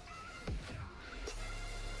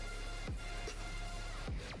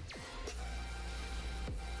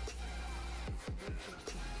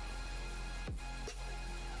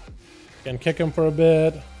 Can kick him for a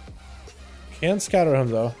bit. Can't scatter him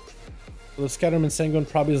though. So the scatter him in Sanguine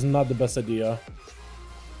probably is not the best idea.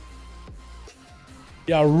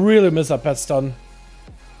 Yeah, I really miss that pet stun.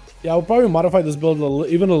 Yeah, I'll probably modify this build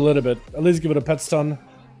even a little bit. At least give it a pet stun.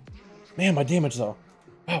 Man, my damage though.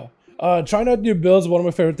 Wow. Trying out new builds is one of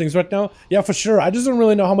my favorite things right now. Yeah, for sure. I just don't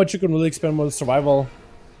really know how much you can really expand with survival.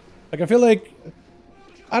 Like, I feel like...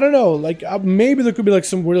 I don't know. Like, maybe there could be like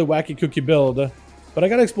some really wacky cookie build. But I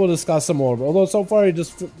gotta explore this class some more. Although so far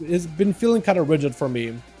it's been feeling kind of rigid for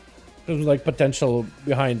me. There's like potential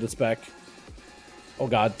behind the spec. Oh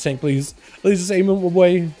god, tank please. Please just aim him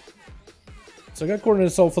away. So I got coordinate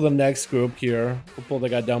assault for the next group here. We'll pull the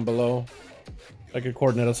guy down below. I could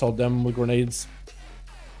coordinate assault them with grenades.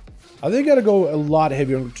 I think you gotta go a lot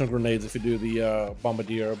heavier on grenades if you do the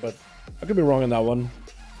bombardier, but I could be wrong on that one.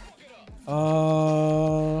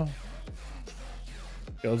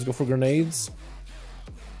 Okay, let's go for grenades.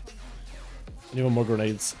 And even more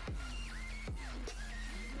grenades.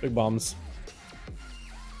 Big bombs.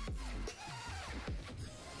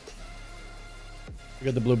 We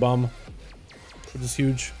got the blue bomb, which is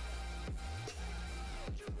huge.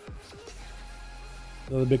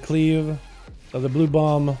 Another big cleave. Another blue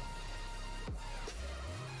bomb.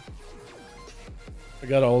 I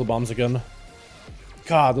got all the bombs again.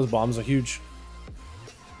 God, those bombs are huge.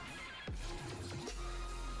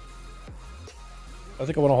 I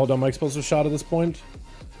think I want to hold on my explosive shot at this point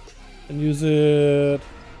and use it.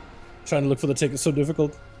 Trying to look for the tick is so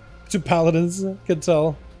difficult. Two paladins, can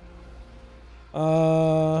tell.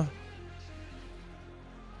 I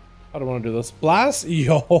don't want to do this. Blast?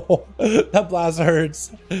 Yo, that blast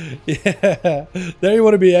hurts. Yeah, there you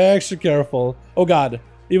want to be extra careful. Oh god,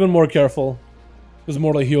 even more careful. There's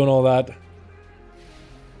mortal hue and all that.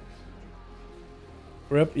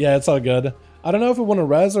 Rip. Yeah, it's all good. I don't know if we want to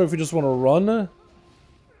res or if we just want to run.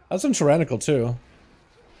 That's in tyrannical too.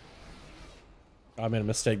 I made a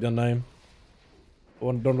mistake, didn't I?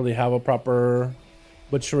 Don't really have a proper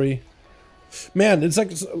butchery. Man, it's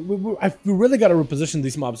like we really got to reposition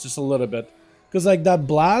these mobs just a little bit, because like that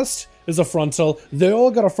blast is a frontal. They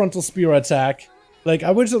all got a frontal spear attack. Like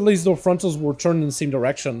I wish at least those frontals were turned in the same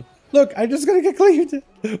direction. Look, I'm just gonna get cleaved.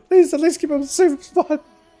 Please, at least keep them safe spot.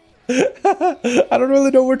 I don't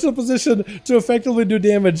really know where to position to effectively do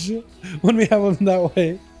damage when we have them that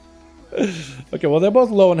way. Okay, well they're both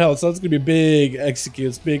low on health, so that's gonna be big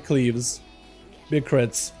executes, big cleaves, big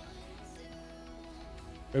crits.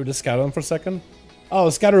 Maybe just scatter them for a second. Oh,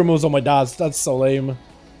 scatter removes all my dots. That's so lame.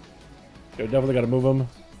 Okay, definitely gotta move them.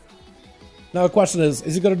 Now the question is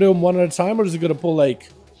he gonna do them one at a time, or is he gonna pull like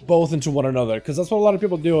both into one another? Because that's what a lot of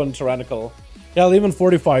people do on tyrannical. Yeah, I'll even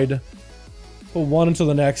fortified. Pull one into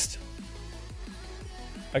the next.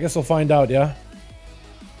 I guess we'll find out, yeah?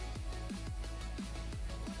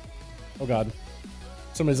 Oh god.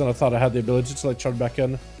 For some reason I thought I had the ability to like charge back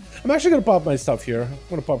in. I'm actually gonna pop my stuff here. I'm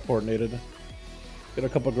gonna pop coordinated. Get a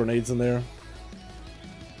couple grenades in there.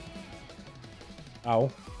 Ow.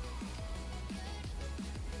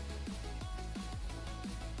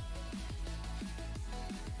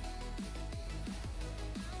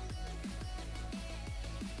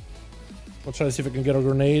 I'll try to see if I can get a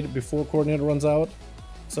grenade before coordinator runs out,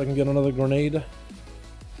 so I can get another grenade.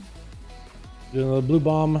 Do another blue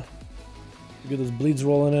bomb. Get those bleeds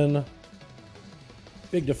rolling in.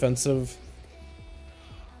 Big defensive.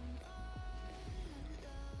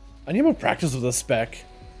 I need more practice with this spec,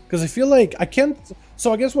 because I feel like I can't.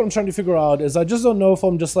 So I guess what I'm trying to figure out is I just don't know if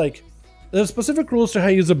I'm just like, there's specific rules to how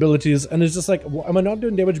you use abilities, and it's just like, am I not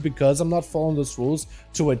doing damage because I'm not following those rules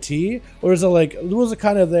to a T? Or is it like, the rules are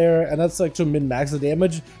kind of there, and that's like to min-max the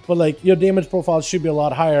damage, but like, your damage profile should be a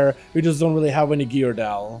lot higher, you just don't really have any gear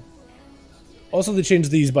down. Also, they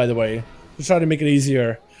changed these, by the way, to try to make it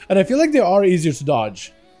easier. And I feel like they are easier to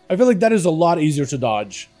dodge. I feel like that is a lot easier to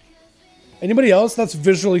dodge. Anybody else? That's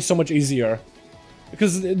visually so much easier.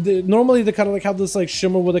 Because normally they kind of like have this like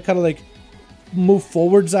shimmer where they kind of like move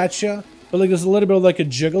forwards at you. But like there's a little bit of like a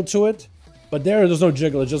jiggle to it. But there's no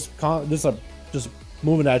jiggle. It's just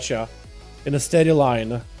moving at you in a steady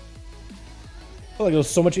line. I feel like it was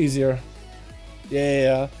so much easier.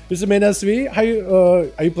 Yeah. Who's the main SV? How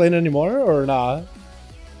you are you playing anymore or not?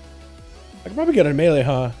 I can probably get a melee,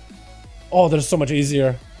 huh? Oh, that's so much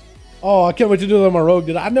easier. Oh, I can't wait to do that on my rogue,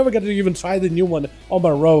 dude. I never got to even try the new one on my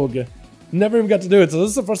rogue. Never even got to do it. So this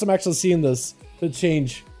is the first time I'm actually seeing this. The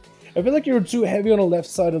change. I feel like you were too heavy on the left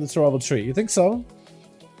side of the survival tree. You think so?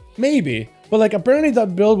 Maybe. But like apparently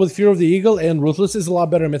that build with Fear of the Eagle and Ruthless is a lot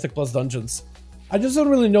better in Mythic Plus Dungeons. I just don't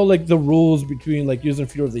really know like the rules between like using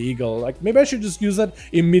Fear of the Eagle. Like maybe I should just use that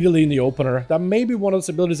immediately in the opener. That may be one of those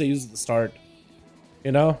abilities I use at the start.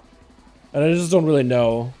 You know? And I just don't really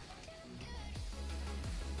know.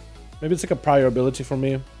 Maybe it's like a prior ability for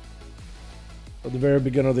me. At the very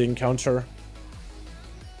beginning of the encounter.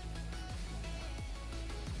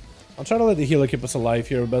 I'll try to let the healer keep us alive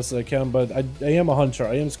here as best as I can, but I am a hunter.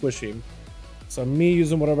 I am squishy. So me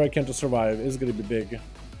using whatever I can to survive is going to be big.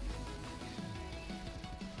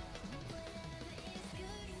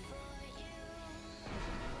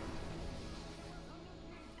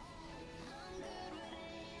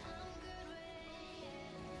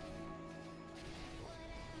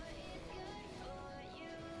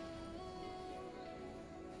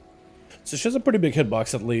 So she has a pretty big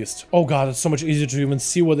hitbox at least. Oh god, it's so much easier to even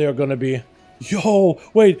see where they're gonna be. Yo,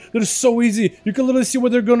 wait, that is so easy. You can literally see where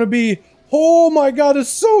they're gonna be. Oh my god, it's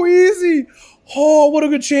so easy. Oh, what a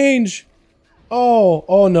good change. Oh,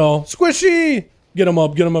 oh no. Squishy! Get him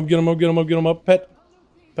up, get him up, get him up, get him up, get him up. Pet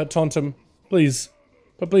taunt him. Please.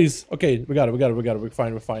 But please. Okay, we got it, we got it, we got it. We're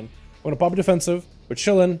fine, we're fine. We're gonna pop a defensive. We're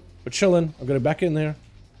chilling. We're chilling. I'm gonna back in there.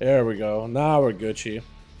 There we go. Now we're Gucci.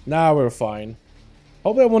 Now we're fine.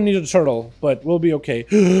 Hopefully I won't need a turtle, but we'll be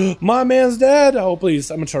okay. My man's dead! Oh, please.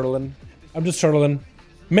 I'm a turtling. I'm just turtling.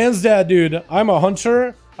 Man's dead, dude. I'm a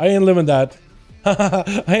hunter. I ain't living that.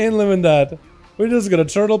 I ain't living that. We're just gonna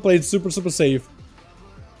turtle, play it super safe.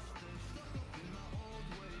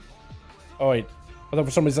 Oh, wait. I thought for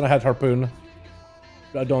some reason I had harpoon.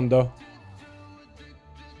 I don't, though.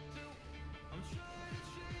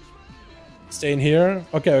 Stay in here.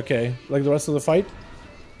 Okay, okay. Like the rest of the fight?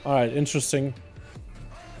 Alright, interesting.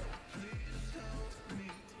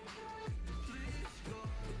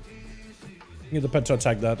 Need the pet to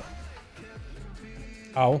attack that.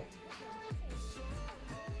 Ow.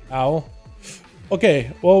 Ow.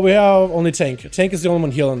 Okay, well we have only tank. Tank is the only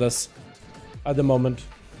one healing this at the moment.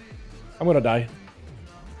 I'm gonna die.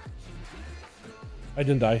 I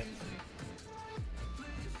didn't die.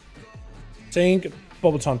 Tank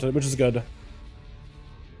bubble taunted, which is good.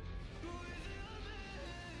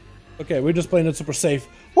 Okay, we're just playing it super safe.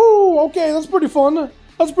 Woo! Okay, that's pretty fun.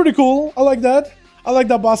 That's pretty cool. I like that. I like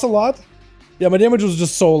that boss a lot. Yeah, my damage was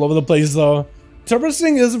just so all over the place though.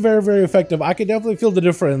 Turbusting is very effective. I can definitely feel the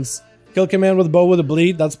difference. Kill command with bow with a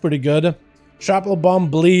bleed, that's pretty good. Shrapnel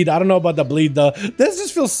bomb bleed. I don't know about the bleed though. This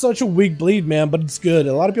just feels such a weak bleed, man, but it's good.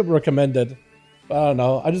 A lot of people recommend it. I don't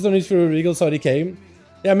know. I just don't use Fear of the Eagle, so it came.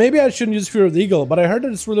 Yeah, maybe I shouldn't use Fear of the Eagle, but I heard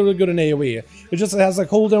that it's really good in AoE. It just has like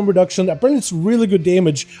cooldown reduction. Apparently it's really good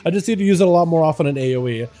damage. I just need to use it a lot more often in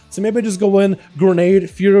AoE. So maybe I just go in,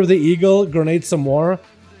 grenade, Fear of the Eagle, grenade some more.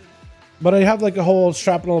 But I have like a whole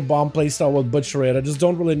shrapnel bomb playstyle with Butcher It. I just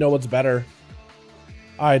don't really know what's better.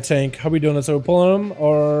 Alright, tank. How are we doing this? Are we pulling him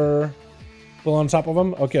or pull on top of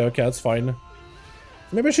him? Okay, okay, that's fine.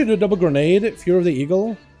 Maybe I should do a double grenade, Fear of the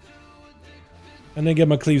Eagle. And then get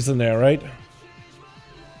my cleaves in there, right?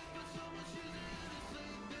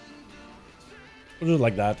 We'll do it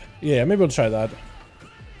like that. Yeah, maybe we'll try that.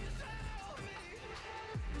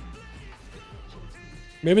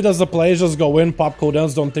 Maybe that's the play, just go in, pop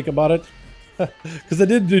cooldowns, don't think about it. Because I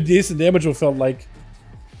did do decent damage, it felt like.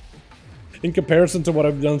 In comparison to what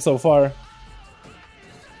I've done so far.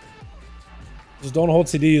 Just don't hold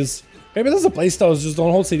CDs. Maybe that's the playstyle, just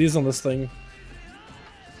don't hold CDs on this thing.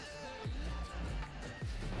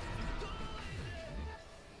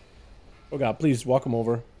 Oh god, please walk him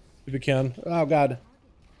over. If you can. Oh god.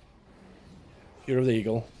 Fear of the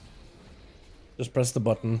Eagle. Just press the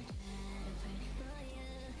button.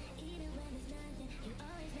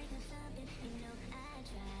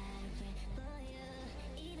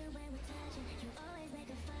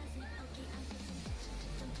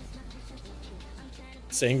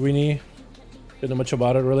 Sanguini. Didn't know much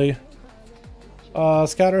about it really.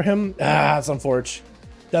 Scatter him. Ah, that's unfortunate.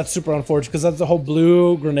 That's super unfortunate because that's the whole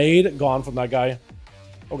blue grenade gone from that guy.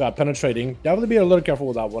 Oh god, penetrating. Definitely be a little careful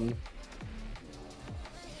with that one.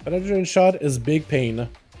 Penetrating shot is big pain.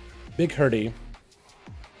 Big hurty.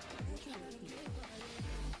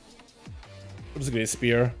 What is a great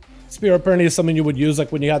spear? Spear apparently is something you would use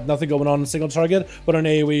like when you had nothing going on in a single target, but on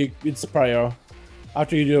AoE it's prior.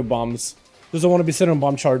 After you do bombs. Just don't want to be sitting on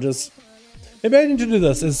bomb charges. Maybe I need to do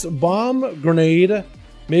this. Is bomb, grenade,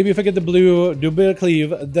 maybe if I get the blue, do a bit of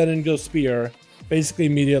cleave, then go spear. Basically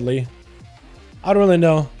immediately. I don't really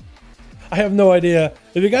know. I have no idea.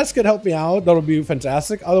 If you guys could help me out, that would be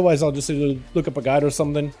fantastic. Otherwise, I'll just either look up a guide or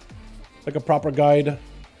something. Like a proper guide.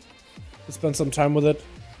 Spend some time with it.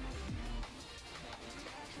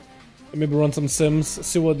 And maybe run some sims,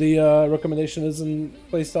 see what the recommendation is in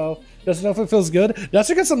playstyle. Destro definitely feels good.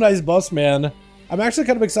 Destro gets some nice buffs, man. I'm actually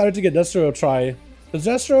kind of excited to get Destro a try. Because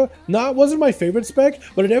Destro wasn't my favorite spec,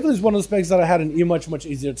 but it definitely is one of the specs that I had an much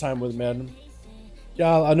easier time with, man.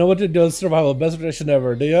 Yeah, I know what to do in survival. Best prediction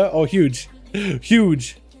ever, do ya? Oh, huge.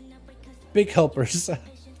 Huge. Big helpers.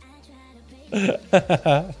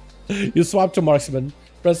 You swap to marksman.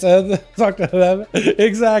 Press N, talk to them.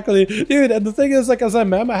 Exactly. Dude, and the thing is, like, as a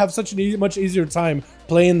mem, I have such an much easier time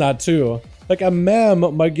playing that, too. Like, a mem,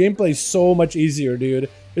 my gameplay is so much easier, dude.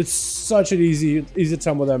 It's such an easy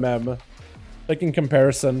time with a mem. Like, in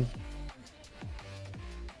comparison.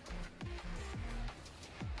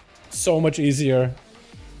 So much easier.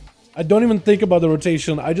 I don't even think about the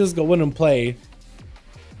rotation. I just go in and play.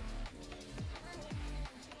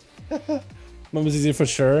 Mem is easy for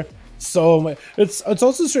sure. So it's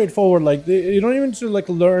also straightforward. Like you don't even need to like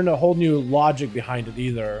learn a whole new logic behind it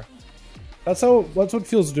either. That's what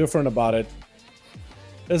feels different about it.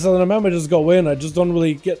 Is that when I just go in, I just don't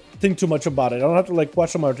really think too much about it. I don't have to like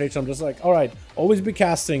question my rotation. I'm just like, all right, always be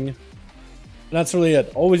casting. And that's really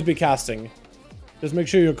it. Always be casting. Just make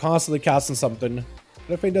sure you're constantly casting something. Did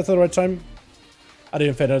I feign death at the right time? I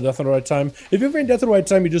didn't feign death at the right time. If you feign death at the right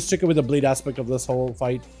time, you just stick it with the bleed aspect of this whole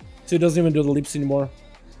fight. So it doesn't even do the leaps anymore.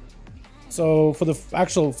 So for the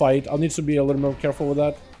actual fight, I'll need to be a little more careful with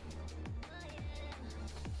that.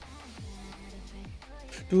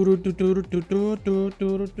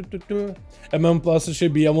 MM plus it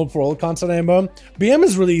should be BM for all content ammo. BM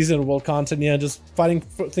is really easy in world content, yeah, just fighting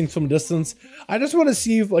things from distance. I just want to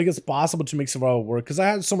see if like it's possible to make survival work, because I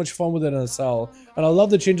had so much fun with it in SL, and I love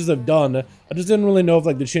the changes they've done. I just didn't really know if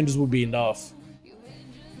like the changes would be enough.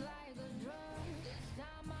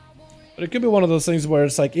 But it could be one of those things where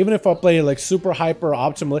it's like, even if I play like super hyper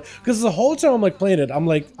optimally, because the whole time I'm like playing it, I'm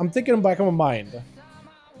thinking back in my mind,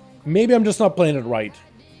 maybe I'm just not playing it right.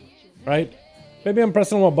 Right? Maybe I'm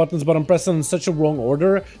pressing all my buttons, but I'm pressing in such a wrong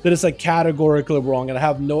order that it's like categorically wrong, and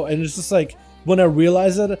and it's just like, when I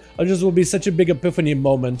realize it, it just will be such a big epiphany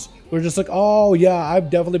moment. We're just like, oh yeah, I've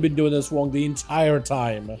definitely been doing this wrong the entire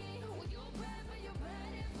time.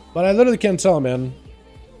 But I literally can't tell, man.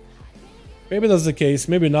 Maybe that's the case,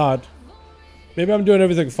 maybe not. Maybe I'm doing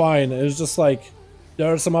everything fine. It's just like,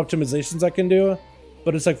 there are some optimizations I can do,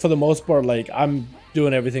 but it's like, for the most part, like, I'm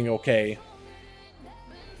doing everything okay.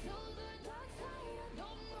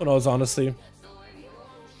 Who knows, honestly.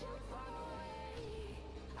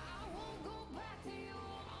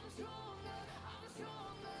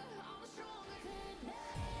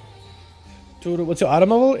 What's your item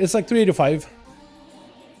level? It's like 385.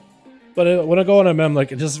 But when I go on MM,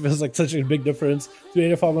 like, it just feels like such a big difference.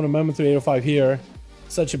 385 on MM and 385 here.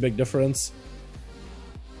 Such a big difference.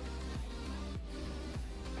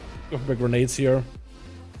 Go for big grenades here.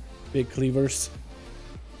 Big cleavers.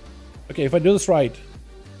 Okay, if I do this right.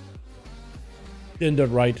 Didn't do it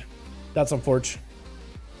right. That's unfortunate.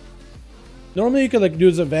 Normally you could like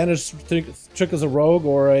do this advantage trick as a rogue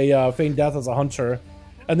or a feign death as a hunter,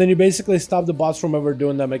 and then you basically stop the boss from ever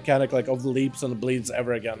doing that mechanic like of the leaps and the bleeds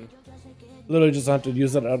ever again. Literally just have to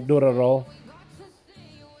use it or do it at all.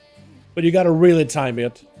 But you gotta really time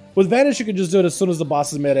it. With vanish you can just do it as soon as the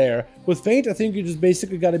boss is mid-air. With feint I think you just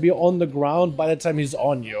basically gotta be on the ground by the time he's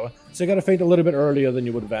on you. So you gotta feint a little bit earlier than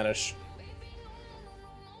you would vanish.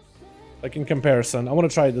 Like in comparison. I want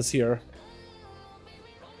to try this here.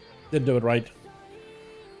 Didn't do it right.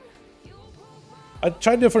 I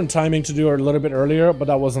tried different timing to do it a little bit earlier, but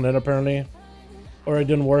that wasn't it apparently. Or it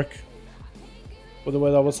didn't work with the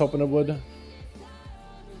way that I was hoping it would.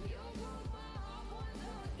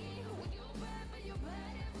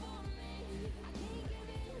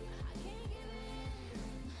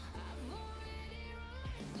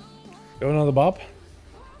 Going on the bop?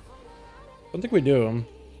 Don't think we do.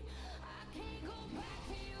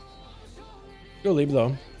 Go leave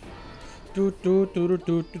though.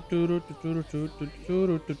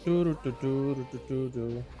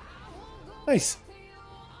 Nice.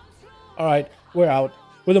 Alright, we're out.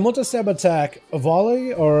 With a multi-stab attack, a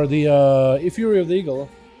volley, or the Fury of the Eagle?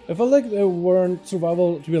 I felt like they weren't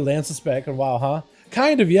survival to be a Lance spec in WoW, huh?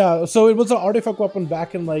 Kind of, yeah. So it was an artifact weapon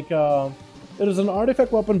back in like, it was an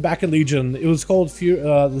artifact weapon back in Legion. It was called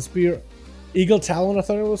the Spear... Eagle Talon, I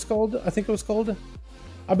thought it was called. I think it was called.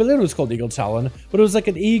 I believe it was called Eagle Talon, but it was like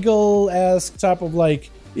an eagle-esque type of like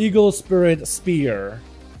eagle spirit spear.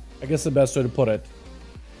 I guess the best way to put it.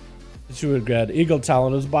 That you would get. Eagle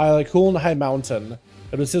Talon. It was by like Huln High Mountain.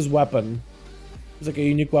 It was his weapon. It was like a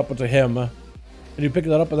unique weapon to him. And you pick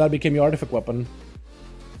that up and that became your artifact weapon.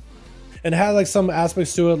 And it had like some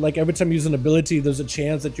aspects to it, like every time you use an ability, there's a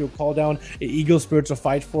chance that you'll call down an eagle spirit to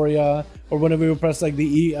fight for you, or whenever you press like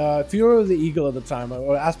the Fury of the Eagle at the time,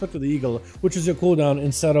 or aspect of the eagle, which is your cooldown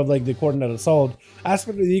instead of like the coordinate assault.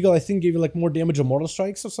 Aspect of the eagle, I think, gave you like more damage on mortal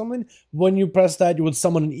strikes or something. When you press that, you would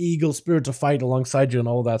summon an eagle spirit to fight alongside you and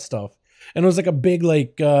all that stuff. And it was like a big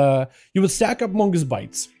like you would stack up Mongoose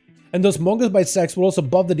Bites. And those Mongoose Bite stacks were also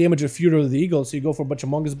above the damage of Fury of the Eagle, so you go for a bunch of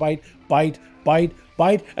Mongoose Bite, Bite, Bite,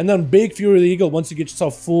 Bite, and then big Fury of the Eagle once you get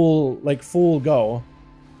yourself full go.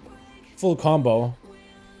 Full combo.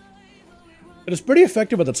 It was pretty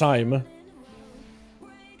effective at the time.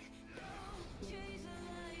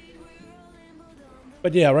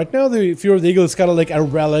 But yeah, right now the Fury of the Eagle is kind of like a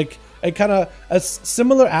relic, a kind of a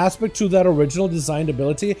similar aspect to that original designed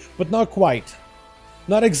ability, but not quite.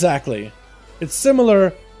 Not exactly. It's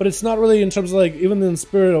similar, but it's not really in terms of like, even in the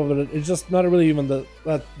spirit of it, it's just not really even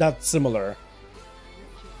that similar.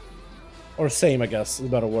 Or same, I guess, is a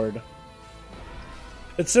better word.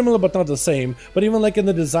 It's similar but not the same. But even like in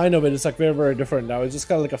the design of it, it's like very, very different now. It's just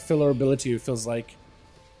kind of like a filler ability, it feels like.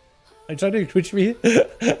 Are you trying to twitch me?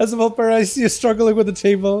 As a Valpera, I see you struggling with the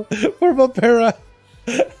table. Poor Valpera.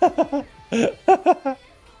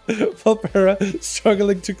 Valpera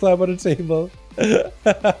struggling to climb on a table.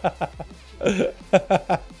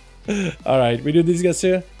 Alright, we do these guys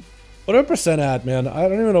here. What are percent at, man? I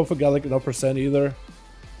don't even know if we got like enough percent either.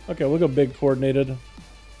 Okay, we'll go big coordinated.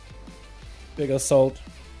 Big assault.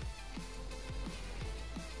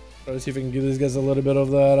 Try to see if we can give these guys a little bit of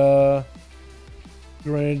that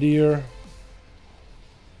grenadier.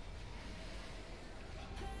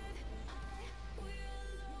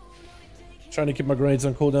 Trying to keep my grenades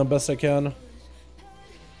on cooldown best I can.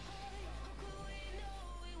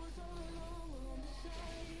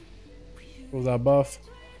 Move that buff.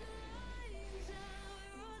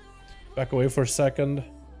 Back away for a second.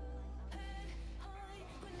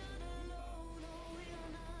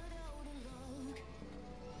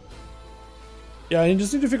 Yeah, you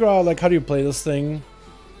just need to figure out like how do you play this thing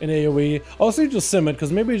in AoE. Also, you just sim it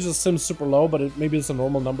because maybe it just sims super low, but maybe it's a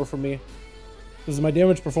normal number for me because my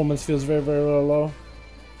damage performance feels very, very low.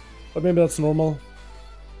 But maybe that's normal.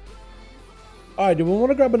 All right, do we want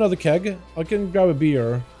to grab another keg? I can grab a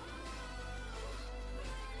beer.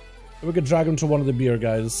 We could drag him to one of the beer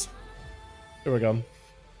guys. Here we go.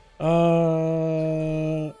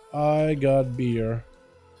 I got beer.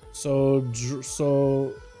 So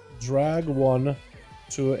drag one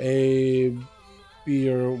to a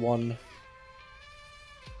beer one.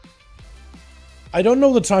 I don't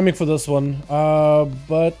know the timing for this one,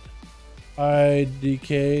 but I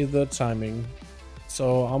decay the timing.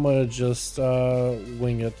 So I'm gonna just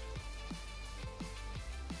wing it.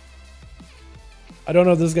 I don't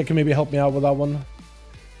know if this guy can maybe help me out with that one.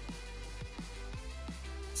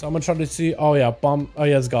 So I'm gonna try to see. Oh yeah, bomb. Oh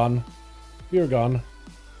yeah, it's gone. Beer gone.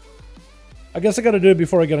 I guess I gotta do it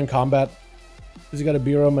before I get in combat. Because you gotta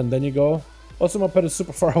beer him and then you go. Also, my pet is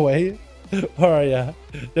super far away. Alright, yeah.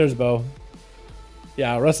 There's Bo.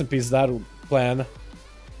 Yeah, rest in peace, that plan.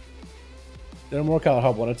 Didn't work out how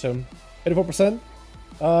I wanted to. 84%?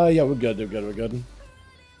 Yeah, we're good, we're good.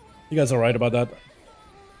 You guys alright about that?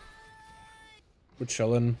 We're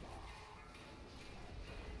chilling.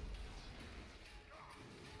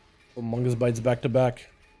 Among Us bites back to back.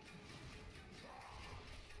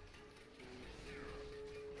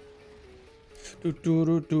 Didn't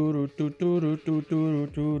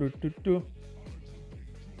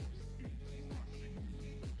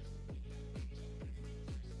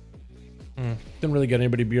really get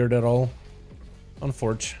anybody beard at all.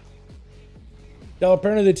 Unfortunate. Now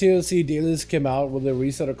apparently the TOC dailies came out with a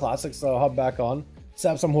reset of classics, so I'll hop back on.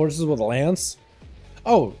 Sap some horses with a lance.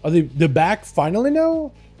 Oh, are they back finally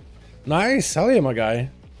now? Nice, hell yeah, my guy.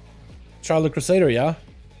 Charlie Crusader, yeah. I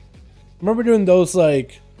remember doing those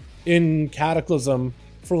like in Cataclysm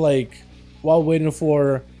for like while waiting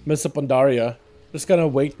for Miss Pandaria. Just kind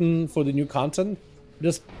of waiting for the new content.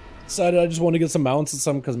 Just decided I just want to get some mounts and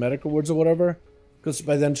some cosmetic rewards or whatever. Because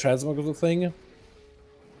by then transmog was a thing. Or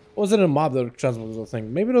was it a mob that transmog was a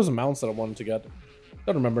thing? Maybe those mounts that I wanted to get.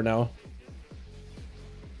 Don't remember now.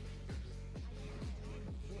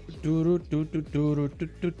 Oh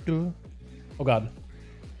god.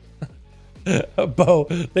 Bo,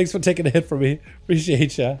 thanks for taking a hit for me.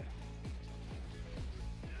 Appreciate ya.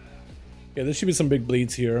 Okay, there should be some big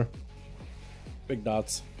bleeds here. Big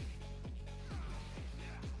dots.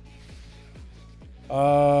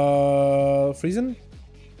 Freezing?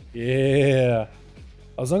 Yeah.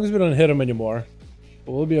 As long as we don't hit him anymore,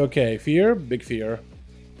 we'll be okay. Fear? Big fear.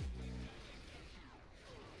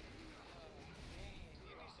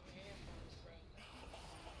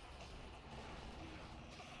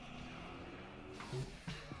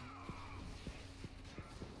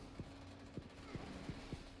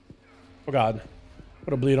 Oh god.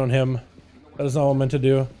 Put a bleed on him. That is not what I meant to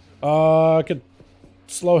do. I could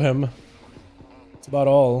slow him. That's about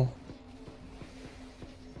all.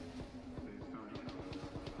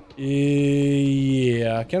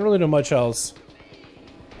 Yeah, can't really do much else.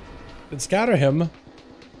 Could scatter him. Well,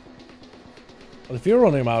 if you're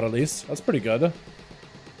running him out at least, that's pretty good.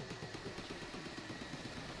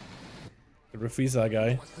 Could refreeze that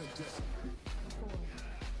guy.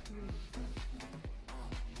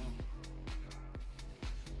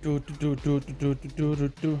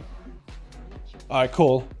 Alright,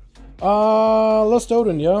 cool. Lust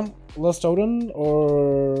Odin, yeah? Lust Odin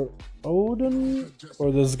or Odin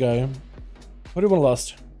or this guy? What do you want to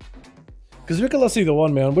lust? Because we can lust either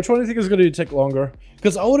one, man. Which one do you think is going to take longer?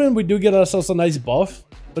 Because Odin, we do get ourselves a nice buff,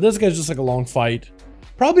 but this guy's just like a long fight.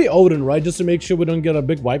 Probably Odin, right? Just to make sure we don't get a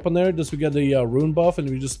big wipe on there. Just we get the rune buff and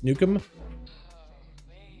we just nuke him.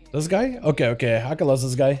 This guy? Okay, okay. I can love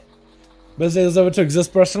this guy. Best days ever to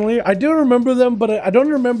exist personally. I do remember them, but I don't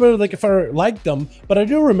remember like if I liked them, but I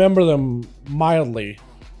do remember them mildly.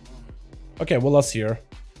 Okay, well, let's hear.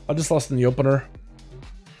 I just lost in the opener.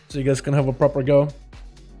 So you guys can have a proper go.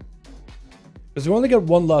 Because we only get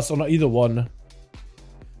one loss on either one.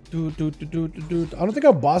 I don't think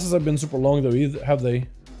our bosses have been super long though either, have they?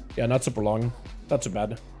 Yeah, not super long. Not too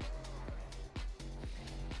bad.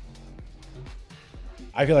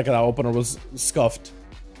 I feel like that opener was scuffed.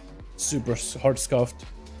 Super hard scuffed.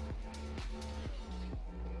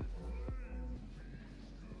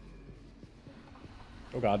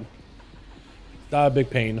 Oh god. Big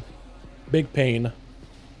pain. Big pain.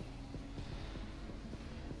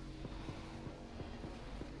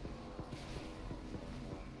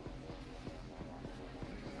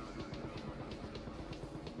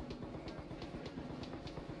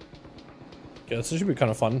 Okay, this should be kind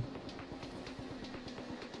of fun.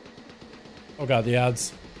 Oh god, the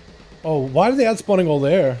ads. Oh, why are the ads spawning all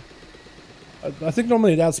there? I think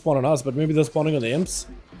normally the ads spawn on us, but maybe they're spawning on the imps?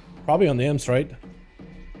 Probably on the imps, right?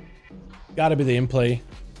 Gotta be the imp play.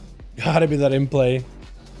 Gotta be that imp play.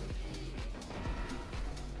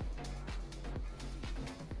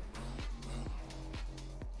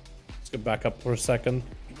 Let's get back up for a second.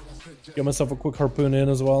 Get myself a quick harpoon in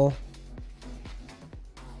as well.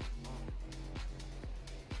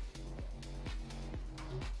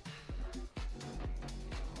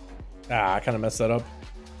 Ah, I kind of messed that up.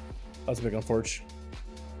 That's a big unfortunate.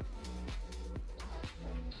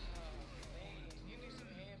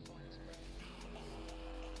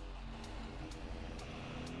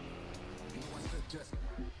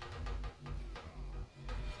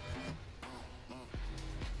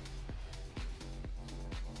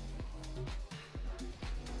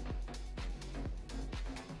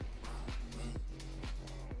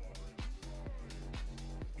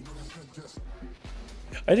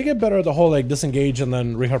 I need to get better at the whole like disengage and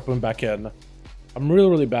then re-harpoon back in. I'm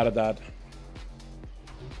really bad at that.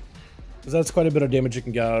 Because that's quite a bit of damage you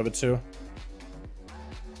can get out of it too.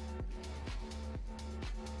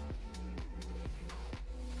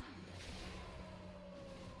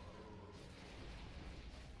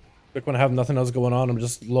 Like when I have nothing else going on, I'm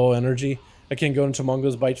just low energy. I can't go into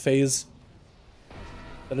Mongo's bite phase.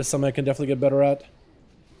 That is something I can definitely get better at.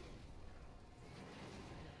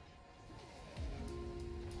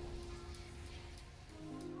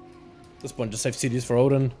 This one just save CDs for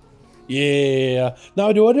Odin. Yeah.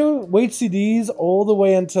 Now, do I wait CDs all the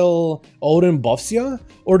way until Odin buffs ya?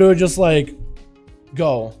 Or do I just like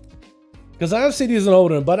go? Because I have CDs in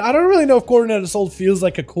Odin, but I don't really know if Coordinated Assault feels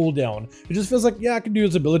like a cooldown. It just feels like, yeah, I can do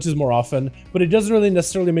his abilities more often, but it doesn't really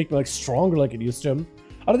necessarily make me like stronger like it used to.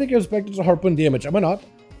 I don't think I expected to harpoon damage. Am I not?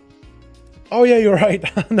 Oh yeah, you're right.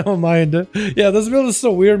 Never mind. Yeah, this build is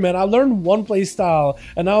so weird, man. I learned one play style,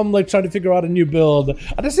 and now I'm like trying to figure out a new build.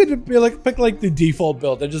 I just need to be like pick like the default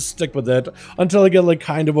build and just stick with it until I get like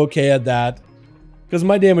kind of okay at that. Because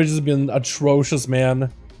my damage has been atrocious,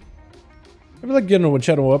 man. I feel like getting a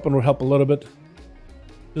Winchester weapon would help a little bit.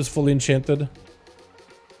 Just fully enchanted.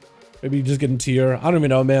 Maybe just getting tier. I don't even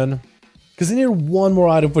know, man. Because I need one more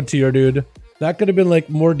item for tier, dude. That could have been like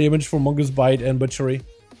more damage for Mongoose Bite and Butchery.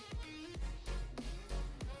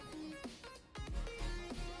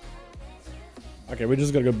 Okay, we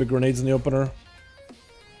just gotta go big grenades in the opener.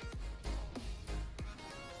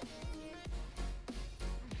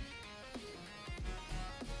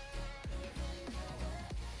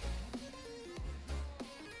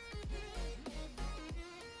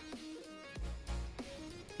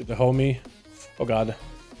 Get the homie. Oh god.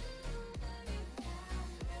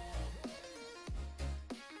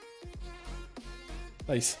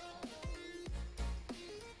 Nice.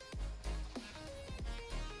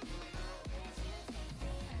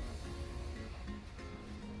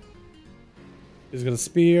 He's gonna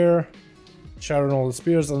spear, shattering all the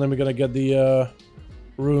spears, and then we're gonna get the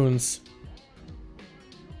runes.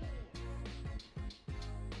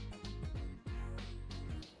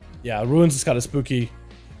 Yeah, runes is kind of spooky.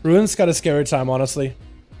 Runes kind of scary time, honestly.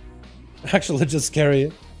 Actually, just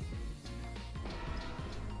scary.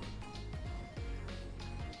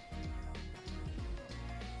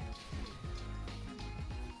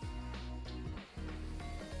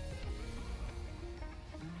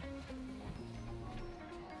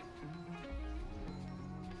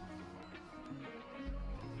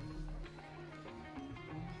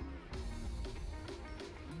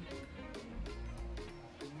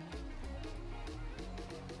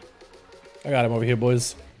 I got him over here,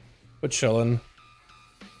 boys. We're chilling.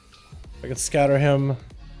 I can scatter him.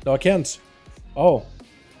 No, I can't. Oh.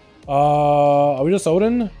 Are we just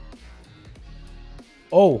Odin?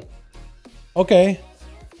 Oh. Okay.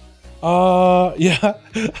 Yeah.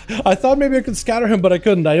 I thought maybe I could scatter him, but I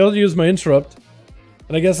couldn't. I only used my interrupt.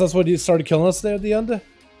 And I guess that's what he started killing us there at the end.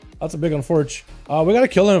 That's a big unfortunate. We gotta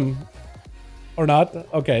kill him. Or not.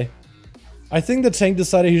 Okay. I think the tank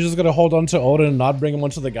decided he's just gonna hold on to Odin and not bring him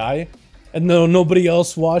onto the guy. And no, nobody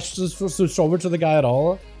else watched just to switch over to the guy at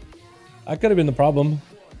all. That could have been the problem.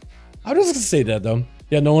 I'm just gonna say that though.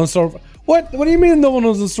 Yeah, no one's Storm. What? What do you mean no one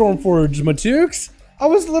was a Stormforge, Matukes? I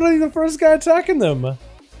was literally the first guy attacking them.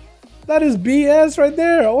 That is BS right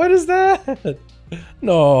there. What is that?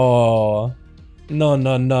 No. No,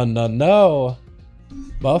 no, no, no, no.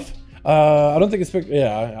 Buff. I don't think it's...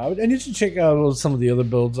 Yeah, I need to check out some of the other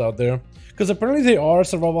builds out there. Because apparently they are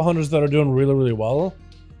survival hunters that are doing really, really well.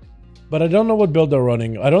 But I don't know what build they're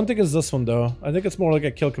running. I don't think it's this one though. I think it's more like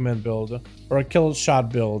a kill command build. Or a kill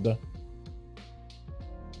shot build.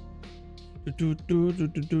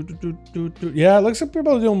 Yeah, it looks like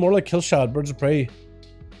people are doing more like kill shot, birds of prey.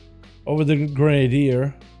 Over the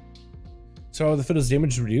grenadier. So the fittest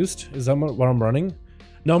damage reduced? Is that what I'm running?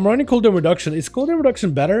 No, I'm running cooldown reduction. Is cooldown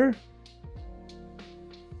reduction better?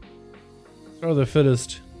 Or the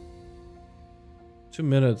fittest? 2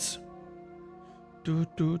 minutes.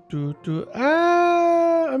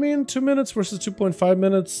 I mean, 2 minutes versus 2.5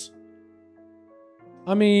 minutes.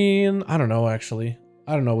 I mean, I don't know actually.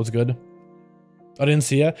 I don't know what's good. I didn't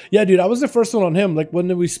see it. Yeah, dude, I was the first one on him. Like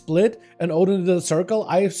when we split and Odin did the circle,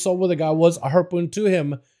 I saw where the guy was. I harpooned to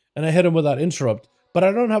him and I hit him with that interrupt. But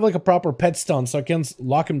I don't have like a proper pet stun, so I can't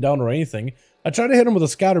lock him down or anything. I tried to hit him with a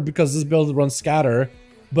scatter because this build runs scatter,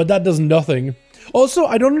 but that does nothing. Also,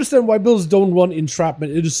 I don't understand why builds don't run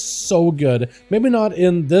entrapment. It is so good. Maybe not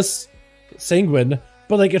in this sanguine,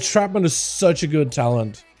 but like entrapment is such a good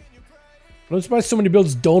talent. I'm surprised so many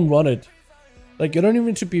builds don't run it. Like you don't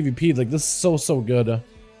even to PvP. Like this is so good.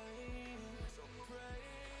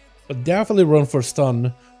 But definitely run for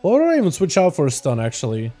stun. Why would I even switch out for a stun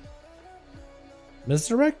actually?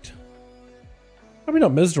 Misdirect? Probably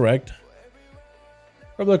not misdirect.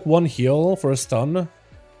 Probably like one heal for a stun.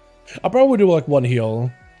 I'll probably do like one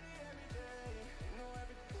heal.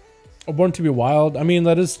 Or Born to be Wild. I mean,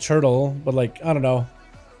 that is Turtle, but like, I don't know.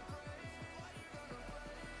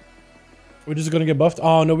 We're just gonna get buffed.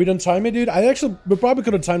 Oh no, we didn't time it, dude. We probably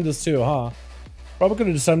could have timed this too, huh? Probably could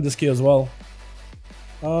have just timed this key as well.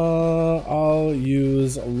 I'll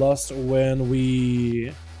use Lust when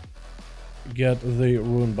we get the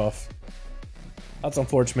rune buff. That's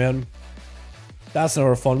unfortunate, man. That's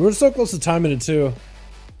never fun. We were so close to timing it too.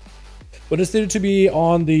 But this needed to be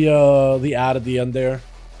on the ad at the end there.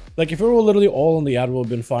 Like if it were literally all on the ad, would have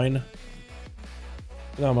been fine.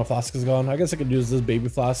 Now my flask is gone. I guess I could use this baby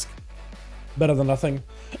flask. Better than nothing.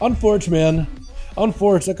 Unfortunate, man.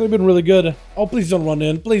 Unfortunate. That could have been really good. Oh, please don't run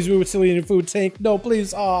in. Please, we were still eating food tank. No,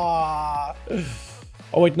 please. Ah.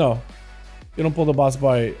 Oh wait, no. You don't pull the boss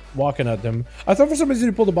by walking at them. I thought for some reason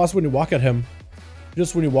you pull the boss when you walk at him.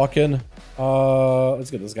 Just when you walk in.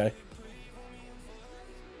 Let's get this guy.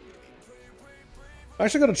 I'm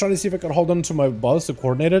actually gonna try to see if I can hold on to my boss to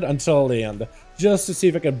coordinate it until the end. Just to see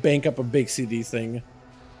if I can bank up a big CD thing.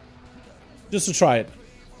 Just to try it.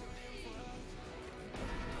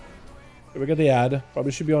 Here we got the ad.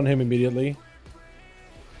 Probably should be on him immediately.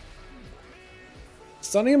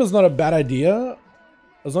 Stunning him is not a bad idea.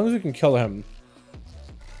 As long as we can kill him.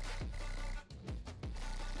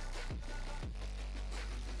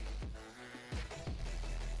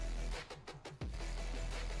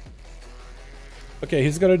 Okay,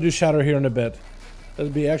 he's gonna do shatter here in a bit.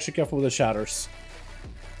 Let's be extra careful with the shatters.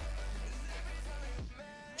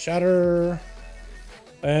 Shatter.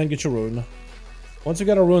 And get your rune. Once you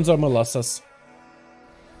get our runes, I'm gonna lust us.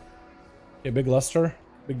 Okay, big luster.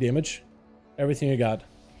 Big damage. Everything you got.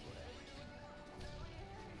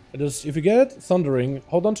 If you get Thundering,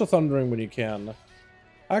 hold on to Thundering when you can.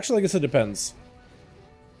 Actually, I guess it depends.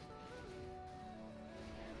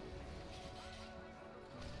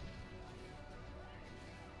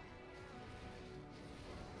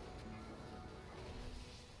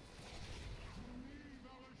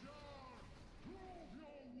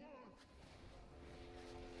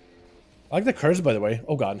 I like the curse, by the way.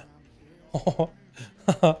 Oh god. Oh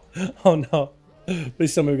no.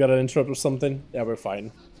 Please tell me we got an interrupt or something. Yeah, we're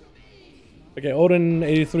fine. Okay, Odin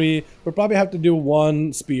 83. We'll probably have to do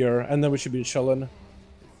one spear, and then we should be chilling.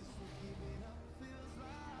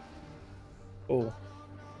 Oh.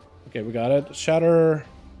 Okay, we got it. Shatter.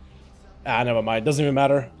 Ah, never mind. Doesn't even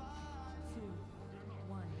matter.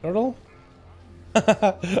 Turtle?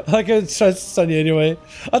 Like it's sunny anyway.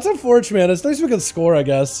 That's unfortunate, man. It's nice we can score, I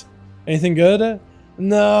guess. Anything good?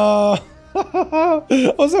 No.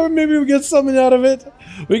 I was hoping maybe we get something out of it.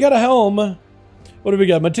 We got a helm. What do we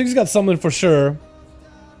got? My chick's got something for sure.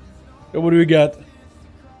 What do we got?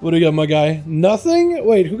 What do we got, my guy? Nothing?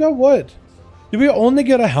 Wait, who got what? Did we only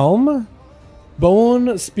get a helm?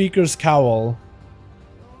 Bone Speaker's Cowl.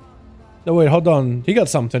 No, wait, hold on. He got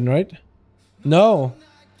something, right? No.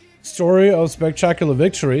 Story of Spectacular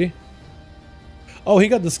Victory. Oh, he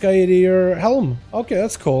got the Sky Eater helm. Okay,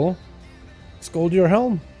 that's cool. Scoldier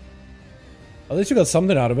helm. At least you got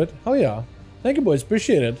something out of it. Oh yeah. Thank you, boys.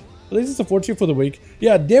 Appreciate it. At least it's a 14 for the week.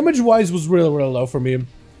 Yeah, damage-wise was really, really low for me.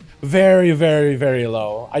 Very, very, very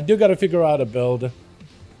low. I do gotta figure out a build.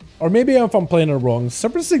 Or maybe if I'm playing it wrong.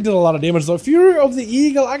 Super Sick did a lot of damage though. Fury of the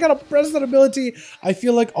Eagle, I gotta press that ability, I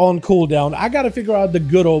feel like on cooldown. I gotta figure out the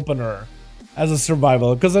good opener as a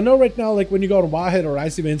survival. Because I know right now, like when you go to Wahid or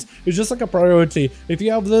Icy Veins, it's just like a priority. If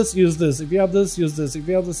you have this, use this. If you have this, use this. If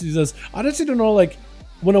you have this, use this. I just need to know, like,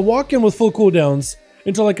 when I walk in with full cooldowns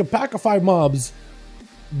into like a pack of 5 mobs,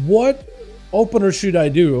 what opener should I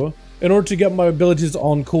do in order to get my abilities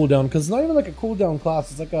on cooldown? Because it's not even like a cooldown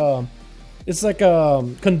class, it's like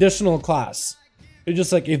a conditional class. It's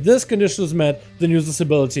just like, if this condition is met, then use this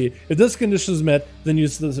ability. If this condition is met, then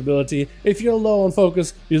use this ability. If you're low on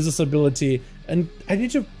focus, use this ability. And I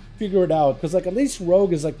need to figure it out, because like at least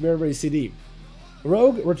Rogue is like very, very CD.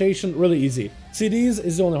 Rogue rotation, really easy. CDs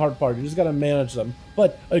is the only hard part, you just gotta manage them.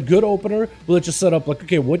 But a good opener will let you set up like,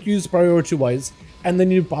 okay, what you use priority-wise, and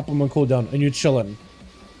then you pop them on cooldown, and you're chilling.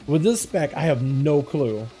 With this spec, I have no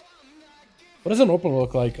clue. What does an opener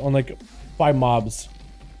look like on like 5 mobs?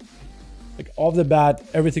 Like off the bat,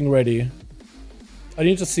 everything ready. I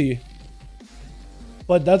need to see.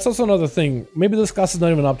 But that's also another thing. Maybe this class is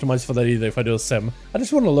not even optimized for that either if I do a sim. I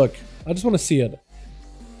just want to look. I just want to see it.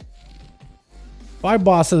 5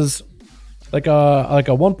 bosses, like a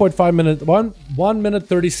 1.5 minute, 1 minute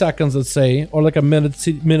 30 seconds, let's say, or like a minute.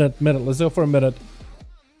 Let's go for a minute.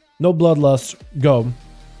 No bloodlust. Go.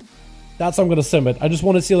 That's how I'm gonna sim it. I just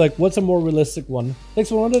want to see like what's a more realistic one. Thanks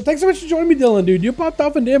so much for joining me, Dylan, dude. You popped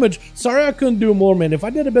off in damage. Sorry I couldn't do more, man. If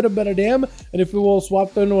I did a bit of better dam, and if we will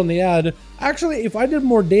swap in on the ad, actually, if I did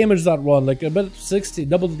more damage that run, like a bit 60,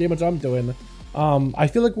 double the damage I'm doing, I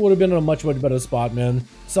feel like we would have been in a much better spot, man.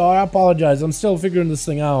 So I apologize. I'm still figuring this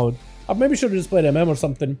thing out. I maybe should have just played MM or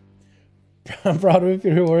something. I'm proud of it if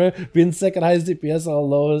you're Warrior. Being second highest DPS on the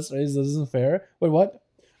lowest raise isn't fair. Wait, what?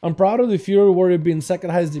 I'm proud of the Fury Warrior being second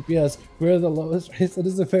highest DPS. We're the lowest race. That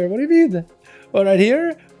isn't fair. What do you mean? Well, right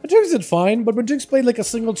here, Majix did fine, but Majix played like a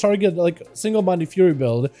single target, like single body Fury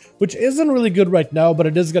build, which isn't really good right now, but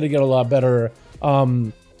it is going to get a lot better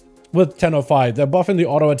with 1005. They're buffing the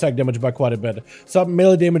auto attack damage by quite a bit. So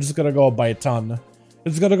melee damage is going to go up by a ton.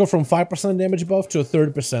 It's going to go from 5% damage buff to a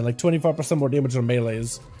 30%, like 25% more damage on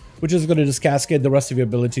melees, which is going to just cascade the rest of your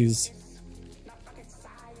abilities.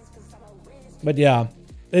 But yeah.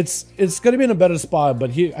 It's gonna be in a better spot,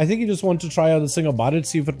 but I think you just want to try out the single body to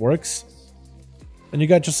see if it works. And you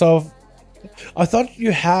got yourself. I thought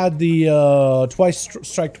you had the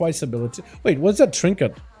strike twice ability. Wait, what's that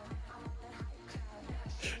trinket?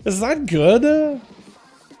 Is that good?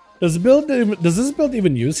 Does this build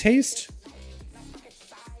even use haste?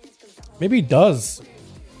 Maybe it does.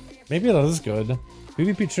 Maybe that is good.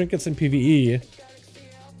 PvP trinkets and PvE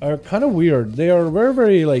are kind of weird. They are very,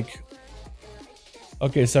 very like.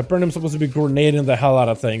 Okay, so I'm supposed to be grenading the hell out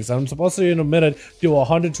of things. I'm supposed to, in a minute, do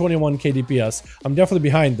 121 KDPS. I'm definitely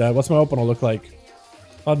behind that. What's my opener look like?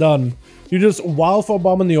 All done. You just wildfire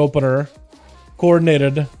bomb in the opener.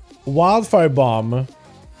 Coordinated. Wildfire bomb.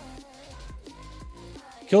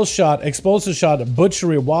 Kill shot. Explosive shot.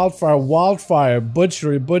 Butchery. Wildfire. Wildfire.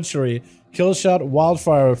 Butchery. Butchery. Kill shot.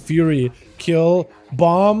 Wildfire. Fury. Kill.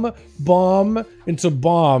 Bomb. Bomb into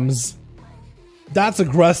bombs. That's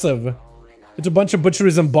aggressive. It's a bunch of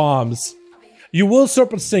butcheries and bombs. You will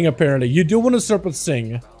Serpent Sting, apparently. You do want to Serpent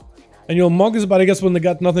Sting. And you'll Mongoose about, I guess, when they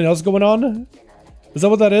got nothing else going on? Is that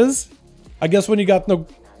what that is? I guess when you got no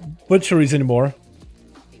butcheries anymore.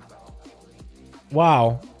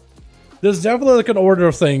 Wow. There's definitely like an order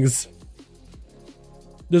of things.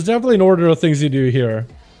 There's definitely an order of things you do here.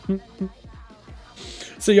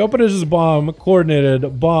 So you open it as bomb,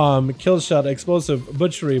 coordinated, bomb, kill shot, explosive,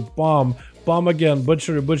 butchery, bomb. Bomb again,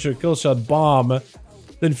 butchery, butcher, kill shot, bomb,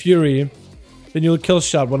 then fury, then you'll kill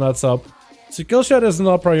shot when that's up. So kill shot is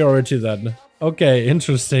not priority then. Okay,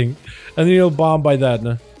 interesting. And then you'll bomb by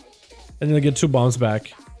then. And you'll get 2 bombs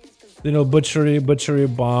back. Then you'll butchery, butchery,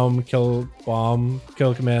 bomb, kill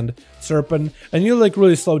command, serpent. And you'll like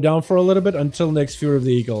really slow down for a little bit until next Fury of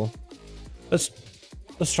the Eagle. Let's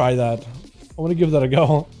Let's try that. I want to give that a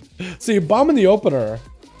go. So you bomb in the opener.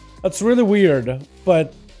 That's really weird,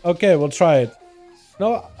 but okay, we'll try it.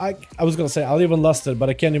 No, I was gonna say I'll even lust it, but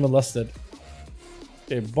I can't even lust it.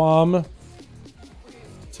 Okay, bomb.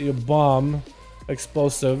 So you bomb,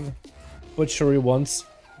 explosive, butchery once,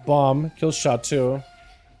 bomb, kill shot 2.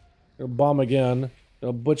 You'll bomb again.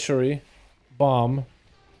 You'll butchery, bomb,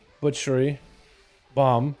 butchery,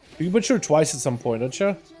 bomb. You can butcher twice at some point, don't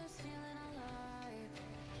you?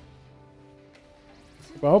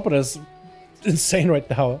 My opener is insane right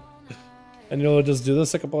now. And you'll just do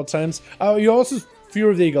this a couple of times. Oh, you also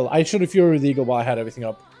Fury of the Eagle. I should have Fury of the Eagle while I had everything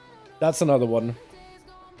up. That's another one.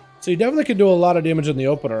 So you definitely can do a lot of damage in the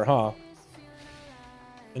opener, huh?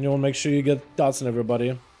 And you want to make sure you get dots on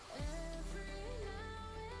everybody.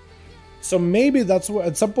 So maybe that's what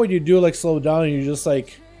at some point you do like slow down and you just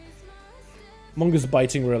like mongoose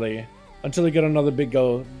biting really until you get another big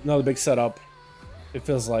go, another big setup. It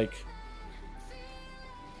feels like.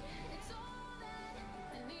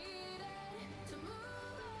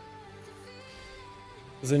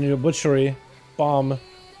 Because then you butchery, bomb,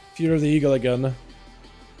 Fury of the Eagle again.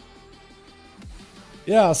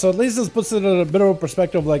 Yeah, so at least this puts it in a bit of a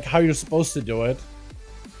perspective of like how you're supposed to do it.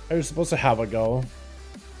 How you're supposed to have a go.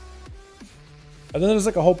 And then there's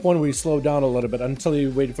like a whole point where you slow down a little bit until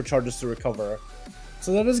you wait for charges to recover.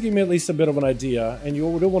 So that does give me at least a bit of an idea. And you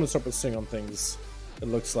do want to start pursuing on things, it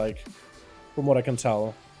looks like, from what I can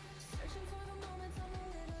tell.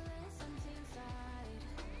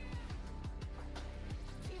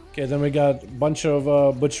 Okay, then we got a bunch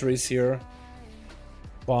of butcheries here.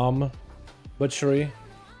 Bomb, butchery,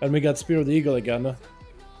 and we got Spear of the Eagle again.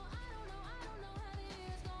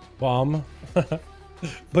 Bomb,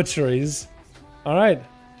 butcheries. Alright,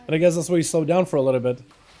 and I guess that's where you slow down for a little bit.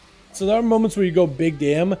 So there are moments where you go big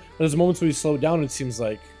damn, and there's moments where you slow down, it seems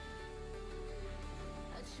like.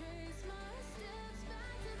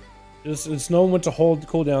 It's known when to hold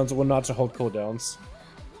cooldowns and when not to hold cooldowns.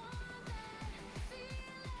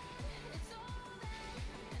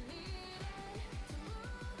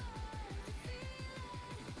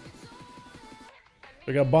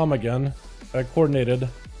 We got bomb again. Coordinated.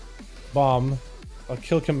 Bomb. A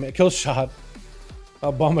kill shot.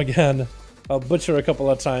 I'll bomb again. I'll butcher a couple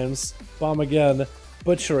of times. Bomb again.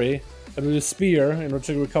 Butchery. And we do spear in order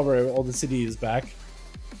to recover all the CDs back.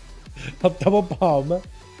 I'll double bomb. And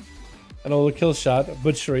a little kill shot.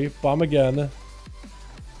 Butchery. Bomb again.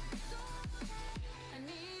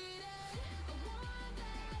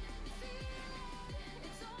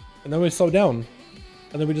 And then we slow down.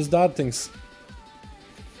 And then we just dot things.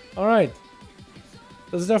 Alright.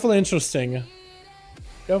 This is definitely interesting.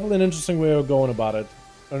 Definitely an interesting way of going about it.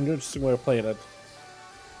 An interesting way of playing it.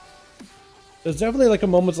 There's definitely like a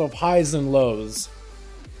moments of highs and lows.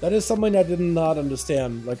 That is something I did not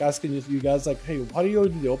understand. Like asking you guys like, hey, how do you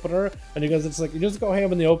do the opener? And you guys, it's like, you just go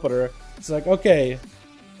ham in the opener. It's like, okay.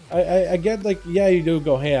 I get like, yeah, you do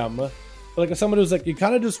go ham. But like as someone who's like, you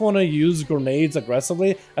kind of just want to use grenades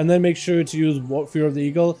aggressively and then make sure to use Fear of the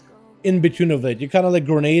Eagle in between of it. You're kind of like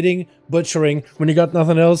grenading, butchering. When you got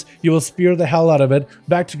nothing else, you will spear the hell out of it.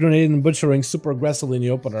 Back to grenading and butchering super aggressively in the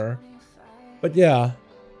opener. But yeah,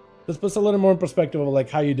 this puts a little more in perspective of like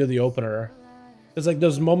how you do the opener. It's like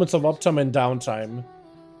there's moments of uptime and downtime.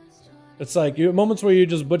 It's like moments where you're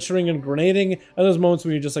just butchering and grenading, and there's moments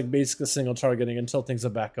where you're just like basically single targeting until things are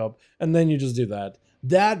back up, and then you just do that.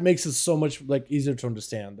 That makes it so much like easier to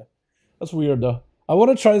understand. That's weird though. I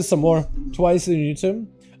want to try this some more twice in YouTube.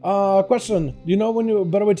 Question. Do you know when a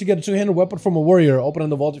better way to get a two-handed weapon from a warrior? Opening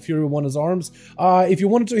the vault of Fury with one as arms. If you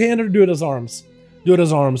want a two-handed, do it as arms. Do it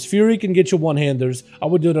as arms. Fury can get you one-handers. I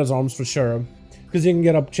would do it as arms for sure. Because you can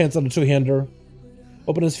get a chance on a two-hander.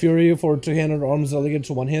 Open as Fury for two-handed arms delegate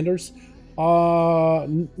to one-handers. No,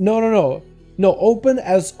 open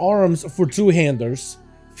as arms for two-handers.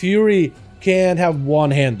 Fury can have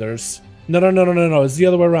one-handers. No. It's the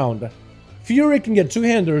other way around. Fury can get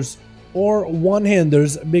two-handers or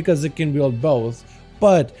one-handers because it can wield both.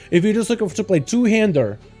 But if you're just looking to play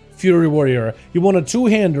two-hander Fury Warrior, you want a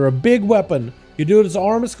two-hander, a big weapon. You do it as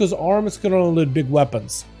arms because arms can only load big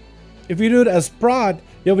weapons. If you do it as prot,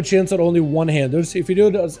 you have a chance at only one-handers. If you do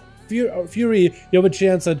it as Fury, you have a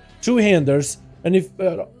chance at two-handers. And if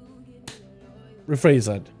rephrase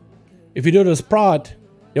that. If you do it as prot,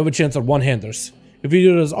 you have a chance at one-handers. If you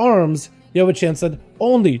do it as arms, you have a chance at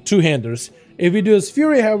only two-handers. If you do as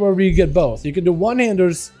Fury, however, you get both. You can do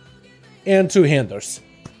one-handers and two-handers.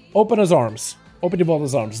 Open as arms. Open your vault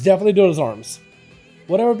as arms. Definitely do it as arms.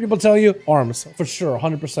 Whatever people tell you, arms. For sure,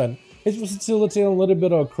 100%. It's facilitating a little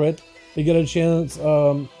bit of a crit. You get a chance,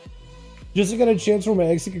 just to get a chance from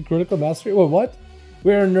an execute critical mastery. Wait, what?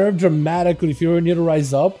 We are nerfed dramatically. Fury need to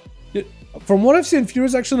rise up. From what I've seen,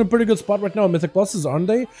 Fury's actually in a pretty good spot right now in Mythic Pluses, aren't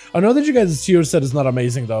they? I know that you guys' tier set is not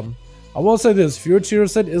amazing though. I will say this, Fury tier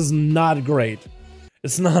set is not great.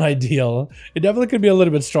 It's not ideal. It definitely could be a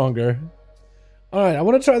little bit stronger. Alright, I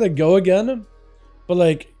want to try the Go again. But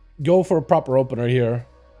like, go for a proper opener here.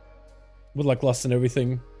 With like lust and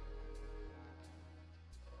everything.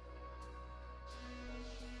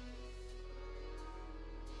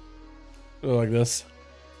 Like this.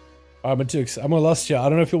 I'm gonna lust you. I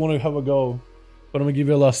don't know if you want to have a go, but I'm gonna give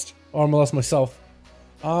you a lust. Or I'm gonna lust myself.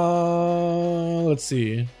 Let's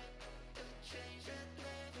see.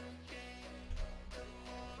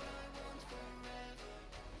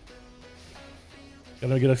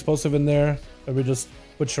 Gonna get explosive in there. And we're just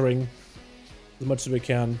butchering as much as we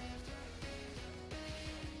can.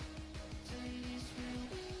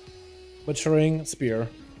 Butchering, spear.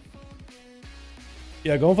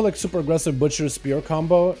 Yeah, going for like super aggressive butcher spear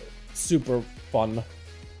combo, super fun.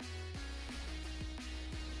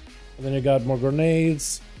 And then you got more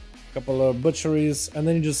grenades, a couple of butcheries, and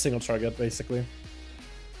then you just single target basically.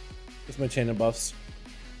 Just my chain of buffs.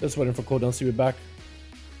 Just waiting for cooldowns to be back.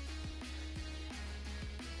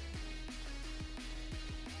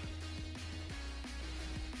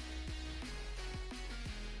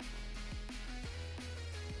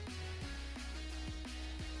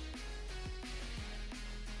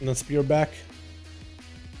 And then spear back.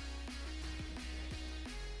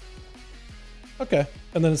 Okay,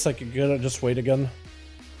 and then it's like you gotta just wait again.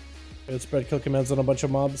 It's spread kill commands on a bunch of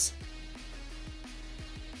mobs.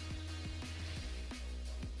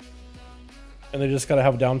 And they just gotta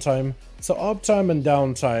have downtime. So uptime and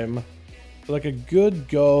downtime. Like a good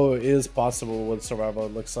go is possible with survival,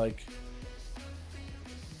 it looks like.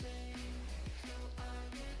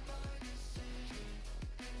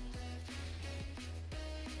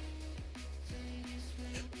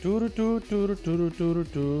 And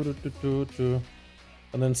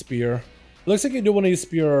then spear. Looks like you do want to use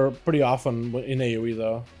spear pretty often in AoE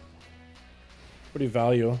though. Pretty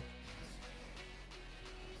value.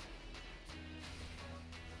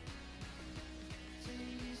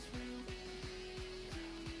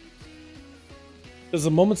 There's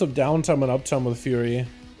the moments of downtime and uptime with Fury.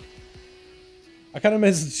 I kind of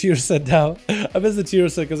miss the tier set now. I miss the tier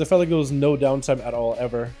set because I felt like there was no downtime at all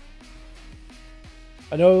ever.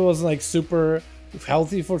 I know it wasn't like super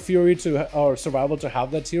healthy for Fury to or survival to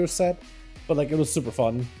have that tier set, but like it was super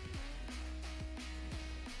fun.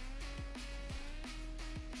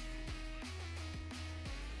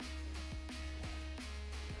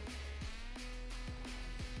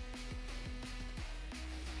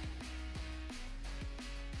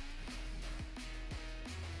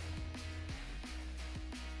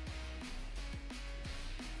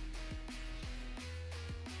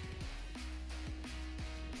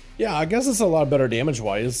 Yeah, I guess it's a lot better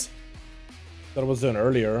damage-wise than I was doing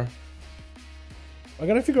earlier. I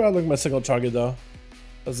gotta figure out like my single target though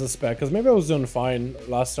as a spec, because maybe I was doing fine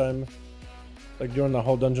last time, like during the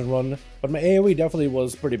whole dungeon run, but my AoE definitely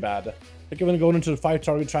was pretty bad. Like even going into the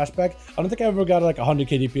 5-target trash pack, I don't think I ever got like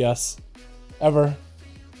 100k DPS. Ever.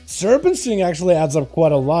 Serpent Sting actually adds up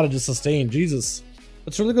quite a lot of just sustain, Jesus.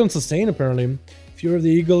 That's really good in sustain apparently. Fury of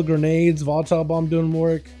the Eagle, grenades, volatile bomb doing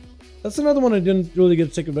work. That's another one I didn't really get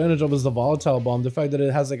to take advantage of is the volatile bomb. The fact that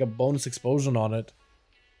it has like a bonus explosion on it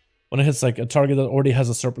when it hits like a target that already has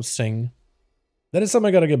a serpent sting. That is something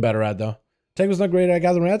I gotta get better at though. Tank was not great at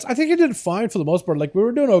gathering rats. I think it did fine for the most part. Like we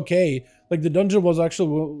were doing okay. Like the dungeon was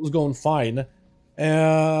going fine.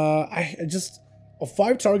 I just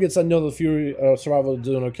 5 targets. I know the Fury survival is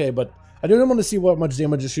doing okay, but I didn't want to see what much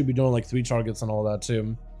damage it should be doing. Like 3 targets and all that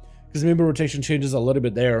too, because maybe rotation changes a little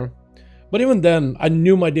bit there. But even then, I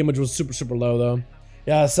knew my damage was super low though.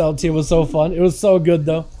 Yeah, SLT was so fun. It was so good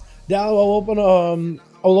though. Yeah, I'll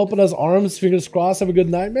open his arms. Fingers crossed. Have a good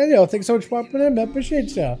night, man. Yo, thanks so much for popping in. I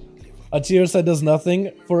appreciate ya. A tier set does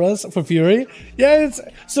nothing for us for Fury. Yeah,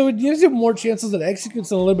 so it gives you more chances that executes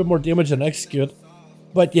and a little bit more damage than execute.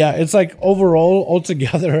 But yeah, it's like overall,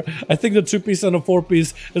 altogether, I think the 2-piece and a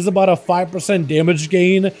 4-piece is about a 5% damage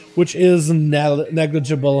gain, which is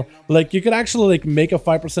negligible. Like, you can actually like make a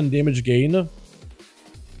 5% damage gain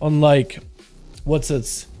on like,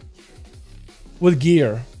 with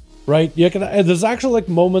gear, right? You can, there's actually like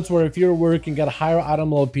moments where if you're where you can get higher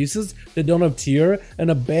item level pieces that don't have tier,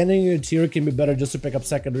 and abandoning your tier can be better just to pick up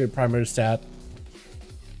secondary primary stat.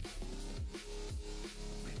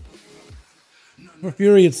 For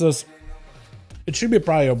Fury, it's just, it should be a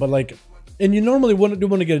prio, but like, and you normally want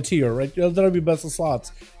to get a tier, right? That'll be best of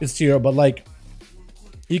slots, is tier, but like,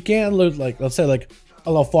 you can loot like, let's say like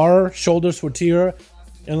a Lafar shoulders for tier,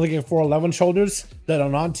 and looking for 11 shoulders that are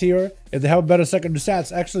non tier, if they have a better secondary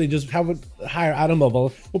stats, actually just have a higher addon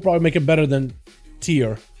level will probably make it better than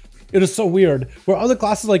tier. It is so weird. Where other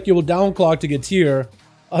classes like you will downclock to get tier,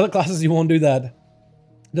 other classes you won't do that.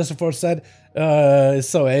 That's the first set.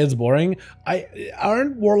 So it's boring.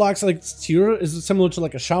 Aren't warlocks like tier? Is it similar to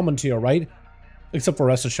like a shaman tier, right? Except for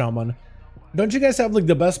rest of shaman. Don't you guys have like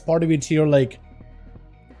the best part of your tier like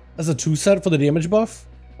as a 2 set for the damage buff?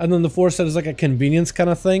 And then the 4 set is like a convenience kind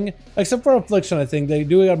of thing. Except for Affliction, I think. They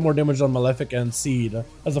do have more damage on Malefic and Seed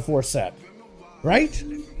as a 4 set. Right?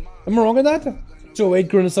 Am I wrong on that? 208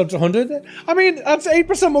 crit instead of 100? I mean, that's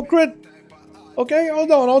 8% more crit. Okay,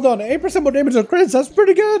 hold on. 8% more damage on crits. That's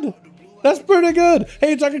pretty good. That's pretty good.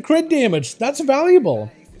 Hey, it's like a crit damage. That's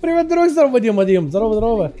valuable. Yeah,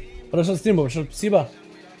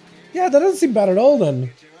 that doesn't seem bad at all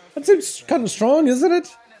then. That seems kind of strong, isn't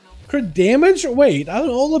it? Crit damage? Wait, I don't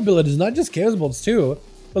know all abilities, not just Chaos Bolts too.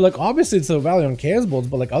 But like obviously it's a value on Chaos Bolts,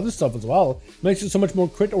 but like other stuff as well. Makes it so much more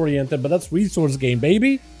crit oriented, but that's resource gain,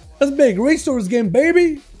 baby. That's big. Resource gain,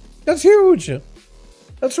 baby. That's huge.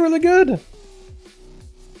 That's really good.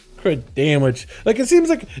 Crit damage. Like it seems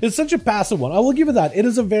like it's such a passive one. I will give it that. It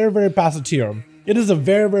is a very, very passive tier. It is a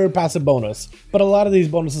very, very passive bonus. But a lot of these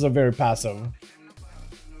bonuses are very passive.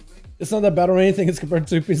 It's not that bad or anything. It's compared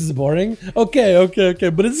to 2 pieces of boring. Okay.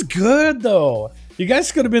 But it's good though. You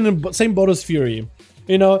guys could have been in the same boat as Fury.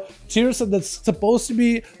 You know, tier said that's supposed to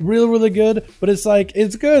be really, really good. But it's like,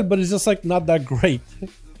 it's good, but it's just like not that great.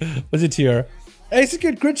 What's it tier?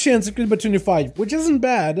 Execute crit chance increased by 25, which isn't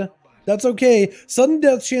bad. That's okay. Sudden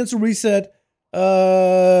death chance to reset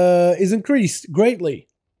is increased greatly.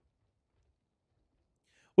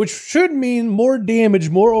 Which should mean more damage,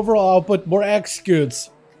 more overall output, more executes.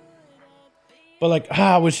 But like,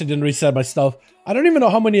 I wish I didn't reset my stuff. I don't even know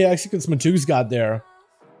how many executes Matugs got there.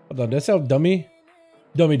 Hold on, does that have dummy?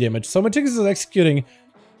 Dummy damage. So Matugs is executing.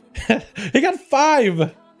 He got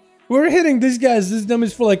 5! We're hitting these guys, these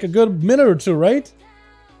dummies for like a good minute or 2, right?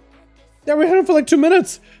 Yeah, we hit him for like 2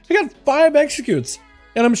 minutes. He got 5 executes.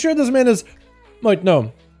 And I'm sure this man is... Wait,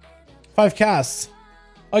 no. 5 casts.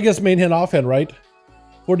 I guess main hand, offhand, right?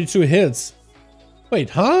 42 hits. Wait,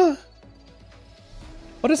 huh?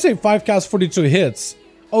 What did I say? 5 casts, 42 hits.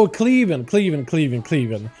 Oh, cleaving.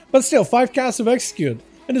 But still, 5 casts of execute.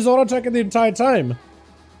 And he's auto-attacking the entire time.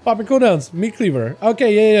 Popping cooldowns. Meat cleaver.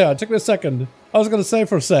 Okay, yeah. It took me a second. I was gonna say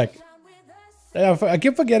for a sec. Yeah, I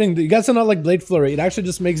keep forgetting that you guys are not like Blade Flurry. It actually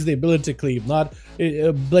just makes the ability to cleave, not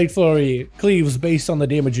Blade Flurry cleaves based on the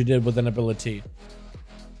damage you did with an ability.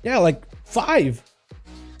 Yeah, like 5.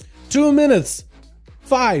 2 minutes.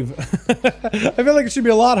 5. I feel like it should be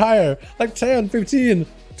a lot higher. Like 10, 15,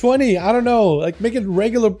 20. I don't know. Like make it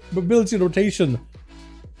regular ability rotation.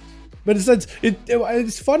 But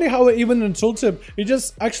it's funny how even in tooltip, he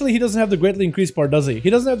doesn't have the greatly increased part, does he? He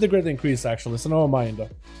doesn't have the greatly increased actually, so never mind.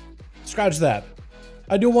 Scratch that.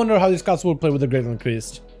 I do wonder how these cards will play with the greatly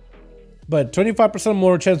increased. But 25%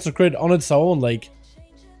 more chance to crit on its own, like...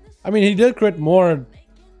 I mean, he did crit more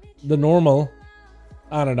than normal.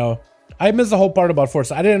 I don't know. I missed the whole part about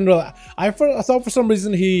Force. I didn't really... I thought for some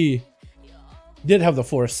reason he did have the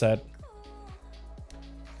Force set.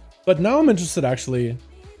 But now I'm interested actually.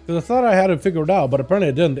 Because I thought I had it figured out, but apparently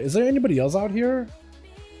I didn't. Is there anybody else out here?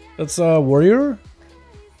 That's Warrior?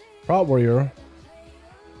 Prot Warrior.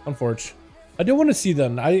 Unfortunate. I do want to see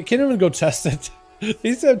them. I can't even go test it. They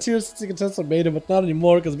used to have tiers so you can test on beta, but not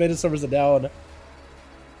anymore because beta servers are down.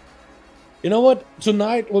 You know what?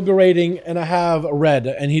 Tonight we'll be raiding and I have Red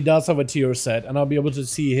and he does have a tier set and I'll be able to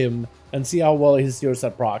see him and see how well his tier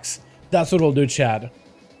set procs. That's what we'll do, Chad.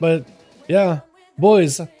 But yeah,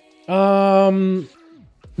 boys.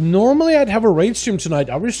 Normally I'd have a raid stream tonight.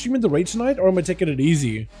 Are we streaming the raid tonight or am I taking it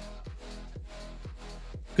easy?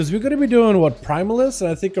 Because we're going to be doing, what, Primalist and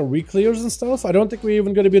I think a Reclears and stuff? I don't think we're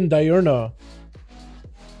even going to be in Diurna.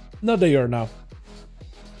 Not Diurna.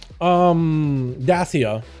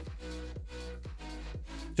 Dathia.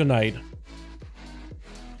 Tonight.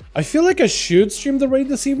 I feel like I should stream the raid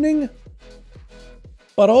this evening.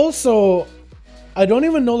 But also, I don't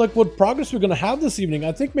even know like what progress we're going to have this evening.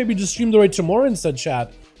 I think maybe just stream the raid tomorrow instead,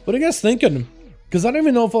 chat. What are you guys thinking? Because I don't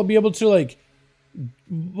even know if I'll be able to like...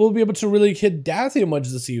 We'll be able to really hit Dathia much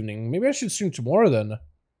this evening. Maybe I should stream tomorrow then.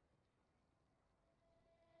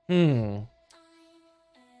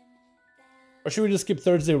 Or should we just skip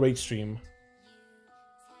Thursday raid stream?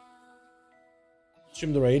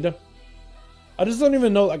 Stream the raid? I just don't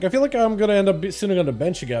even know. Like, I feel like I'm gonna end up sitting on the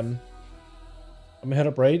bench again. I'm gonna head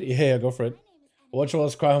up raid? Yeah, go for it. Watch all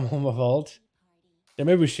this crime on my vault. Yeah,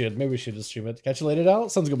 maybe we should. Maybe we should just stream it. Catch you later, Al.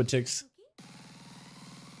 Sounds good with ticks.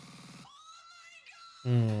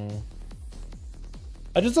 I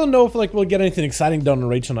just don't know if like we'll get anything exciting done on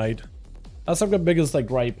raid tonight. That's like the biggest like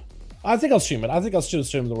gripe. I think I'll stream it. I think I'll still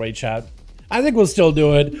stream the raid chat. I think we'll still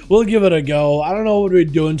do it. We'll give it a go. I don't know what we're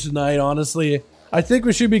doing tonight, honestly. I think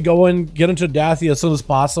we should be get into Dathi as soon as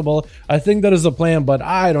possible. I think that is the plan, but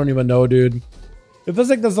I don't even know, dude. It feels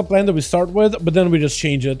like that's the plan that we start with, but then we just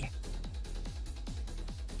change it.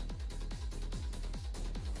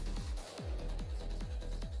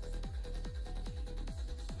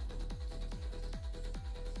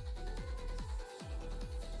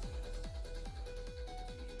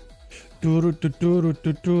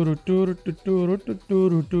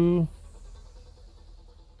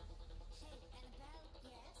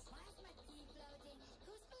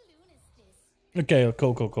 Okay,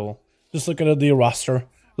 cool. Just looking at the roster. It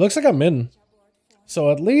looks like I'm in.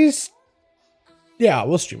 So at least... yeah,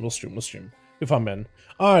 we'll stream. If I'm in.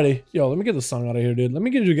 Alrighty. Yo, let me get the song out of here, dude. Let me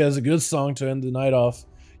give you guys a good song to end the night off.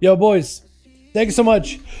 Yo, boys. Thank you so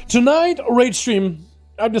much. Tonight, raid stream.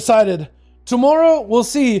 I've decided. Tomorrow, we'll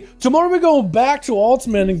see. Tomorrow, we go back to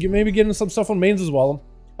Ultimate and maybe getting some stuff on mains as well.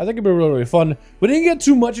 I think it'll be really fun. We didn't get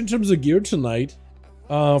too much in terms of gear tonight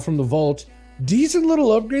from the vault. Decent little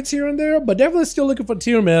upgrades here and there, but definitely still looking for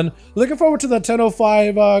tier, man. Looking forward to that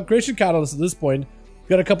 1005 creation catalyst at this point.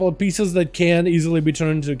 Got a couple of pieces that can easily be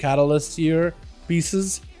turned into catalyst tier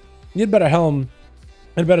pieces. Need better helm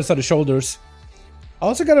and a better set of shoulders. I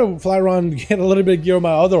also gotta fly around, get a little bit of gear on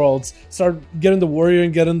my other ults, start getting the warrior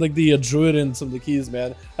and getting like the druid and some of the keys,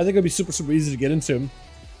 man. I think it'll be super easy to get into.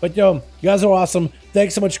 But yo, you guys are awesome.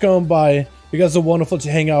 Thanks so much for coming by. You guys are wonderful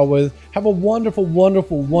to hang out with. Have a wonderful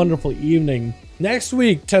evening. Next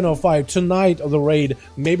week, 10:05, tonight of the raid.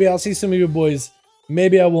 Maybe I'll see some of you boys.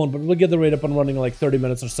 Maybe I won't, but we'll get the raid up and running in like 30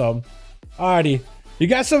 minutes or so. Alrighty. You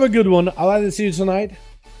guys have a good one. I'll either see you tonight.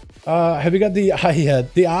 Have you got the eye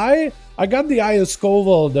yet? The eye? I got the eye of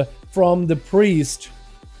Scovold from the priest.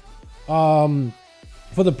 For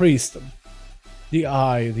the priest. The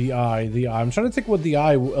eye. I'm trying to think what the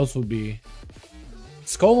eye else would be.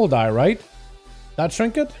 Scovold eye, right? That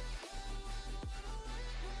trinket?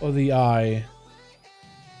 Or the eye?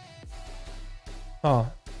 Huh.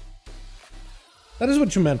 That is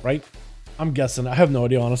what you meant, right? I'm guessing. I have no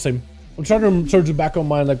idea, honestly. I'm trying to search it back on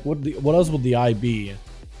mine, like, what else would the eye be?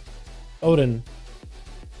 Odin.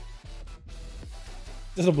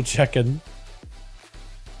 Just double checking.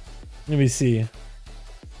 Let me see.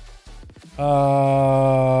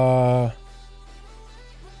 You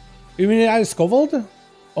mean the eye of Scovold?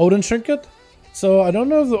 Odin trinket? So I don't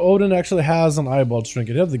know if the Odin actually has an eyeball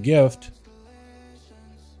trinket. You have the gift.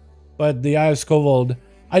 But the eye of Scovold.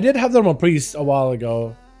 I did have them on priest a while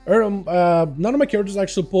ago. None of my characters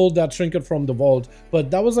actually pulled that trinket from the vault.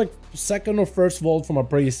 But that was like second or first vault from a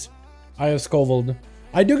priest. Eye of Scovold.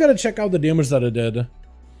 I do gotta check out the damage that it did.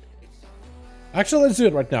 Actually, let's do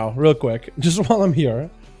it right now, real quick. Just while I'm here.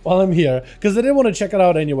 Because I didn't want to check it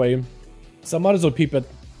out anyway. So I might as well peep it.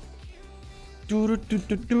 I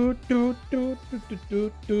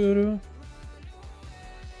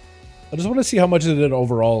just want to see how much it did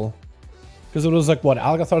overall. Because it was like, what,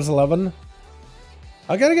 Algathar's 11?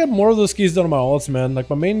 I gotta get more of those keys done on my ults, man. Like,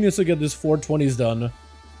 my main needs to get these 420s done.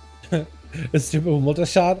 It's stupid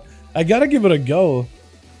multi-shot. I gotta give it a go.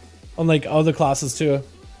 On, like, other classes, too.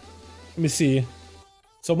 Let me see.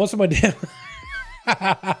 So, most of my damn...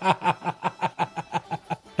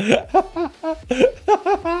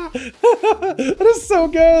 That is so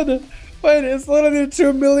good. Wait, it's literally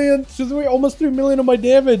 2 million, almost 3 million of my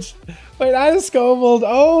damage. Wait, Ice Scovold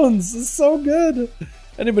owns. It's so good.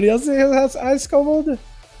 Anybody else has Ice Scovold?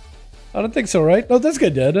 I don't think so, right? No, this guy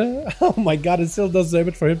did. Oh my god, it still does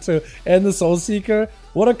damage for him too. And the Soul Seeker.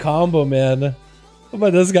 What a combo, man. What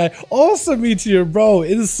about this guy? Awesome Meteor, bro.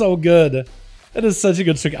 It is so good. It is such a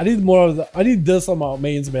good trick. I need more of I need this on my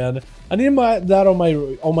mains, man. I need that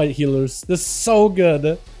on my healers. This is so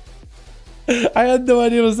good. I had no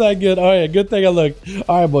idea it was that good. Alright, good thing I looked.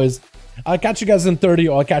 Alright, boys. I'll catch you guys in 30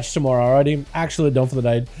 or I'll catch you tomorrow, alrighty? Actually done for the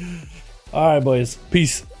night. Alright, boys.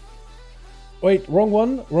 Peace. Wait, wrong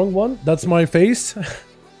one? That's my face?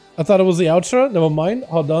 I thought it was the outro. Never mind.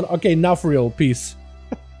 Hold on. Okay, now for real. Peace.